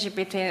relationship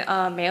between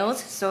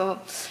males. So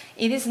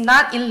it is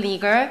not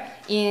illegal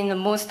in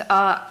most,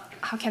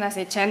 how can I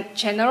say,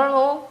 general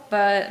law,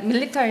 but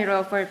military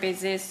law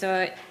forbids it.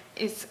 So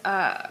it's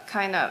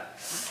kind of,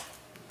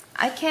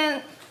 I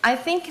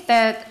think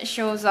that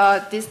shows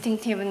a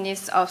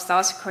distinctiveness of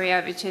South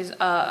Korea, which is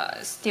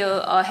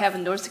still have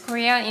North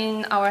Korea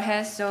in our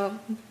heads. So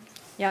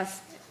yes,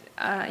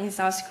 in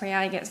South Korea,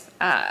 I guess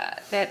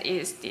that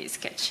is the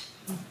sketch.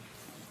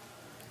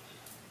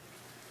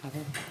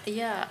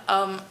 Yeah,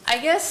 I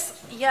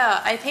guess,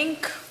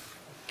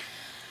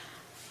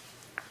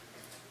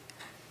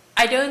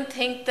 I don't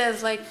think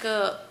there's like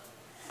a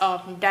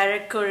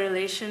direct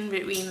correlation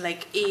between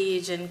like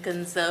age and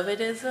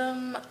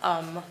conservatism,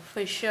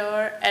 for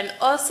sure. And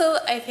also,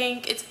 I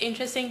think it's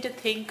interesting to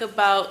think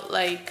about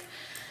like,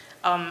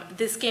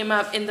 this came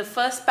up in the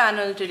first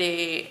panel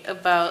today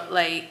about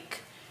like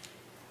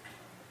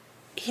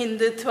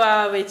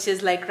Hindutva, which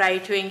is like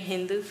right-wing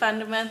Hindu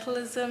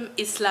fundamentalism,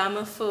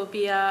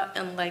 Islamophobia,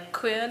 and like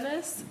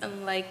queerness,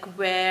 and like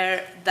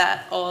where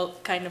that all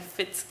kind of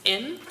fits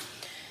in.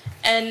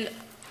 And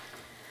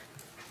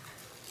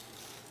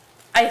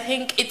I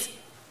think it's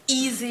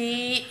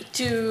easy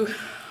to,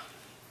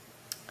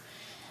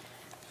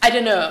 I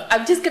don't know,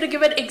 I'm just gonna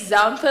give an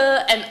example,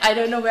 and I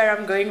don't know where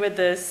I'm going with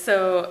this,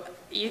 so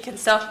you can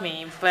stop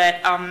me, but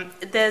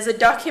there's a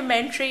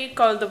documentary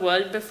called The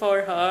World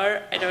Before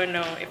Her. I don't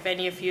know if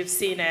any of you have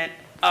seen it.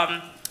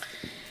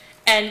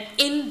 And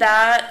in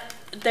that,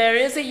 there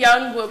is a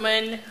young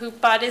woman who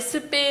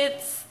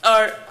participates,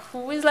 or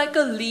who is like a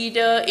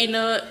leader in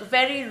a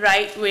very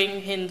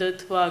right-wing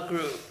Hindutva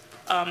group,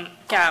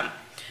 camp.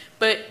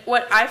 But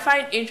what I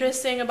find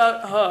interesting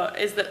about her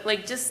is that,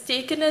 like, just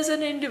taken as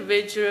an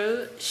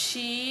individual,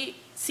 she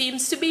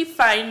seems to be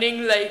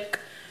finding like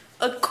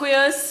a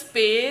queer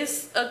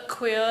space, a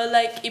queer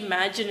like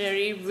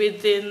imaginary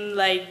within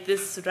like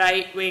this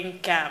right-wing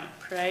camp,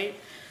 right?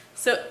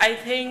 So I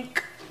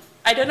think,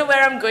 I don't know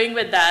where I'm going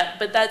with that,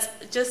 but that's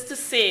just to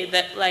say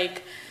that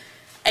like,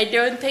 I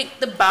don't think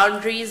the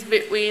boundaries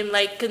between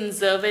like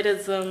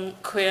conservatism,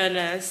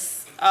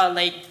 queerness are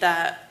like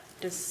that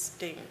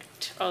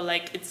distinct, or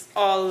like it's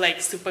all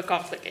like super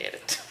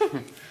complicated.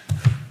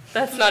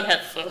 That's not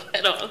helpful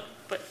at all,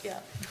 but yeah.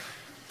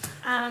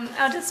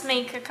 I'll just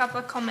make a couple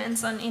of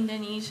comments on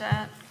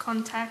Indonesia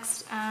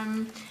context.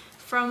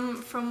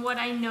 From what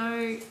I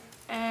know,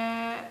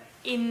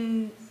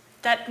 in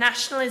that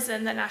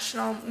nationalism, the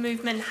national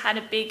movement had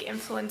a big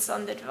influence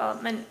on the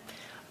development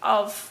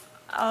of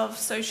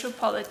social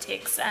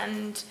politics,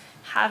 and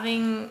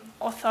having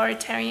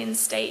authoritarian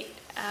state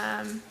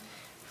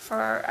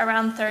for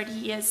around 30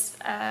 years,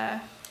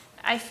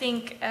 I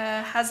think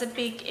has a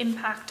big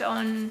impact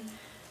on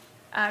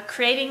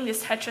creating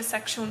this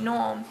heterosexual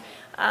norm.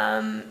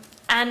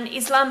 And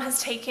Islam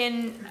has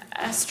taken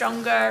a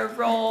stronger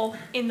role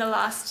in the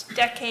last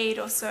decade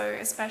or so,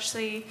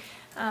 especially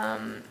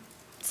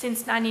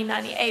since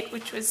 1998,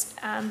 which was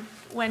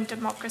when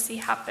democracy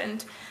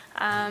happened,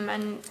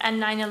 and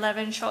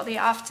 9/11 shortly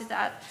after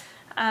that.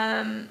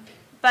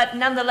 But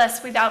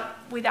nonetheless,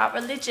 without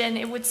religion,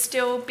 it would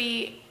still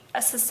be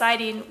a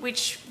society in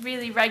which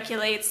really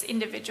regulates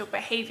individual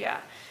behavior.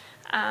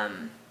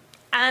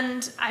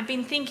 And I've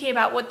been thinking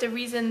about what the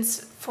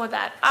reasons for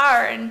that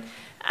are, and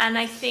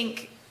I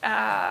think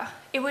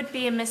it would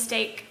be a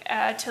mistake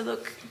to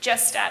look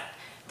just at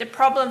the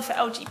problem for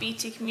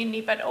LGBT community,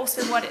 but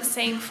also what it's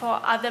saying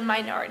for other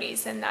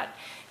minorities, and that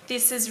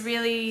this is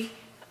really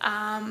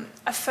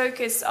a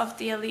focus of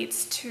the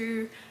elites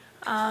to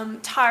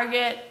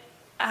target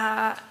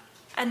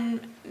and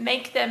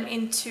make them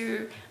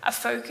into a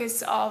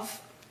focus of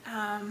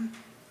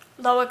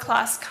lower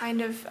class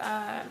kind of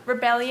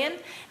rebellion,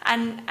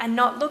 and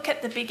not look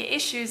at the bigger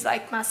issues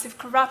like massive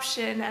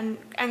corruption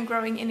and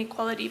growing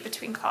inequality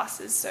between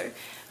classes. So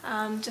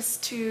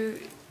just to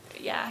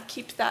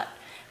keep that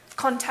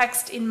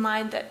context in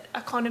mind, that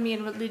economy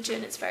and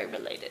religion is very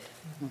related.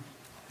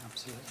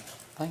 Absolutely.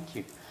 Thank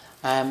you.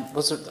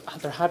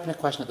 There had been a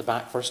question at the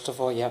back, first of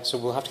all, yeah, so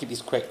we'll have to keep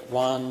these quick.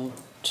 1,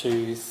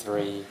 2,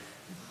 3,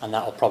 and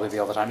that'll probably be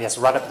all the time. Yes,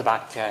 right up the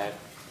back.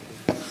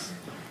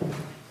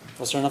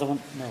 Was there another one?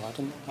 No, I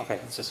didn't. Okay,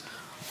 it's just...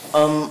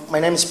 My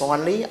name is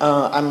Pawan Lee.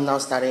 I'm now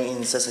studying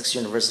in Sussex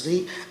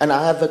University, and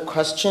I have a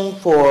question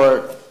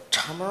for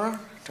Tamara.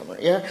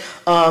 Yeah.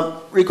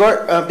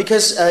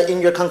 Because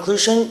in your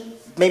conclusion,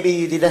 maybe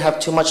you didn't have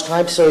too much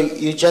time, so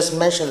you just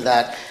mentioned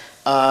that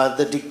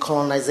the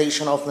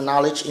decolonization of the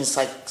knowledge in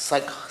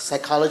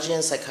psychology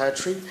and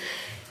psychiatry.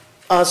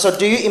 So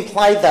do you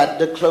imply that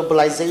the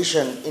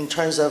globalization in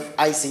terms of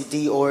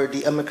ICD, or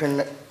the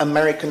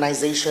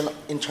Americanization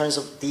in terms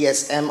of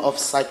DSM of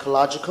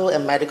psychological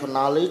and medical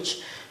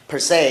knowledge per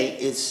se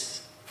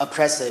is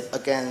oppressive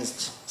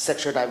against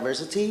sexual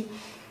diversity?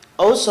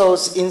 Also,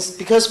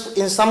 because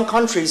in some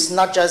countries,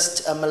 not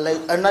just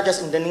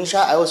Indonesia,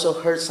 I also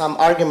heard some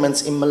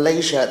arguments in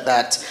Malaysia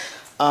that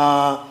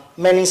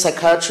many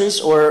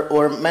psychiatrists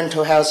or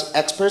mental health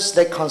experts,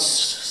 they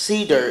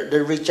consider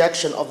the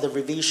rejection of the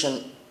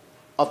revision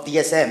of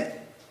DSM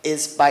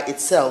is by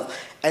itself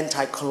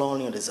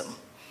anti-colonialism,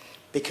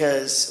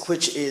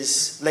 which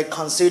is, they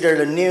consider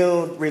the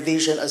new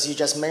revision, as you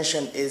just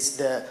mentioned, is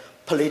the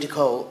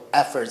political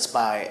efforts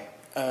by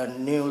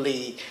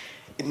newly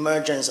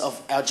emergence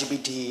of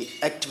LGBT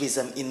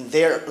activism in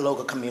their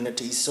local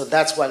communities. So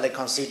that's why they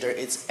consider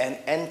it's an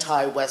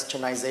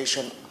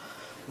anti-Westernization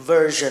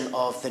version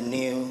of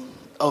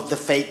the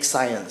fake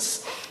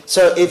science.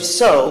 So if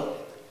so,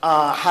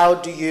 how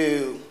do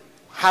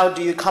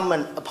you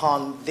comment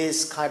upon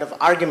this kind of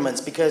arguments?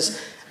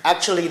 Because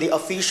actually the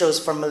officials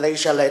from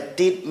Malaysia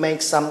did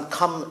make some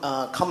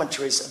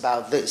commentaries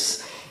about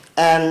this.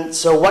 And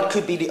so what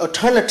could be the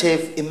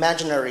alternative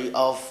imaginary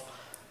of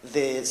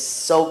the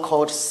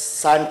so-called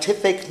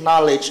scientific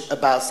knowledge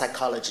about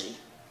psychology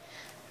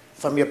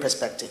from your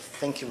perspective?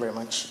 Thank you very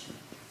much.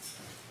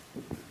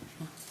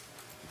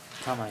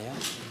 Tamara,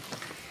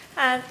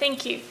 yeah.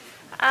 Thank you.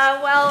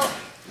 Well,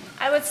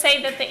 I would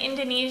say that the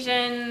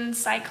Indonesian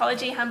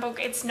Psychology Handbook,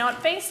 it's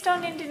not based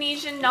on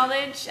Indonesian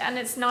knowledge, and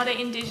it's not an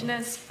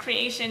indigenous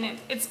creation.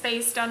 It's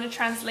based on a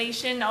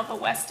translation of a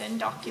Western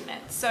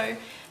document. So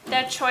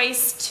their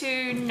choice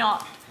to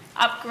not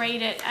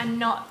upgrade it and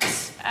not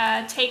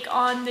take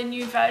on the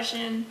new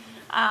version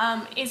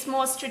is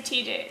more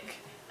strategic.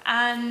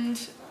 And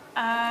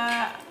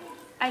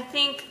I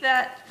think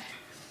that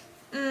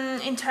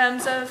in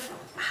terms of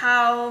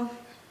how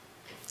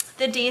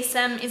the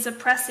DSM is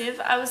oppressive,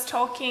 I was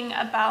talking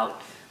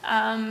about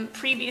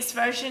previous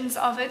versions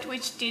of it,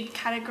 which did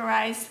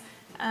categorize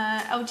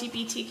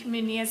LGBT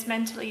community as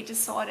mentally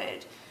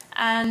disordered.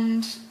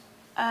 And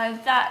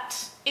that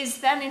is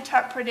then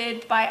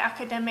interpreted by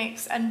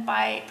academics and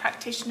by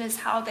practitioners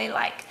how they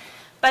like.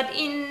 But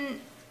in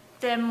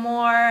the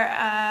more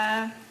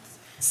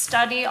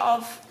study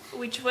of,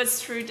 which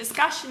was through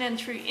discussion and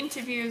through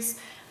interviews,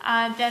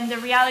 then the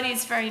reality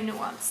is very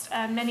nuanced.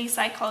 Many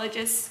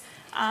psychologists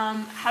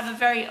have a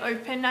very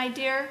open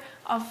idea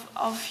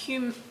of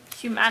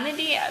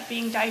humanity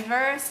being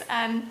diverse,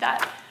 and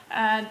that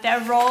their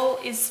role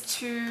is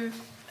to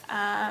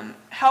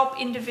help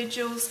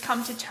individuals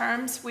come to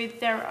terms with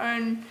their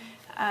own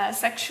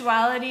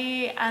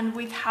sexuality and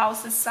with how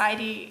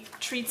society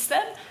treats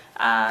them.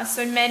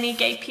 So many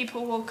gay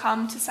people will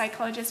come to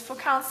psychologists for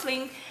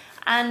counseling,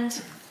 and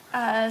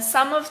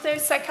some of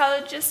those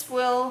psychologists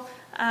will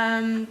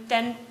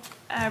then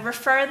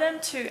refer them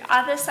to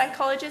other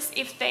psychologists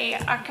if they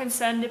are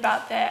concerned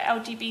about their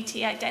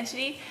LGBT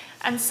identity,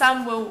 and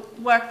some will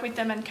work with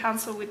them and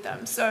counsel with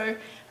them. So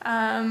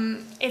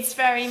it's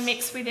very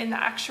mixed within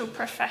the actual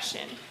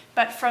profession,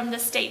 but from the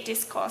state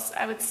discourse,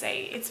 I would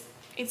say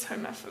it's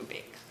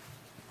homophobic.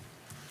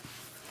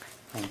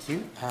 Thank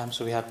you.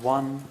 So we had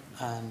one,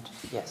 and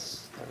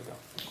yes, there we go.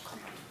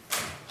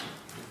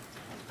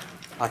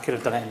 I could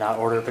have done it in that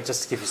order, but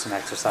just to give you some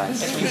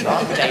exercise.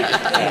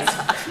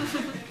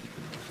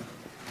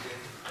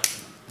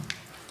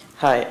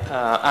 Hi,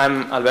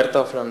 I'm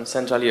Alberto from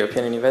Central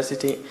European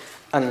University,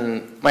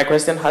 and my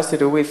question has to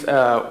do with,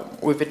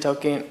 we've been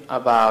talking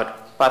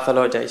about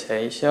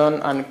pathologization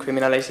and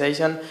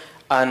criminalization,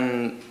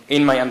 and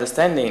in my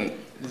understanding,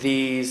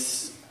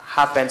 this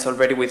happens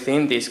already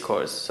within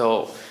discourse.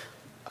 So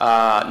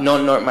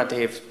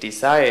non-normative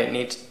desire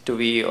needs to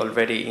be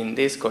already in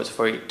discourse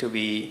for it to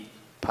be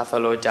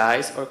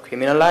pathologized or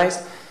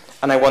criminalized.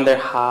 And I wonder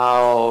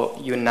how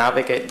you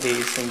navigate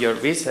this in your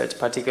research,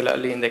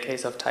 particularly in the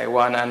case of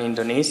Taiwan and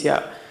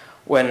Indonesia,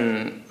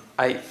 when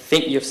I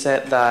think you've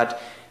said that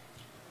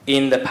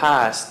in the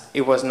past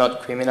it was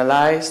not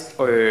criminalized,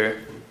 or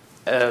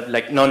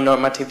like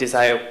non-normative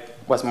desire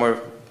was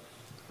more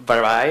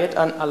varied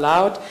and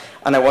allowed.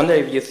 And I wonder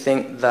if you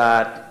think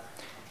that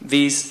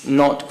this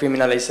not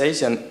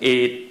criminalization,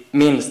 it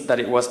means that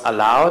it was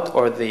allowed,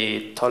 or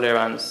the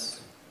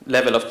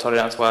level of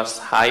tolerance was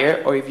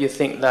higher, or if you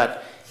think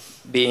that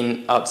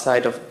being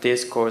outside of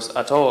discourse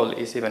at all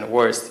is even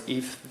worse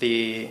if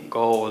the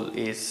goal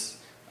is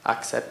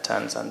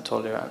acceptance and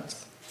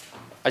tolerance.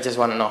 I just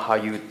want to know how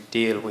you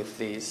deal with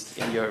this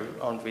in your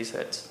own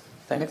research.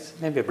 Thanks.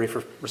 Maybe a brief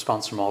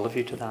response from all of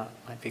you to that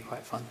might be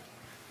quite fun.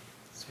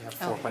 So we have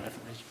four quite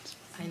different regions.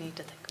 I need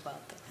to think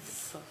about this,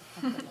 so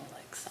I'm going to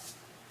like some.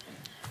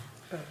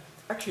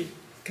 Actually,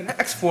 can I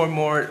ask for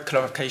more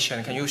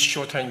clarification? Can you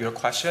shorten your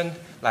question,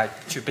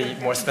 like to be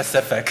more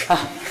specific?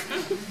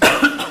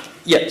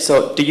 Yeah,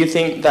 so do you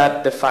think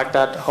that the fact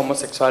that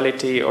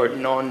homosexuality or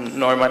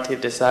non-normative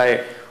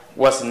desire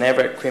was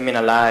never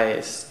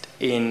criminalized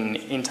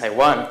in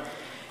Taiwan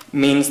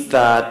means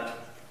that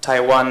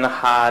Taiwan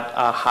had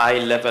a high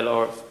level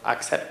of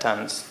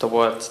acceptance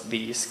towards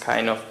these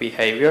kind of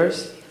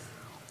behaviors?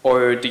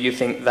 Or do you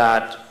think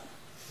that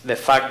the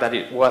fact that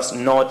it was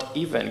not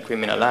even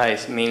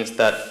criminalized means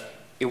that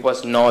it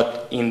was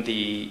not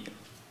even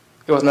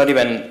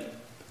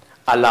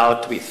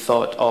allowed to be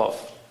thought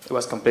of? It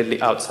was completely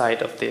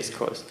outside of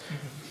discourse.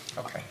 Mm-hmm.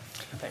 Okay,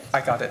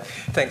 I got it.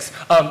 Thanks.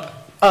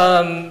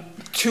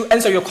 To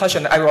answer your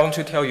question, I want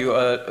to tell you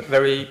a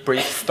very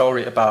brief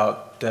story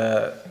about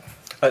the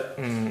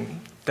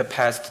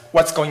past,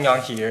 what's going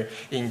on here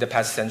in the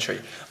past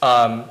century.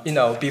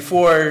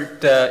 Before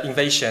the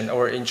invasion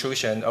or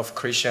intrusion of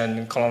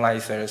Christian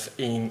colonizers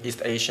in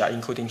East Asia,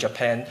 including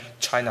Japan,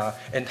 China,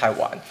 and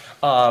Taiwan,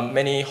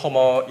 many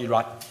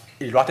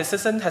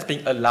homoeroticism has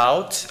been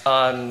allowed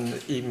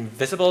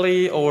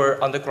invisibly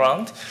or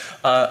underground,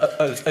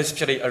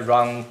 especially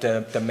around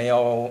the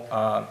male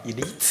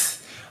elites.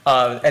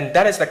 And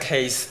that is the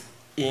case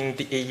in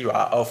the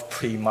era of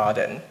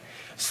pre-modern.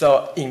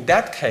 So in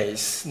that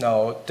case,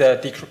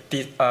 the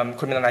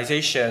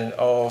criminalization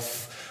of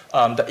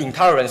the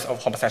intolerance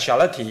of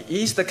homosexuality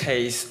is the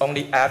case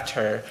only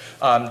after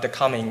the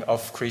coming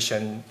of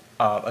Christian,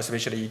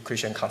 especially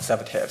Christian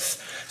conservatives.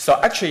 So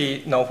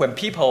actually, when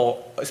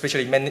people,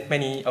 especially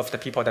many of the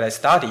people that I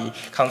study,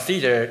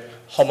 consider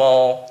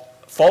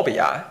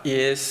homophobia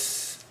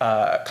is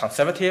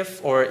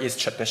conservative or is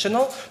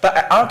traditional, but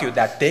I argue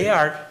that they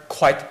are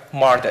quite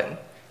modern.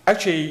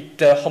 Actually,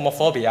 the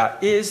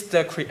homophobia is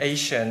the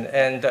creation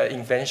and the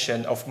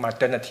invention of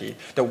modernity,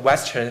 the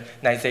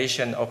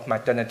westernization of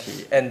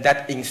modernity, and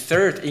that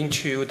insert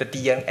into the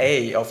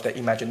DNA of the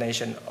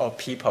imagination of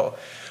people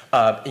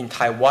in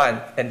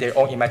Taiwan and their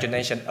own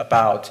imagination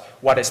about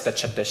what is the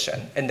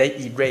tradition. And they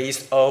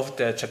erase all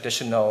the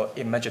traditional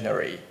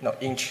imaginary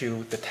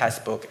into the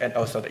textbook and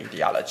also the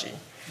ideology.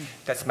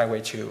 That's my way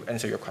to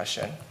answer your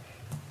question.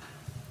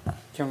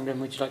 Kyung-rim,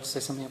 would you like to say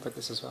something about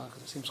this as well?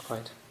 Because it seems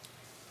quite...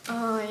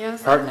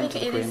 Yes, I think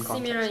it is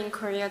similar in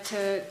Korea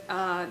to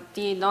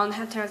the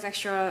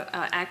non-heterosexual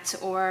acts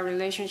or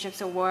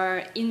relationships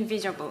were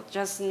invisible,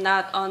 just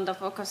not on the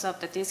focus of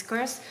the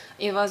discourse.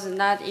 It was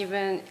not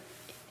even,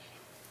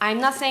 I'm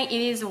not saying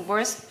it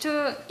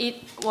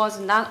was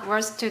not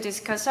worse to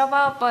discuss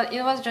about, but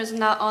it was just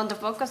not on the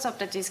focus of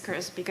the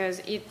discourse because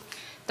it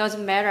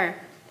doesn't matter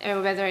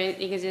whether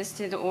it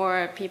existed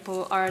or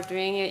people are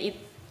doing it. It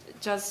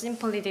just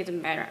simply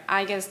didn't matter.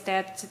 I guess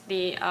that's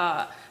the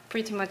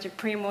pretty much a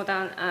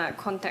pre-modern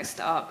context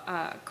of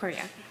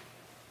Korea.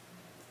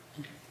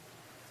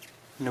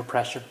 No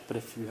pressure, but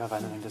if you have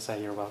anything to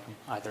say, you're welcome,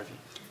 either of you.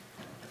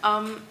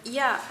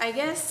 Yeah, I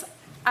guess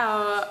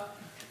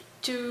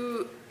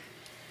to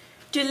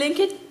link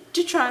it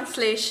to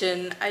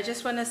translation, I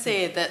just want to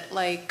say that,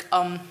 like,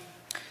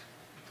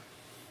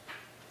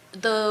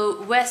 the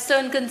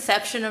Western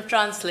conception of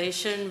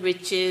translation,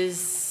 which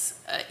is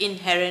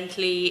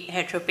inherently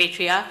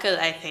heteropatriarchal,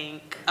 I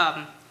think,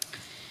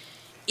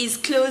 is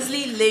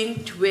closely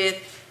linked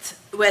with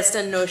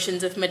Western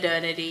notions of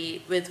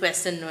modernity, with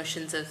Western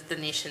notions of the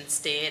nation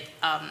state,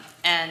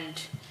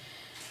 and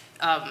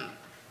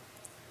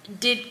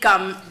did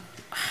come,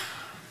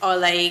 or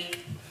like,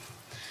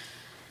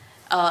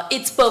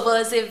 its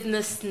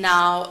perversiveness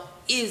now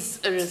is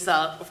a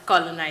result of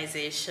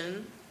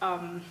colonization.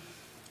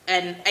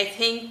 And I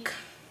think,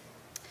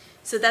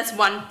 so that's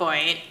one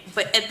point,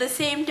 but at the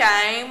same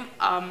time,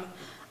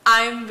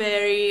 I'm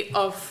very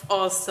of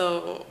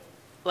also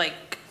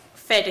like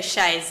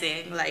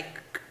fetishizing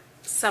like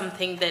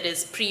something that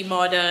is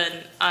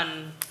pre-modern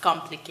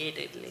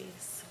uncomplicatedly.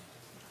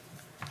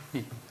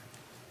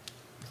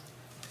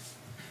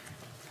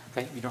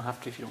 Okay, you don't have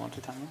to if you don't want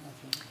to, Tamara.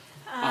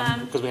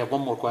 Because we have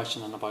one more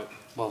question in about,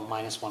 well,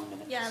 minus 1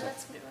 minute. Yeah, so.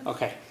 let's move on.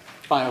 Okay,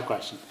 final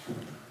question.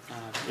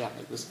 Yeah,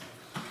 it was.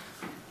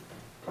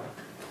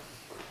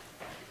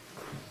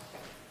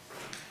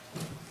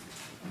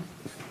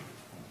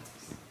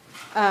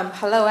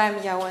 Hello, I'm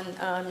Yawan.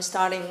 I'm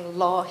studying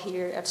law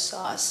here at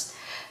SOAS.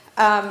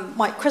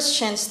 My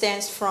question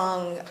stems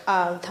from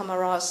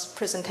Tamara's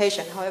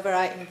presentation. However,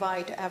 I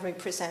invite every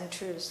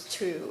presenter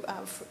to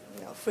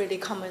freely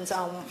comment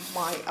on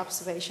my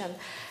observation.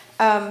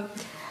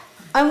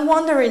 I'm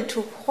wondering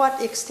to what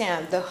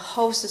extent the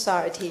whole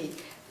society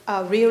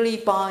really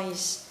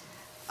buys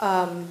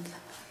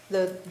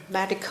the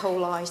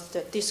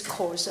medicalized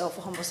discourse of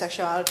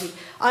homosexuality.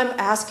 I'm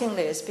asking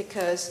this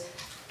because,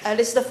 at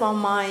least from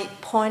my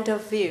point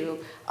of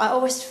view, I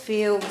always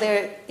feel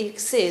there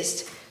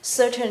exists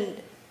certain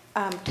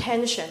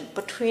tension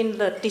between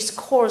the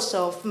discourse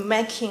of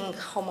making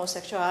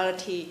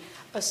homosexuality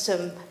as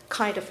some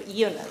kind of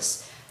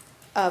illness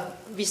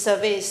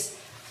vis-a-vis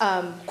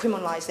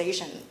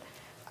criminalization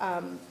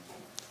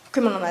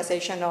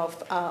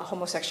of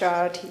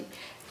homosexuality.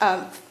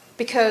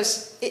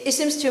 Because it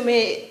seems to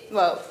me,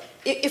 well,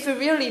 if it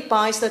really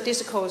buys the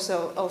discourse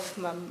of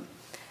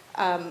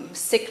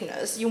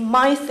sickness, you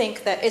might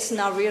think that it's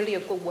not really a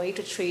good way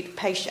to treat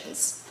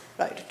patients,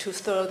 right? To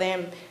throw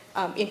them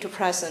into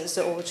prisons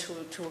or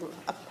to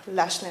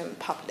lash them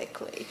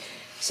publicly.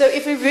 So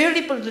if we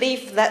really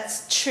believe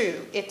that's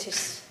true, it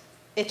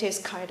is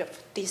kind of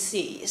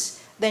disease,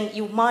 then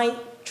you might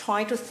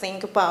try to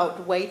think about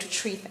a way to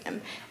treat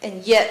them,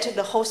 and yet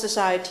the whole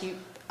society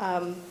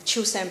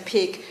choose and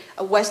pick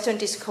Western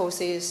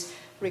discourses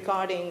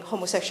regarding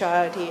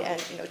homosexuality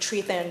and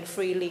treat them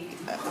freely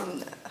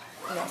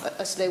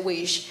as they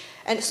wish.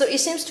 And so it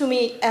seems to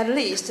me, at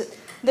least,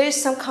 there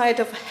is some kind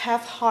of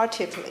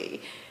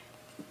half-heartedly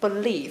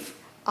belief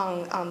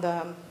on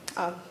the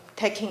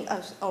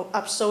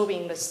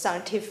absorbing the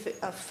scientific,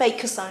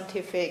 fake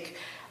scientific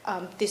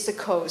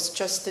discourse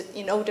just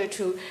in order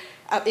to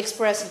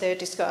express their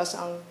disgust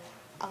on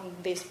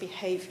this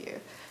behavior.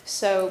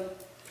 So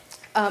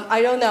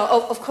I don't know.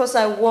 Of course,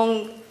 I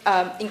won't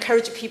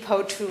encourage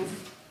people to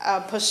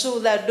pursue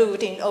that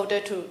route in order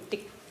to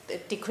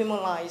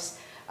decriminalize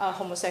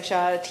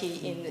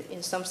homosexuality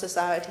in some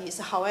societies.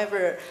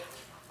 However,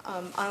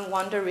 I'm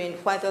wondering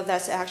whether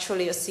that's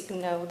actually a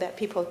signal that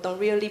people don't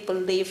really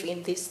believe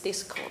in this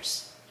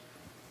discourse.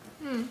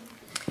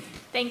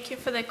 Thank you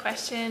for the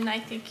question. I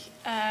think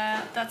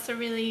that's a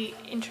really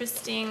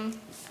interesting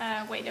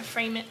way to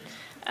frame it.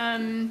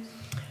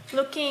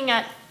 Looking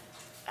at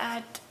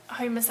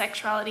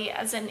homosexuality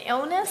as an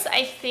illness,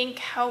 I think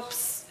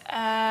helps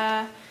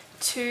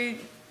to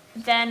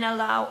then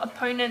allow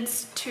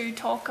opponents to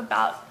talk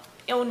about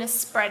illness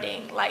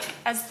spreading, like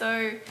as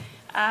though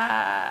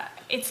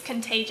it's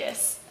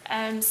contagious.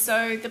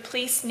 So the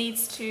police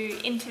needs to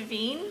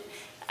intervene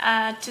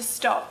to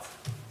stop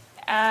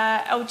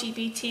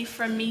LGBT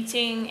from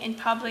meeting in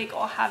public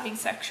or having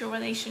sexual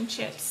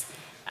relationships,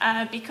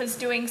 because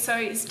doing so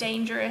is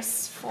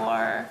dangerous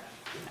for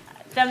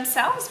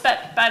themselves,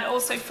 but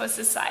also for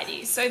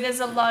society. So there's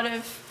a lot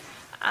of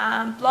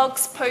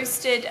blogs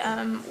posted.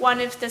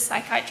 One of the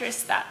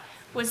psychiatrists that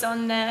was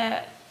on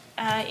the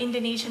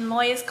Indonesian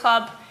Lawyers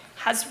Club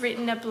has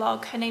written a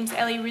blog. Her name's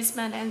Ellie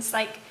Risman, and it's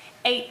like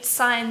 8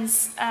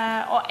 signs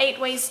or 8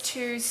 ways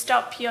to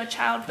stop your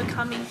child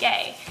becoming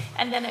gay.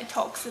 And then it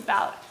talks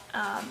about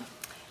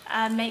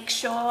make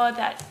sure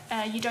that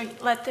you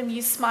don't let them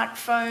use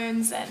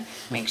smartphones, and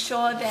make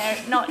sure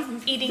they're not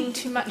eating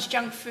too much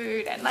junk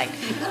food, and like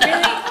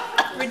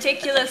really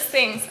ridiculous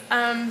things.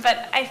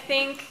 But I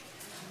think,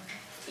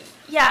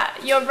 yeah,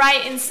 you're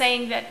right in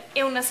saying that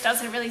illness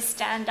doesn't really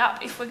stand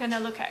up if we're going to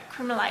look at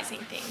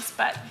criminalizing things.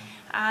 But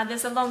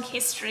there's a long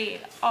history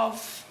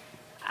of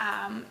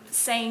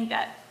saying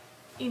that,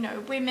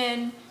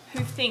 women who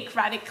think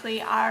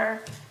radically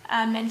are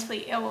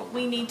mentally ill,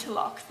 we need to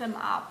lock them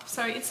up.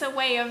 So it's a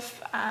way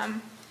of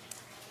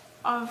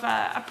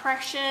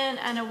oppression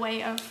and a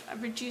way of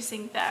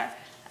reducing their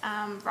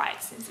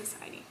rights in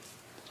society.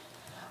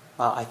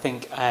 Well, I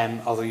think,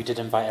 although you did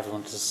invite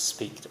everyone to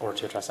speak or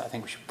to address it, I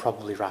think we should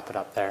probably wrap it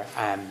up there,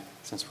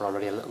 since we're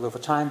already a little over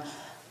time.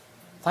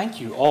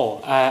 Thank you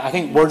all. I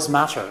think words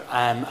matter,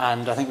 and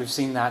I think we've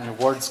seen that in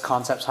words,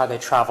 concepts, how they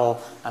travel,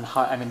 and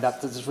how, I mean,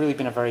 that there's really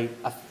been a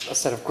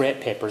set of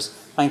great papers.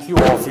 Thank you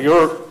all for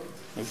your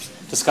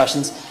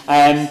discussions.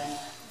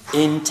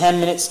 In 10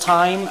 minutes'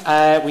 time,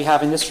 we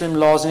have in this room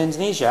Laws in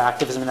Indonesia,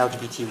 Activism and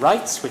LGBT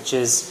Rights, which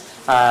is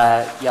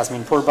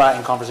Yasmin Purba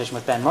in conversation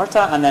with Ben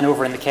Murta, and then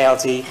over in the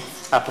KLT,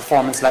 a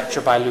performance lecture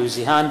by Lu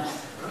Zihan.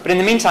 But in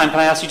the meantime, can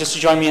I ask you just to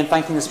join me in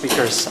thanking the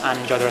speakers and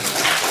enjoy the rest of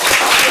the